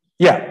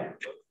 Yeah.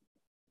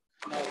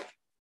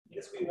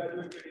 Yes, we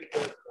evaluated the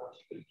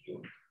logical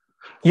cube.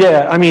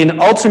 Yeah, I mean,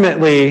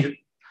 ultimately,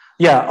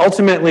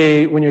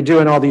 when you're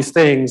doing all these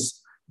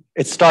things,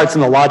 it starts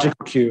in the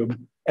logical cube,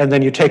 and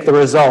then you take the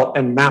result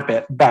and map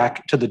it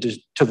back to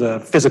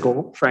the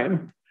physical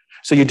frame.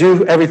 So you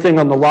do everything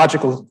on the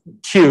logical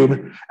cube,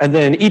 and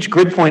then each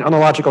grid point on the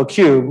logical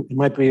cube, it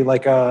might be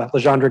like a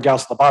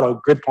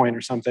Legendre-Gauss-Lobato grid point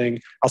or something.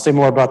 I'll say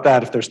more about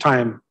that if there's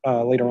time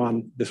later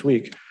on this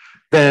week.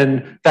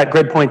 Then that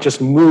grid point just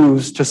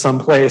moves to some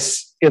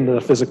place in the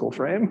physical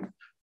frame.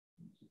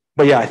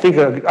 But yeah, I think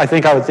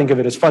I would think of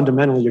it as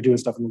fundamentally you're doing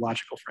stuff in the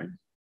logical frame.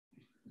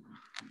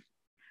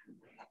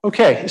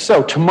 Okay,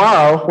 so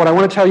tomorrow, what I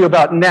want to tell you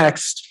about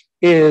next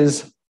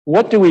is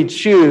what do we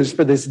choose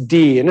for this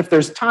D? And if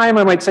there's time,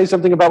 I might say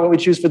something about what we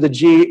choose for the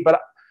G,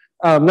 but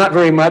not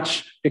very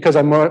much because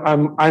I'm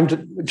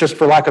just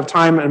for lack of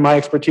time and my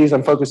expertise,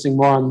 I'm focusing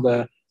more on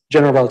the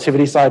general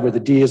relativity side where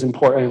the D is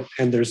important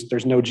and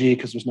there's no G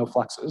because there's no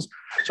fluxes.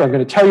 So I'm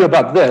going to tell you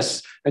about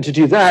this. And to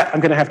do that, I'm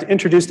going to have to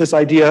introduce this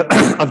idea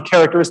of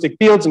characteristic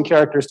fields and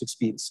characteristic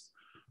speeds.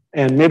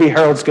 And maybe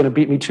Harold's going to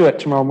beat me to it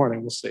tomorrow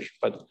morning. We'll see.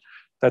 But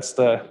that's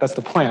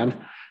the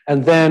plan.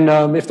 And then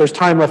if there's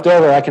time left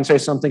over, I can say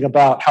something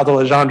about how the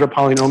Legendre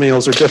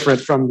polynomials are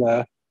different from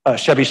the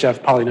Chebyshev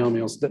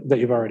polynomials that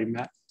you've already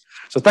met.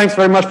 So thanks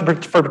very much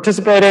for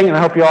participating, and I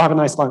hope you all have a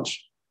nice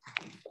lunch.